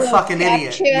 Oh, you're a fucking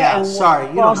idiot. captured Yeah, and sorry,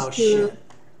 you don't know forced to shit.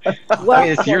 I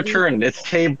mean, it's your turn. It's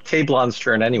Tablon's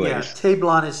turn, Yeah, anyways.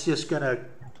 Tablon is just gonna.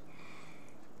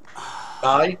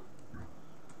 Die.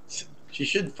 She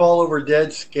should fall over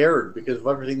dead scared because of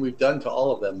everything we've done to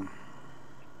all of them.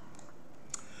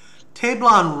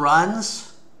 Tablon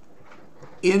runs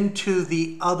into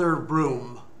the other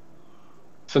room.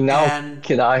 So now, And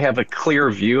can I have a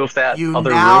clear view of that You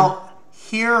other room? now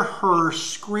hear her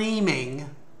screaming,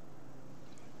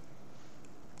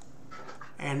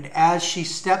 and as she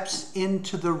steps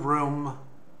into the room,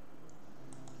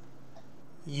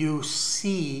 you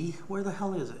see, where the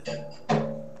hell is it?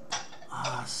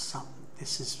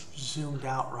 This is zoomed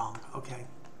out wrong. Okay.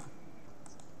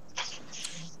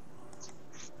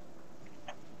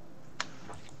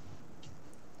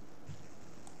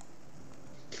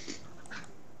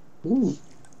 Ooh.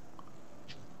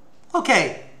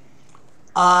 Okay.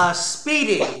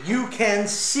 Speedy, you can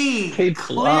see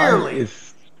clearly.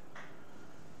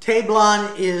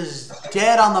 Tablon is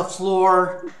dead on the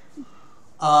floor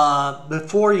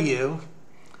before you.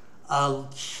 A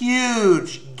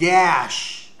huge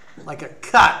gash, like a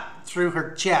cut through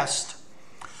her chest.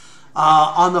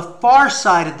 On the far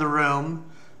side of the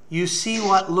room, you see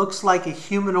what looks like a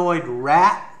humanoid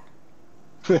rat.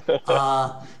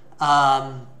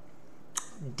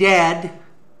 Dead.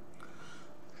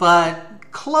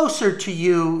 But closer to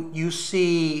you, you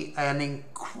see an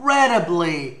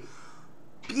incredibly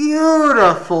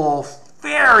beautiful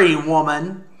fairy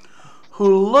woman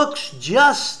who looks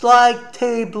just like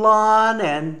Tablon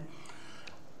and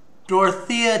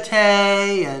Dorothea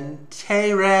Tay and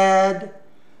Tayred.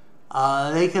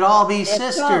 They could all be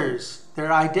sisters.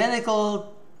 They're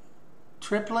identical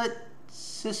triplet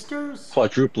sisters?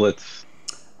 Quadruplets.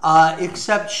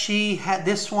 Except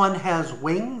this one has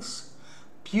wings,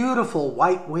 beautiful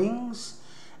white wings,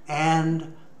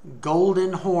 and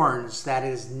golden horns. That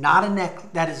is not a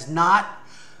neck. That is not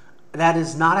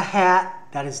a hat.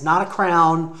 That is not a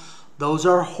crown. Those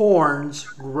are horns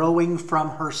growing from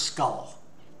her skull.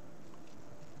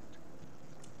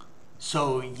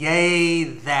 So yay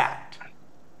that.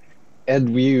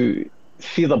 And you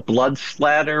see the blood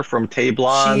splatter from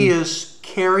Tablon? She is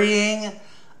carrying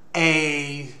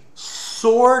a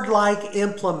sword-like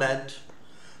implement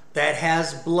that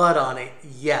has blood on it.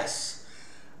 Yes.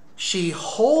 She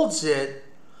holds it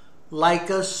like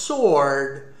a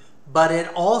sword, but it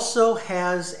also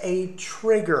has a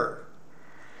trigger.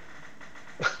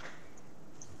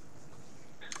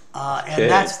 And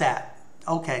that's that.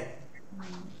 Okay.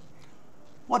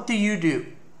 What do you do?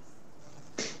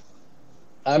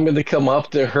 I'm going to come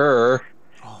up to her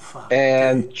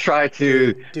and try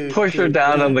to push her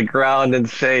down on the ground and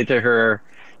say to her,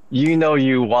 you know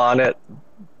you want it.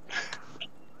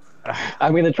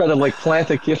 I'm going to try to like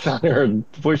plant a kiss on her and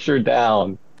push her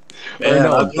down. Man,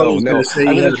 no. I'm going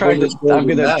to try to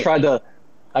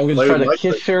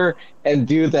kiss her and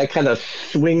do that kind of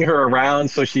swing her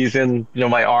around so she's in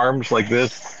my arms like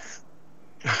this.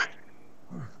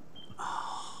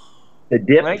 The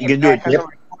dip? You can do a dip?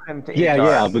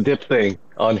 Yeah, the dip thing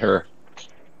on her.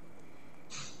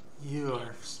 You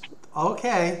are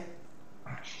okay.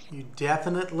 You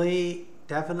definitely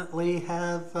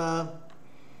have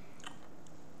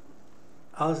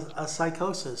a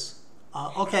psychosis.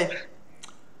 Okay.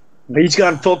 He's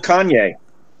gone full Kanye.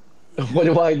 What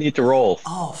do I need to roll?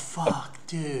 Oh fuck,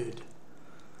 dude.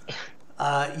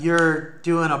 You're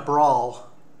doing a brawl.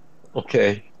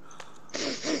 Okay.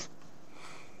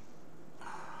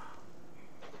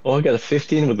 Oh, I got a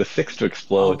 15 with a 6 to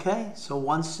explode. Okay, so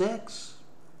 1-6.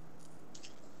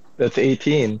 That's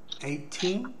 18.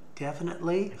 18,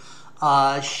 definitely.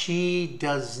 She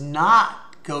does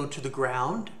not go to the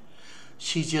ground.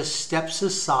 She just steps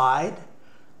aside,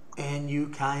 and you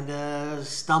kind of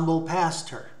stumble past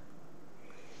her.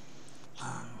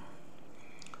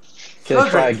 Can I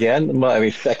try again?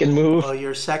 My second move? Well,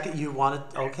 your second, you want it,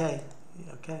 okay.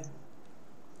 Okay.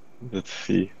 Let's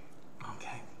see.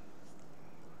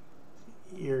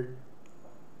 You're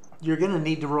gonna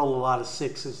need to roll a lot of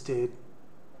 6s, dude.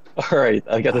 All right,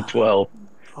 I got a 12,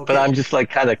 but I'm just like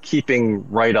kind of keeping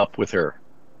right up with her.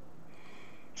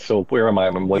 So where am I?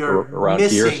 I'm like around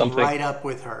here or something. Right up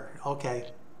with her.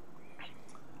 Okay.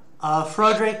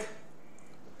 Frederick,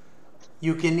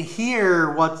 you can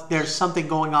hear there's something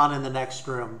going on in the next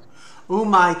room.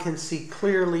 Umai can see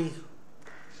clearly.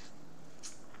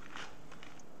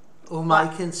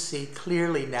 Umai can see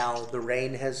clearly now. The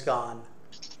rain has gone.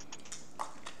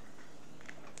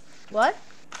 What?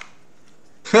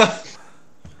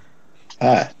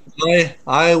 I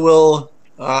will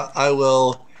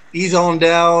ease on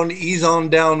down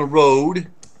the road.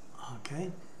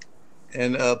 Okay.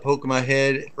 And poke my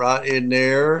head right in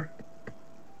there.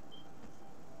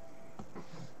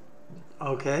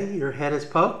 Okay, your head is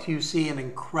poked. You see an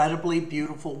incredibly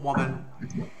beautiful woman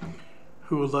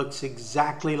who looks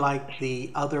exactly like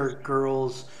the other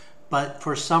girls, but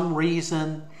for some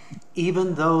reason,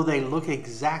 even though they look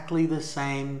exactly the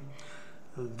same,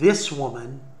 this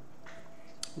woman,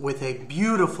 with a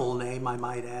beautiful name, I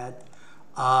might add,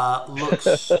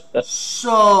 looks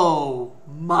so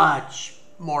much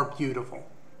more beautiful.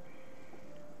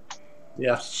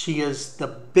 Yeah. She is the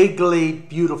bigly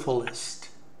beautifulest.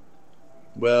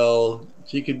 Well,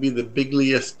 she could be the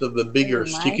bigliest of the bigger. Am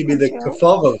She I could be the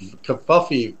control?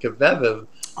 kafaviv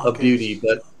of Okay. beauty,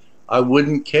 but I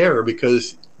wouldn't care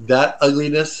because that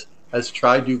ugliness has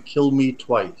tried to kill me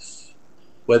twice.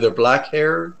 Whether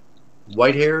black-haired,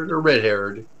 white-haired, or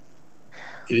red-haired,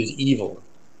 it is evil,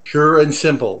 pure and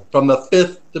simple, from the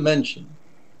fifth dimension.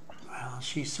 Well,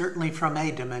 she's certainly from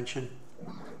a dimension.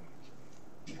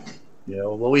 You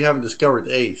know, well, we haven't discovered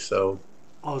the eighth, so.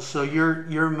 Oh, so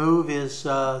your move is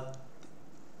Yeah.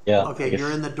 okay.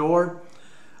 You're in the door.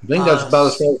 I think that's about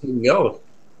as far as we can go.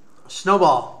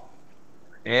 Snowball.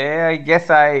 Yeah, I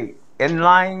guess I in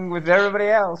line with everybody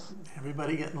else.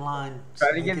 Everybody get in line. Try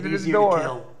to Make get it to the easier door. to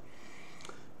kill.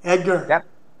 Edgar. Yep.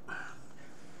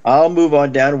 I'll move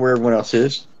on down where everyone else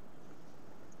is.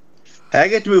 I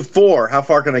get to move 4. How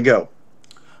far can I go?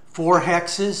 4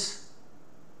 hexes.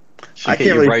 Should I get can't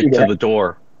you really right see to that. the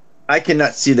door. I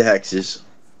cannot see the hexes.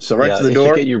 So right Yeah, to the it door?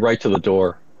 should get you right to the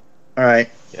door. All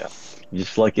right. Yeah.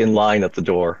 Just like in line at the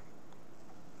door.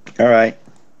 All right.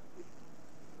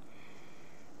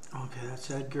 Okay, that's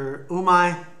Edgar.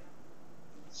 Umai.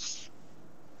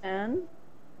 And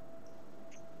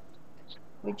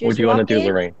we just What do you want to walk do, in?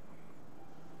 Lorraine?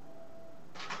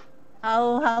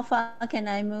 How far can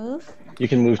I move? You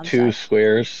can move I'm 2 sorry.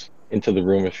 squares into the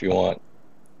room if you want.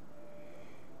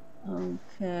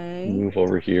 Okay. Move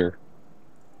over here.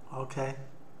 Okay.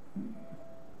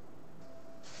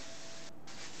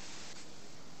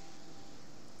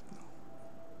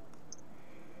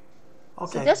 So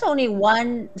Okay. there's only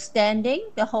one standing,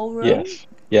 the whole room? Yes.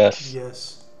 Yes.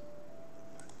 Yes.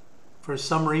 For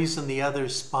some reason, the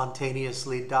others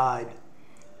spontaneously died.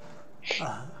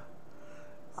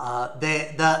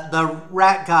 The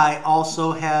rat guy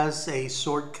also has a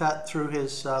sword cut through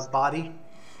his body.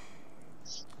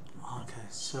 Okay,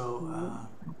 so well,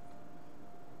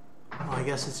 I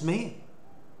guess it's me.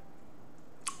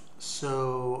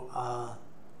 So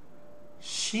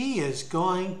she is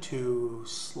going to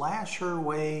slash her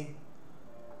way.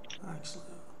 Actually,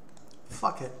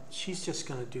 fuck it. She's just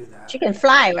going to do that. She can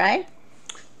fly, right?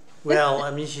 Well, I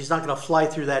mean, she's not going to fly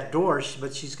through that door,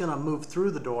 but she's going to move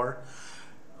through the door.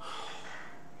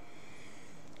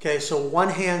 Okay, so one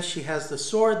hand she has the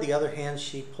sword, the other hand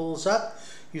she pulls up.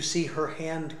 You see her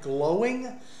hand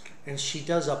glowing, and she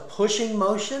does a pushing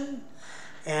motion,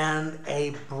 and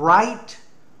a bright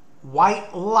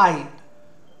white light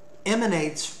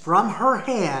emanates from her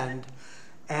hand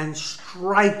and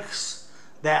strikes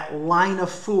that line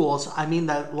of fools, I mean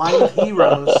that line of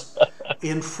heroes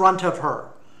in front of her.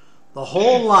 The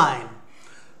whole line.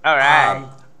 All right.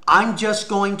 I'm just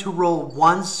going to roll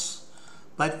once,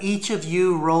 but each of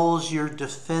you rolls your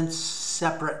defense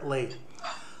separately.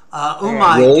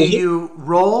 Umai, do you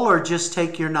roll or just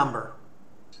take your number?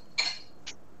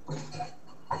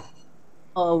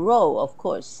 Oh, roll, of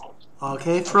course.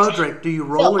 Okay, Froderick, do you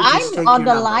roll So or just take I'm your on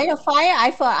the number? line of fire. I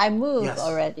thought I moved Yes.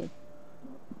 already.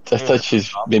 I thought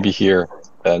she's maybe here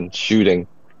and shooting.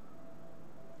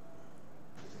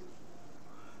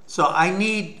 So I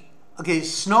need, okay,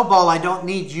 Snowball, I don't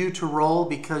need you to roll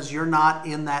because you're not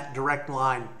in that direct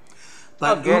line.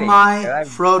 But Oh, goody. Umai, I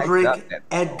Froderick, got that.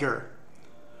 Edgar.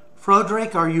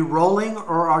 Froderick, are you rolling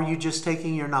or are you just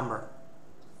taking your number?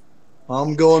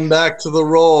 I'm going back to the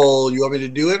roll. You want me to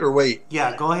do it or wait?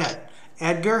 Yeah, go ahead.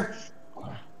 Edgar?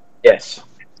 Yes.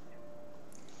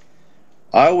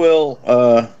 I will.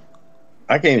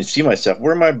 I can't even see myself.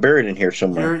 Where am I buried in here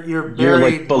somewhere? You're You're,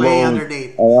 like, buried below- way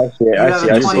underneath. Oh, I see. You I have see.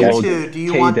 a I see. 22. Do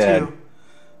you want K-Dad.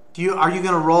 to? Are you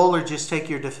going to roll or just take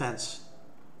your defense?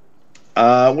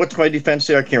 What's my defense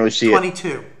there? I can't really see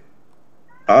 22.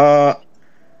 it.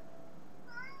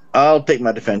 I'll take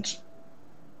my defense.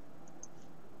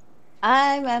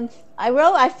 I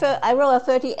roll a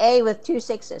 38 with 2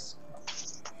 6s.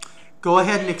 Go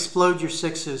ahead and explode your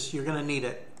 6s. You're going to need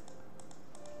it.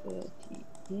 38.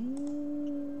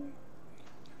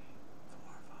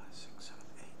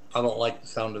 I don't like the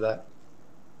sound of that.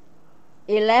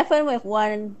 11 with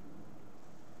 1.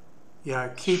 Yeah,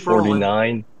 keep rolling.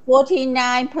 49.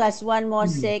 49 plus 1 more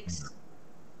 6.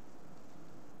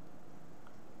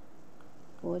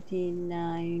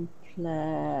 49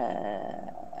 plus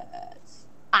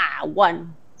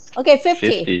 1. Okay,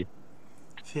 50.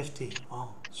 50. Oh,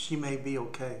 she may be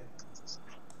okay.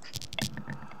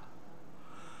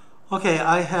 Okay,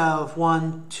 I have 2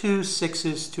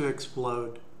 6s to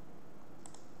explode.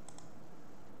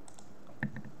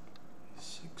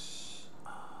 6.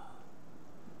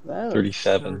 Whoa.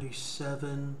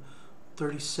 37.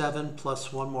 37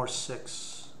 plus 1 more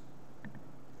 6.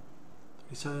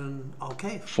 37.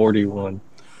 Okay. 41.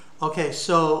 Okay,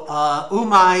 so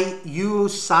Umai, you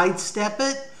sidestep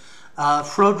it.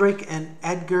 Froderick and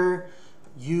Edgar,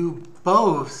 you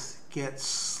both get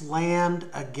slammed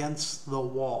against the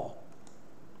wall.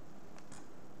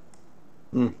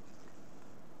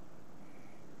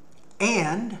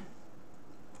 And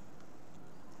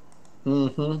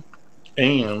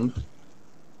And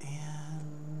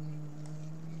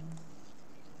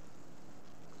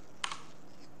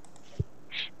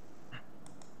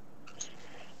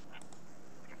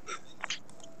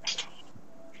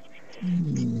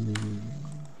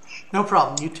no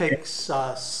problem. You take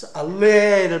a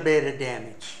little bit of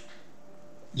damage.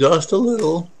 just a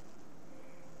little.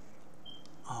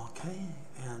 Okay,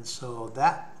 and so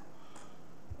that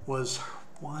was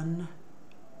 1,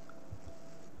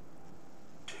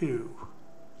 2.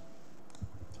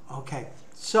 Okay,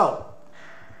 so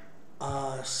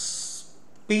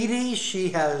Speedy, she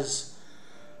has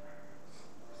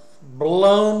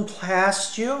blown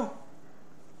past you.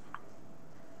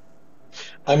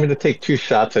 I'm going to take 2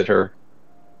 shots at her.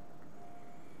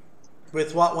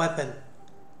 With what weapon?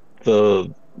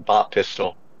 The bot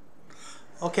pistol.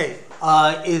 Okay,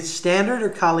 is standard or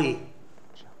Kali?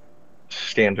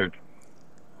 Standard.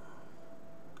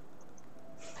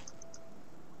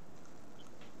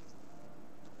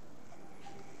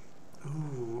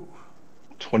 Ooh.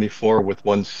 24 with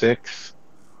 1 6.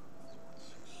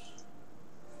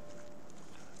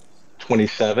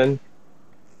 27.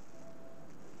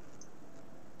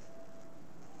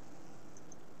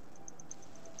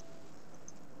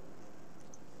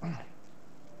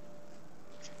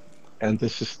 And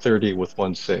this is 30 with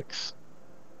 1 6.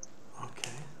 Okay.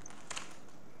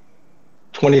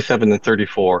 27 and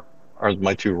 34 are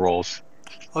my 2 rolls.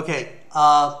 Okay,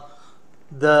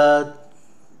 the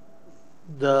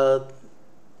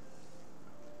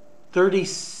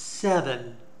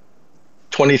 37.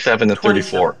 27 and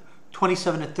 34.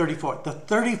 27 and 34. The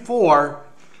 34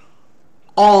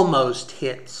 almost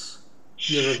hits.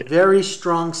 You have a very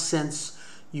strong sense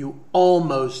you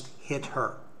almost hit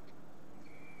her.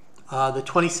 The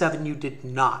 27 you did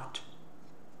not.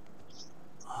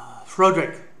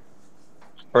 Froderick.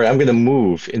 All right, I'm going to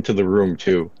move into the room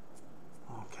too.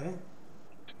 Okay.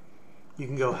 You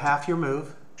can go half your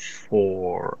move.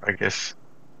 4, I guess.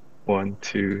 1,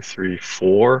 2, 3,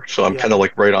 4. So I'm Yeah. kind of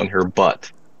like right on her butt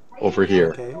over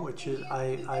here. Okay, which is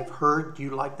I've heard you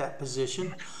like that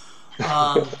position.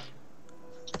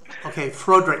 Okay,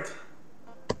 Froderick.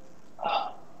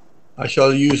 I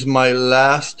shall use my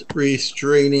last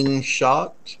restraining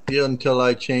shot until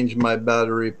I change my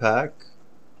battery pack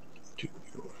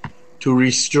to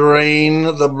restrain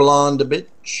the blonde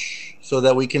bitch so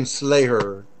that we can slay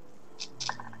her.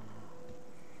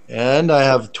 And I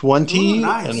have 20 Ooh,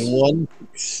 nice. and 1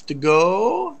 to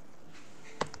go.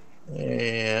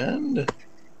 And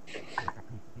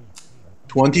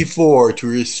 24 to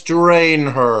restrain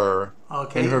her.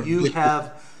 Okay, her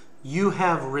you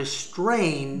have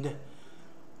restrained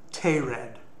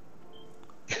Tayred.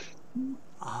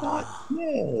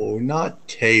 No, not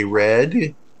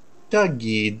Tayred.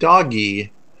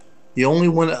 Doggy. The only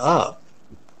one up.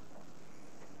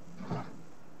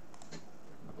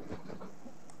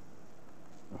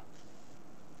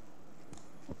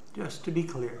 Just to be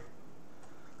clear.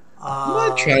 I'm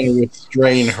not trying to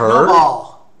restrain her.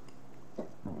 Snowball.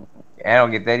 I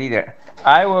don't get that either.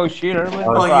 I will shoot her with the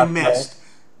Oh, you crossbow. missed.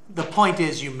 The point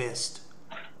is you missed.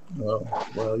 Oh,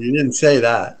 well, you didn't say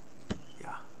that.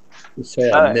 Yeah. You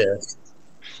say I missed.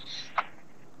 I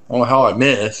don't know how I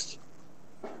missed.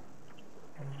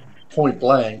 Point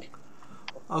blank.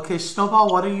 Okay,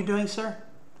 Snowball, what are you doing, sir?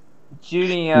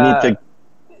 Shooting You need to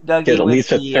Dougie get at with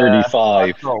least a the,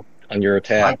 35 crossbow. on your I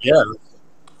attack. guess.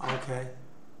 Okay.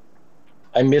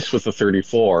 I missed with the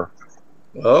 34.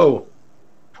 Oh.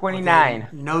 29. Okay,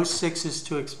 no 6s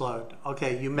to explode.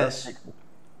 Okay, you missed.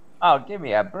 Oh, give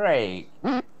me a break.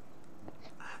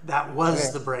 That was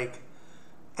Okay. the break.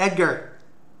 Edgar.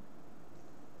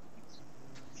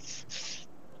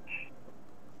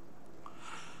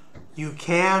 You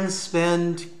can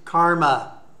spend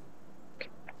karma.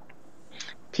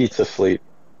 Pete's asleep.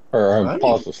 Or I ain't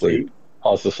Paul's asleep.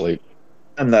 Paul's asleep.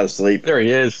 I'm not asleep. There he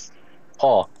is.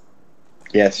 Paul,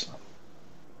 Yes.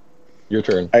 your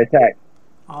turn. I attack.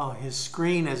 Oh, his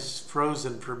screen is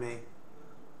frozen for me.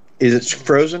 Is it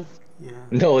frozen? Yeah.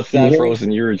 No, it's Can you not hear me?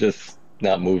 frozen. You're just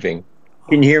not moving.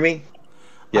 Can you hear me?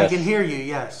 Yes. I can hear you,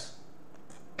 yes.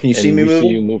 Can you see And me we moving?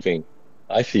 see you moving.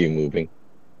 I see you moving.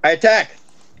 I attack.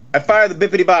 I fire the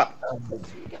bippity bop.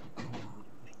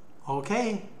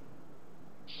 Okay.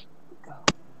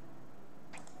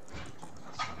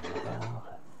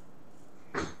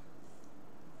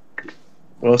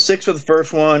 Well, 6 for the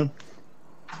first one.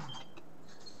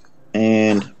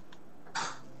 And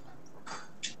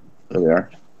there we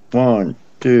are. 1,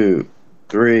 2,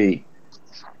 3.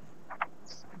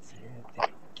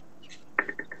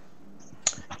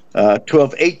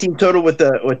 12, 18 total with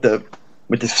the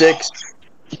 6.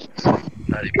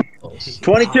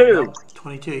 22. No,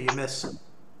 22, you miss.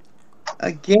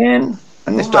 Again.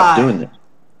 I'm gonna Oh stop my. doing this.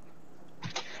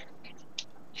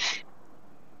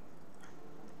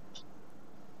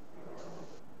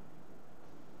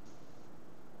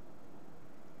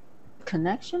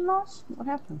 Connection lost? What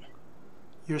happened?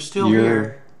 You're still You're-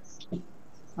 here.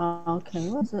 Oh, okay.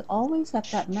 What's it? Always have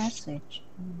that message.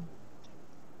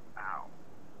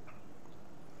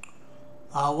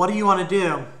 What do you want to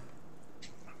do?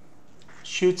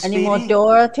 Shoot Speedy? Any more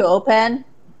door to open?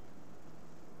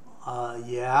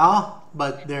 Yeah,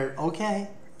 but they're okay.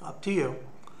 Up to you.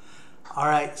 All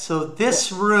right, so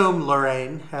this room,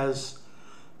 Lorraine, has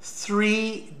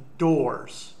 3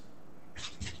 doors.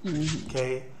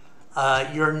 Okay.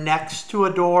 You're next to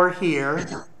a door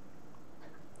here.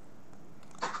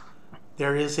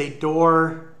 There is a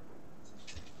door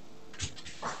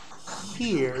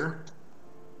here.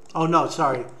 Oh, no,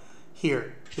 sorry.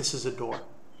 Here. This is a door.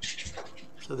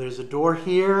 So there's a door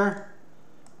here,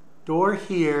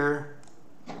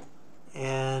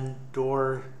 and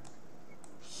door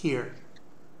here.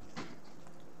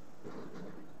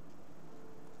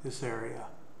 This area.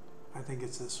 I think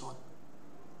it's this one.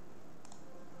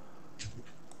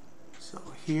 So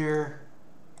here,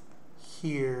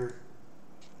 here,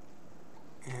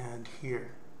 and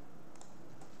here.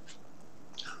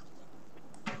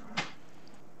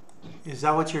 Is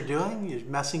that what you're doing? You're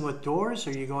messing with doors,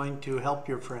 or are you going to help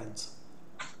your friends?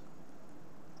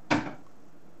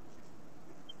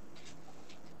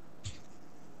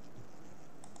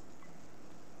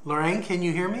 Lorraine, can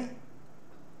you hear me?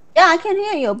 Yeah, I can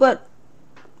hear you, but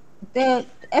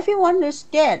everyone is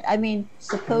dead. I mean,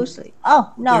 supposedly.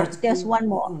 Oh no, there's one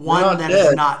more. One Not that is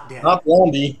dead. not dead. Not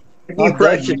Blondie. Nikki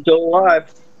Fresh is still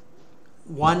alive.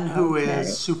 One who Okay.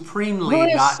 is supremely Who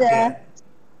is, not dead.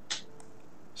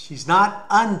 She's not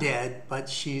undead, but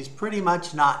she's pretty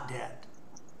much not dead.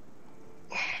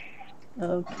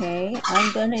 Okay,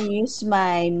 I'm gonna use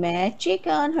my magic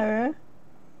on her.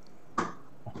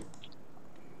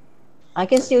 I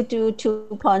can still do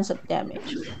 2 points of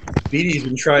damage. Speedy's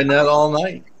been trying that all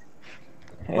night.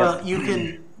 Well,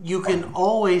 you can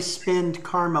always spend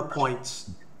karma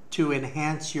points to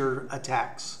enhance your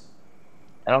attacks.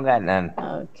 I don't got none.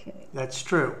 Okay. That's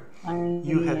true.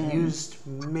 You have used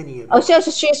many of them. Oh, so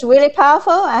she's really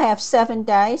powerful. I have 7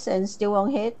 dice and still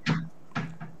won't hit.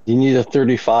 You need a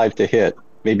 35 to hit,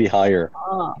 maybe higher.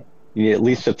 Oh, You need at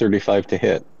least a 35 to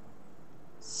hit.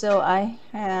 so I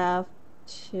have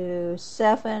 2,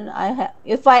 7. I have.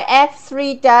 If I add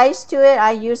 3 dice to it,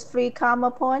 I use 3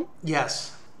 karma point.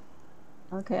 Yes.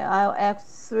 Okay, I'll add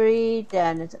 3.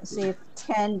 Then let's see if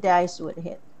 10 dice would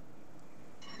hit.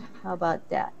 How about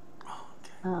that?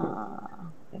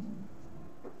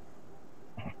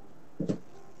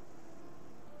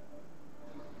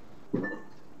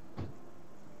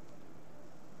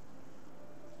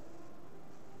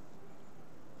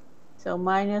 So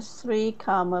minus 3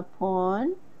 karma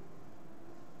point.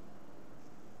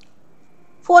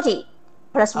 40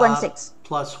 plus 1 6.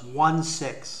 Plus 1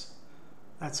 6.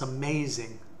 That's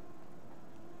amazing.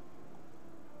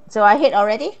 So I hit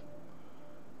already?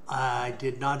 I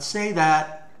did not say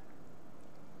that.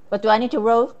 But do I need to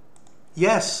roll?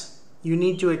 Yes, you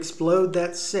need to explode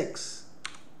that 6.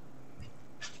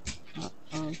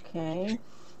 Okay.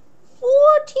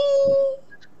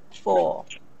 44.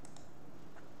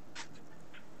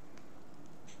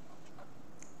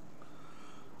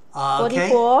 Okay.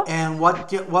 44. And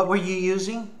what were you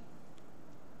using?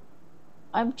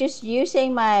 I'm just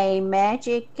using my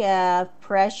magic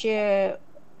pressure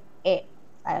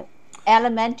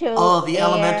elemental. Oh, the air.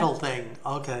 elemental thing.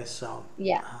 Okay, so.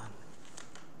 Yeah.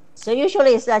 So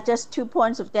usually it's just 2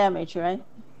 points of damage, right?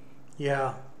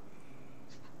 Yeah.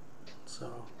 So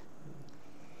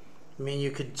I mean,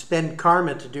 you could spend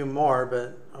karma to do more,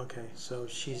 but okay, so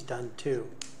she's done 2.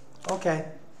 Okay.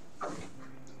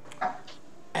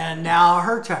 And now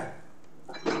her turn.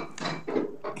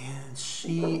 And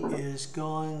she is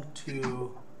going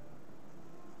to...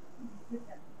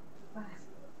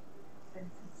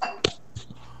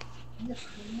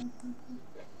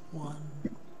 One,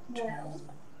 two...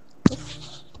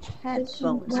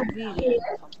 Headphones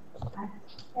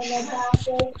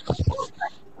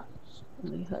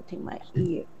really hurting my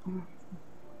ear.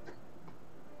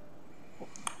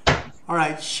 All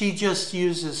right, she just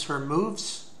uses her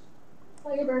moves.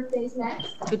 Well, your birthday's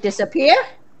next. To disappear?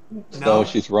 No,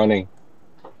 she's running.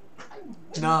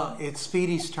 No, it's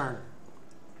Speedy's turn.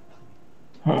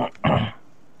 We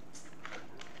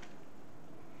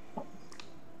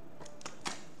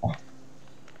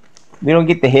don't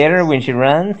get to hit her when she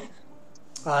runs?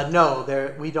 No,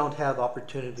 we don't have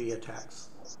opportunity attacks.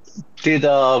 See,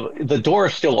 the door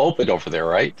is still open over there,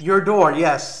 right? Your door,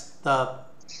 yes. The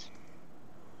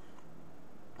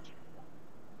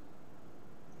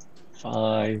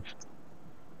 5.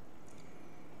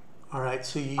 All right,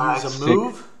 so you use a 6,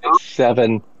 move?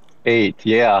 7, 8.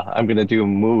 Yeah, I'm going to do a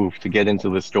move to get into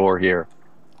this door here.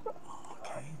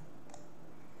 Okay.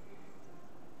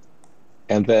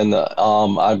 And then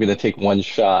I'm going to take 1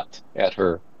 shot at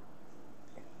her.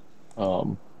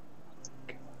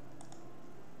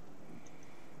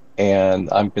 And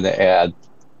I'm going to add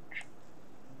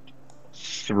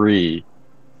 3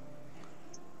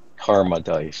 karma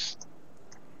dice.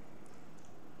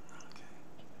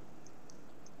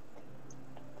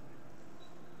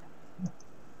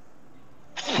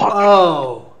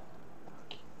 Oh.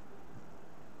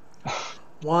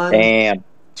 1, Damn.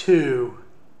 2.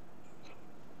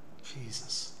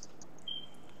 Jesus.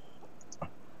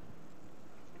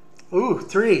 Ooh,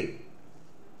 3.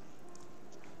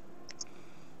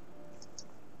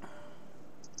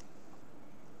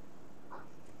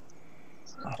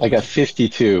 I got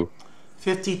 52.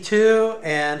 52,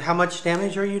 and how much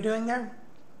damage are you doing there?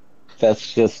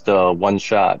 That's just 1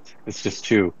 shot. It's just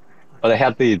 2. But I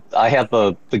have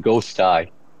the ghost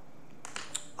die.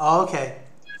 Oh, okay.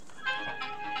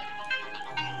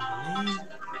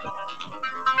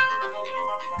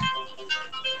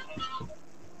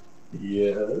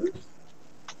 Yes.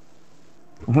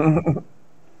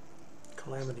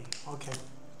 Calamity. Okay.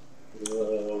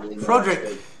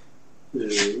 Frodrick.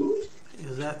 Frodrick.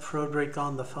 Is that Frodrick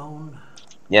on the phone?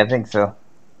 Yeah, I think so.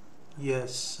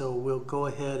 Yes, so we'll go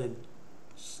ahead and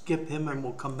skip him and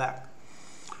we'll come back.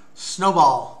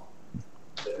 Snowball.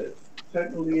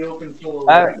 Technically open full.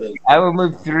 I will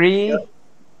move 3.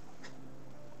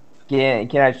 Yep.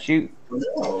 Can I shoot?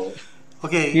 No.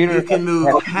 Okay, you can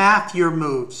move half your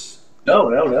moves.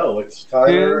 No. It's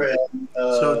Tyler and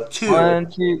So 2.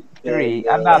 1, 2, 3. And,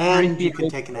 I'm about 3 And you feet. can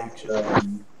take an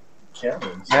action.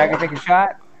 Cameron. And I can take a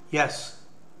shot? Yes.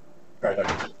 All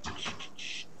right.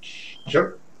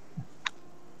 Sure.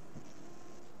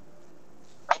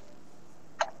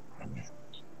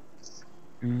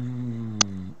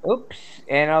 Oops.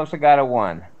 And I also got a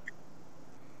 1.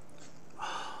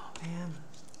 Oh, man.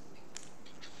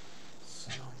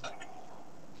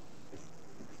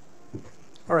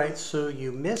 All right, so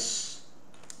you miss.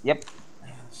 Yep.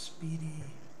 And Speedy.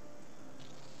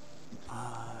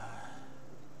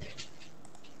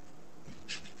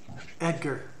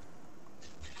 Edgar.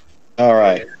 All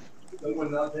right.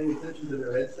 Someone not paying attention to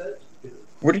their headset?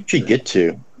 Where did she get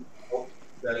to?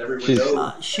 That everyone She's-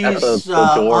 knows. She's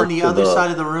the door on the to other the-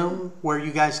 side of the room where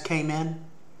you guys came in.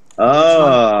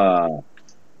 Ah.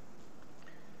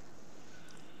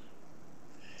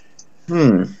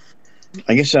 I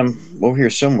guess I'm over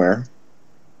here somewhere.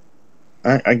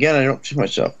 Again, I don't see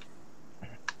myself.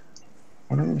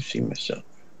 I don't see myself.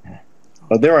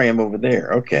 Oh, there I am over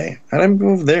there. Okay. How did I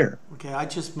move over there? Okay, I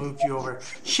just moved you over.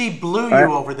 She blew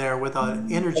you over there with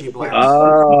an energy blast.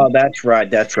 Oh, that's right.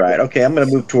 That's right. Okay, I'm going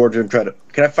to move towards her and try to...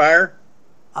 Can I fire?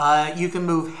 You can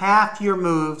move half your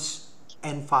moves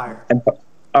and fire.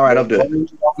 All right, I'll do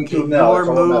it. Okay, your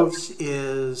moves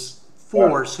is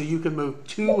 4, so you can move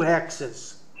 2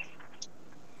 hexes.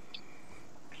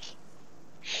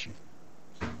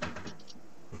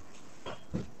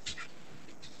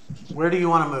 Where do you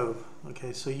want to move?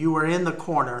 Okay, so you were in the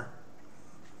corner.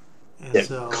 And Yeah,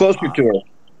 so, closer to her.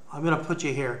 I'm going to put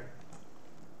you here.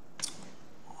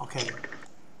 Okay.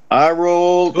 I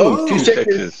rolled 2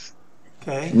 sixes.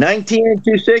 Okay. 19 and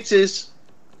 2 sixes.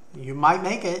 You might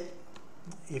make it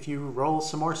if you roll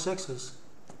some more 6s.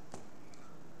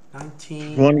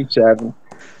 19. 27.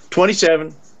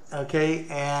 27. Okay,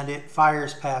 and it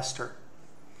fires past her.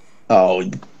 Oh,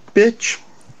 bitch.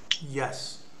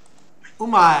 Yes.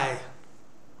 Umai.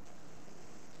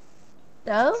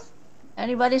 So,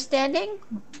 anybody standing?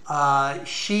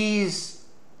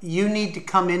 You need to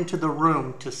come into the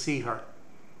room to see her.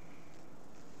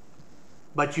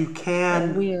 But you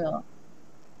can. We'll.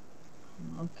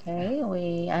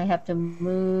 Okay, I have to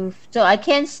move. So I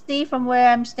can't see from where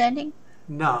I'm standing?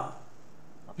 No.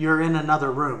 You're in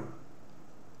another room.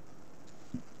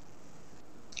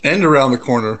 And around the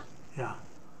corner. Yeah.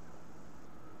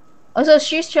 Oh, so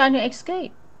she's trying to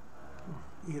escape.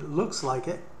 It looks like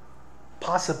it.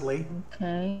 Possibly.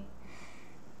 Okay.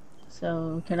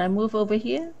 So can I move over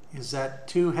here? Is that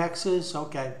 2 hexes?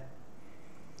 Okay.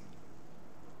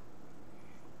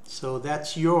 So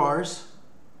that's yours.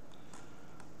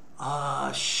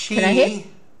 Can I hit?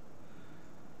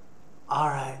 All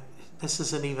right. This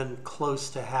isn't even close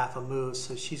to half a move,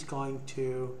 so she's going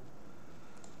to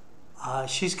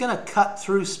cut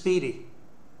through Speedy.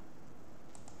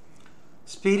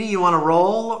 Speedy, you want to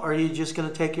roll, or are you just going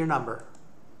to take your number?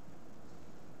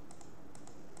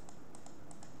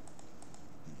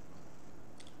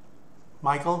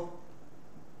 Michael?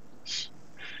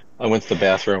 I went to the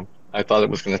bathroom. I thought it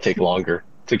was going to take longer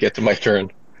to get to my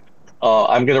turn.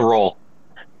 I'm going to roll.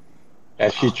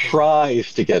 As she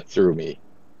tries to get through me.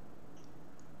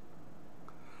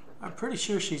 I'm pretty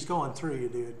sure she's going through you,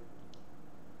 dude.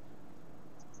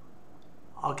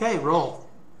 Okay, roll.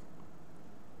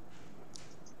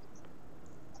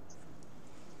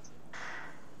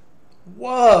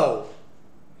 Whoa!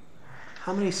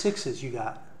 How many 6s you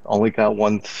got? Only got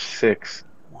 1 6.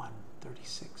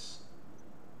 36.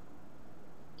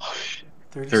 Oh, shit.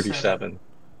 37.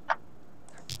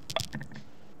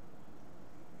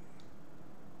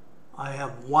 I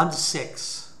have 1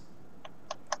 6.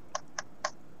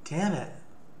 Damn it.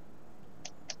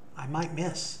 I might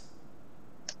miss.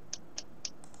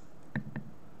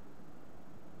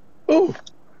 Ooh.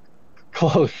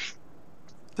 Close.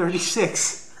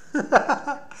 36.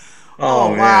 Oh,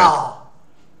 wow.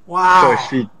 Wow. So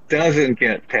she doesn't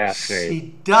get past me.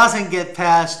 She doesn't get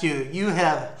past you. You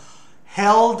have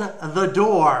held the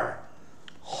door.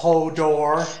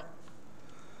 Hodor.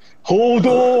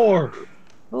 Hodor!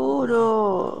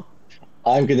 Hodor.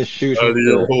 I'm going to shoot her.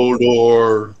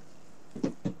 Hodor.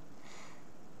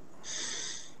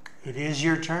 It is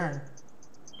your turn.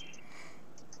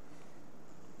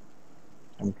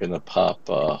 I'm going to pop,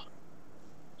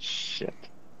 shit.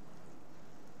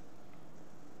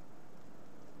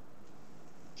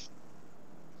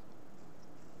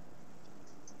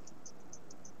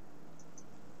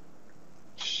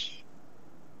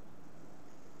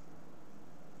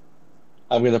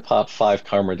 I'm going to pop 5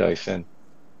 karma dice in.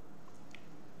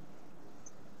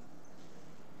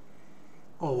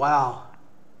 Oh, wow.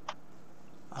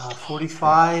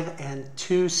 45 and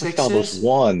 2 6s. Look at all those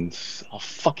ones. Oh,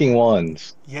 fucking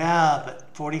ones. Yeah,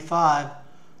 but 45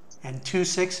 and 2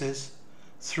 6s.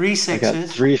 3 6s. I got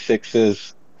 3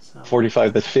 6s. So,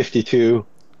 45, that's 52.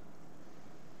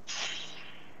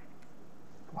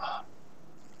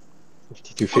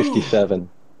 52, 57.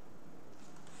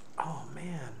 oh,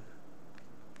 man.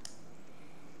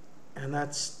 And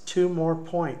that's 2 more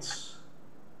points.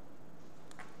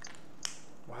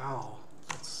 Wow.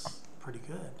 That's pretty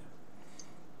good.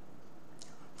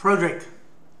 Frederick.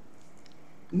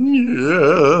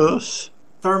 Yes.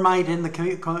 Thermite in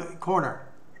the corner.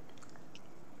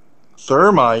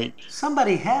 Thermite.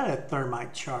 Somebody had a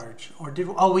thermite charge. Or did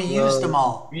we used them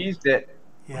all. We used it.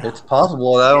 Yeah. It's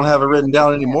possible. I don't have it written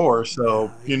down anymore,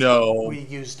 so We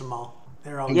used them all.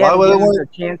 They're all Yeah, Why we would I didn't want- have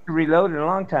a chance to reload in a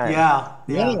long time. Yeah.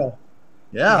 Yeah,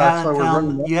 that's why we're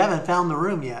running. You haven't found the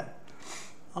room yet.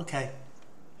 Okay.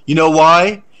 You know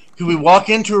why? Because we walk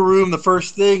into a room the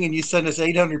first thing, and you send us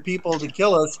 800 people to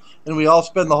kill us, and we all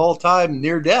spend the whole time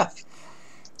near death.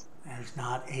 There's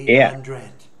not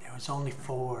 800. There was only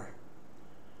 4.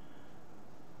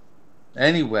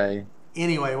 Anyway,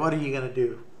 What are you going to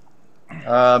do?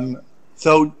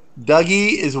 so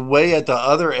Dougie is way at the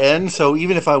other end, so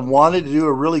even if I wanted to do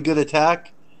a really good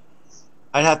attack,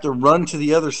 I'd have to run to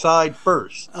the other side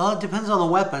first. Well, it depends on the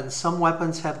weapons. Some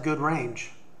weapons have good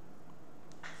range.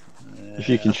 If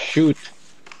you can shoot.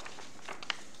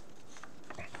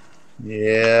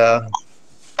 Yeah.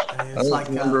 I It's don't like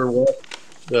remember what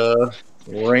the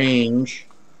range.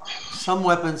 some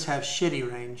weapons have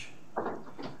shitty range.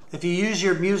 If you use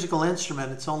your musical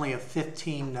instrument, it's only a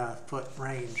 15-foot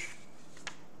range.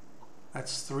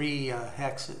 That's 3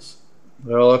 hexes.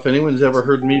 Well, if anyone's ever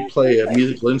heard me play a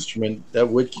musical instrument, that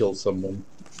would kill someone.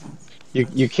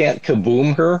 You can't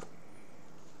kaboom her?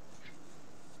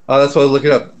 Oh, that's why I look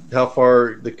it up, how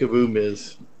far the kaboom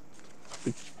is.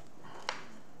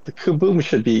 The kaboom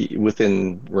should be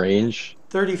within range.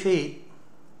 30 feet.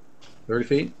 30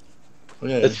 feet?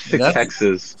 Okay. It's 6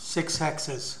 hexes. 6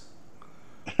 hexes.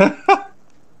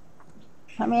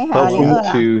 How many Oh,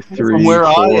 1, 2, 3, From where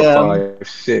I 4, am. 5,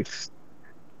 6.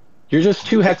 You're just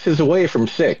 2 hexes away from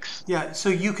 6. Yeah, so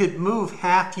you could move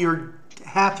half your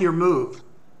move.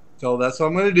 So that's what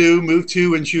I'm going to do. Move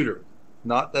 2 and shoot her.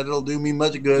 Not that it'll do me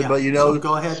much good, Yeah, but you so know,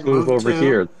 go ahead and Move over 2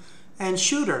 here. and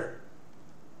shoot her.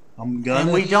 I'm gonna.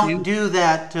 And we don't shoot. do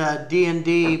that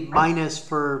D&D minus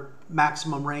for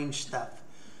maximum range stuff.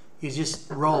 You just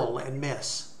roll and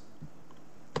miss.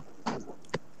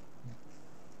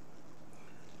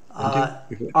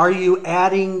 Are you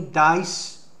adding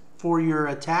dice for your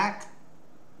attack?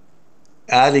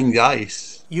 Adding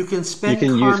dice. You can spend You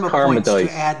can use karma karma points dice.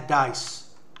 to add dice.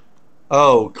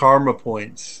 Oh, karma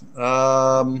points.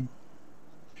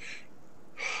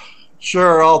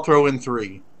 Sure, I'll throw in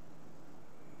 3.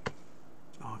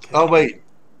 Okay. Oh wait,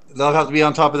 they'll have to be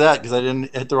on top of that because I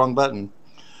didn't hit the wrong button.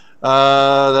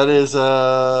 That is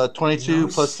 22 No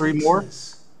plus 3 more.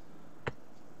 sixes.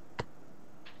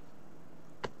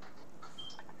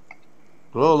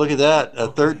 Oh, look at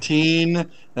that! 13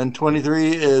 and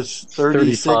 23 is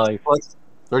 36 35. plus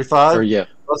 35. Or yeah.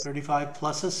 35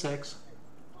 plus a 6.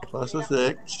 Plus a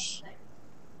 6.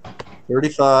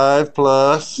 35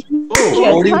 plus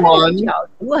 41 41.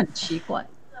 我很奇怪，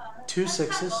 2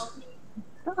 sixes.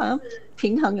 他好像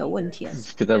平衡有问题啊。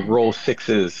 It's gonna roll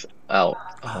 6s out.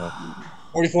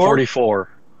 44. 44.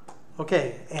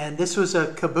 Okay, and this was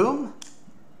a kaboom?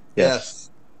 Yes.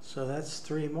 So that's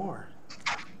 3 more.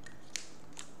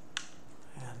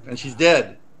 And she's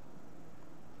dead.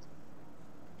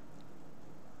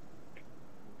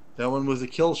 That one was a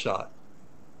kill shot.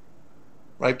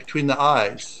 Right between the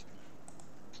eyes.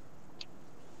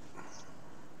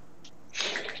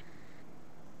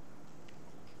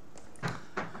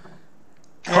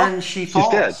 And she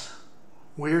falls. dead.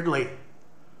 Weirdly.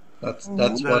 That's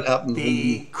what happens.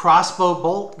 The crossbow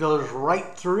bolt goes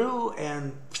right through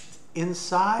and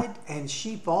inside, and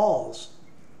she falls.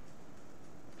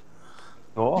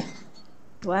 Cool.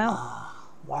 Wow.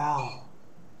 Wow.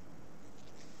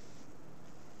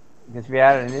 Guess we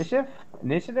had an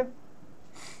initiative?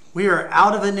 We are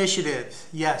out of initiative,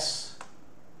 yes.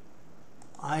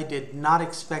 I did not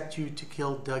expect you to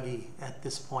kill Dougie at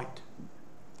this point.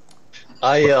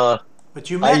 But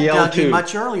you met yelled Dougie to-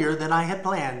 much earlier than I had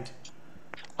planned.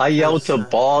 I yelled to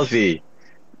Ballsy.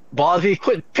 Ballsy,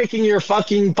 quit picking your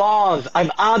fucking balls.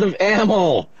 I'm out of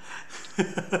ammo.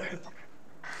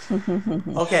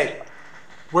 Okay,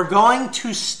 we're going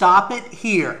to stop it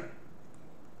here.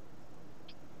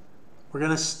 We're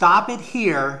going to stop it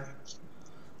here,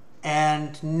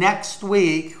 and next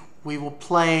week we will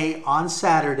play on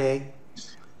Saturday,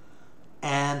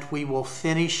 and we will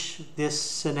finish this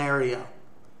scenario.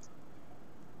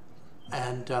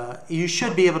 And you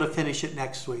should be able to finish it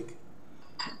next week.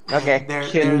 Okay.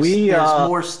 There's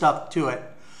more stuff to it.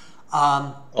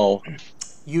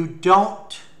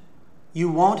 You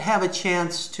won't have a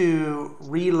chance to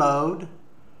reload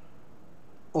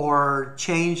or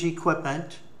change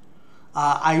equipment.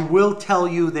 I will tell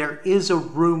you there is a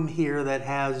room here that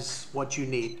has what you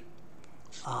need.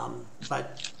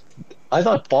 But I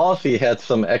thought Ballsy had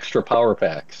some extra power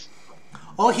packs.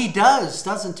 oh, he does,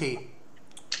 doesn't he?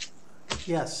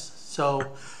 Yes.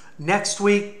 So next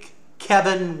week,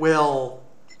 Kevin will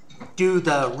do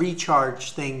the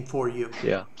recharge thing for you.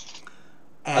 Yeah.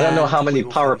 I don't know how many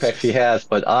power packs he has,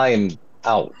 but I am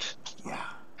out. Yeah.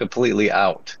 Completely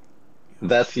out.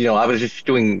 That's, I was just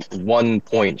doing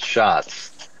 1-point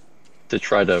shots to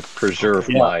try to preserve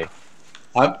my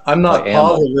I'm not my ammo.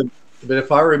 positive, but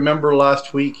if I remember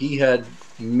last week, he had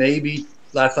maybe,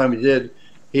 last time he did,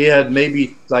 he had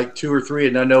maybe like 2 or 3,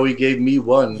 and I know he gave me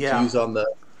 1 to use on the.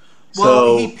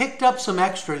 Well, he picked up some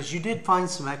extras. You did find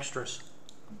some extras.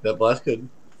 That's good.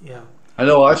 Yeah. I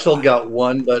know I've still got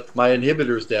 1, but my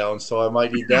inhibitor's down, so I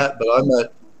might need that. But I'm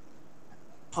at.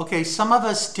 Okay, some of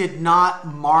us did not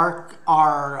mark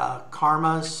our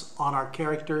karmas on our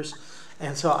characters,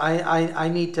 and so I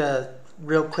need to,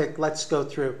 real quick, let's go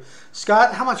through.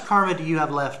 Scott, how much karma do you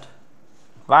have left?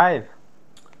 5.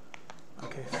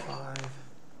 Okay, 5.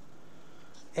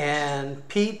 And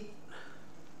Pete?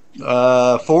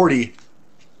 40.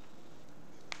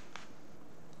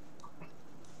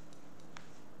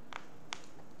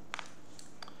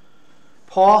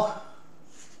 Paul?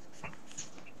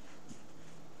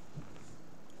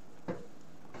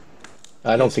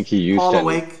 I don't think he used Paul any.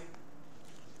 awake?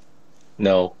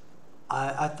 No.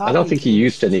 I thought I don't think he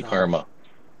used any some. karma.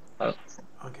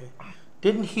 Okay.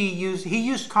 Didn't he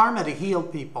used karma to heal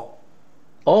people?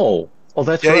 Oh,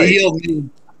 that's Yeah, right. he healed me.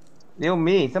 Heal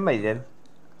me. Somebody did.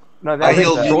 No, I that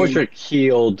healed was you. Roderick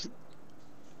healed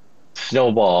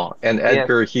Snowball, and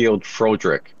Edgar healed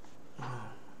Frodrick.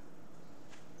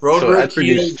 Broderick Edgar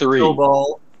needs healed 3.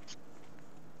 Snowball.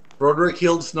 Broderick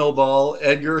healed Snowball.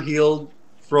 Edgar healed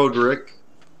Froderick.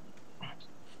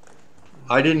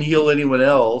 I didn't heal anyone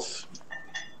else.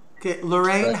 Okay,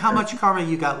 Lorraine, how much karma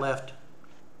you got left?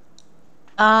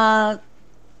 Uh,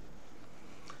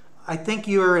 I think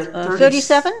you're at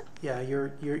 37. Yeah,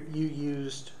 you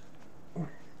used,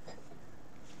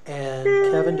 and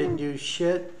Kevin didn't do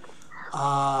shit.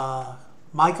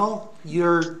 Michael,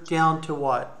 you're down to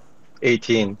what?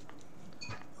 18.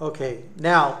 Okay,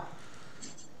 now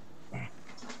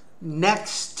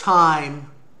next time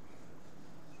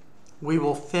we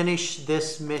will finish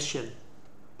this mission,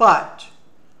 but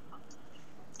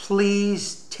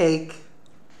please take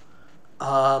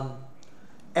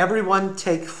everyone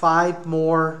take 5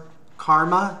 more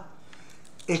karma,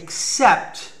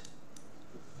 except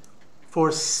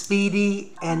for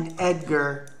Speedy and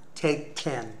Edgar. Take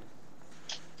 10.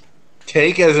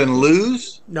 Take as in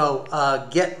lose? No,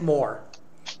 get more.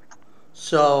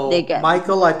 So They get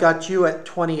Michael, I've got you at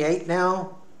 28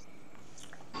 now,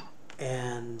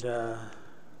 and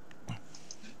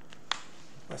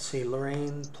let's see,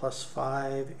 Lorraine plus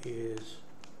 5 is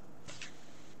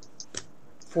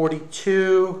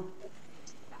 42.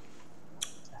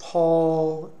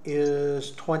 Paul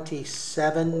is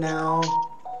 27 now.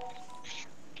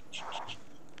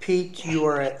 Pete, you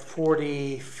are at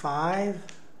 45.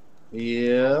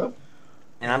 Yeah.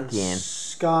 And I'm 10.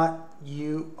 Scott,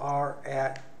 you are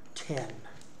at 10.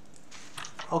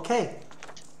 Okay.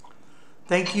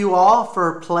 Thank you all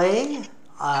for playing.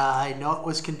 I know it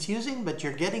was confusing, but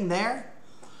you're getting there.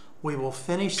 We will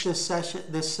finish this session,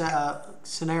 this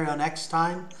scenario next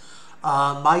time.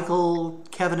 Michael,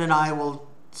 Kevin, and I will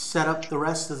set up the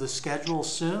rest of the schedule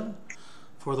soon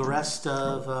for the rest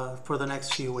of for the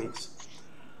next few weeks.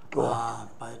 But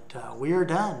we are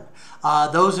done.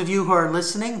 Those of you who are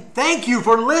listening, thank you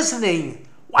for listening.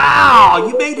 Wow,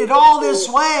 you made it all this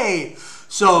way.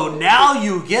 So now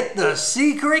you get the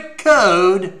secret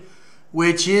code,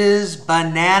 which is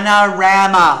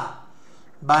Bananarama.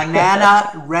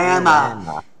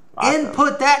 Bananarama. Awesome.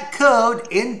 Input that code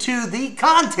into the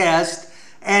contest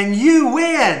and you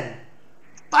win.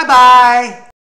 Bye-bye.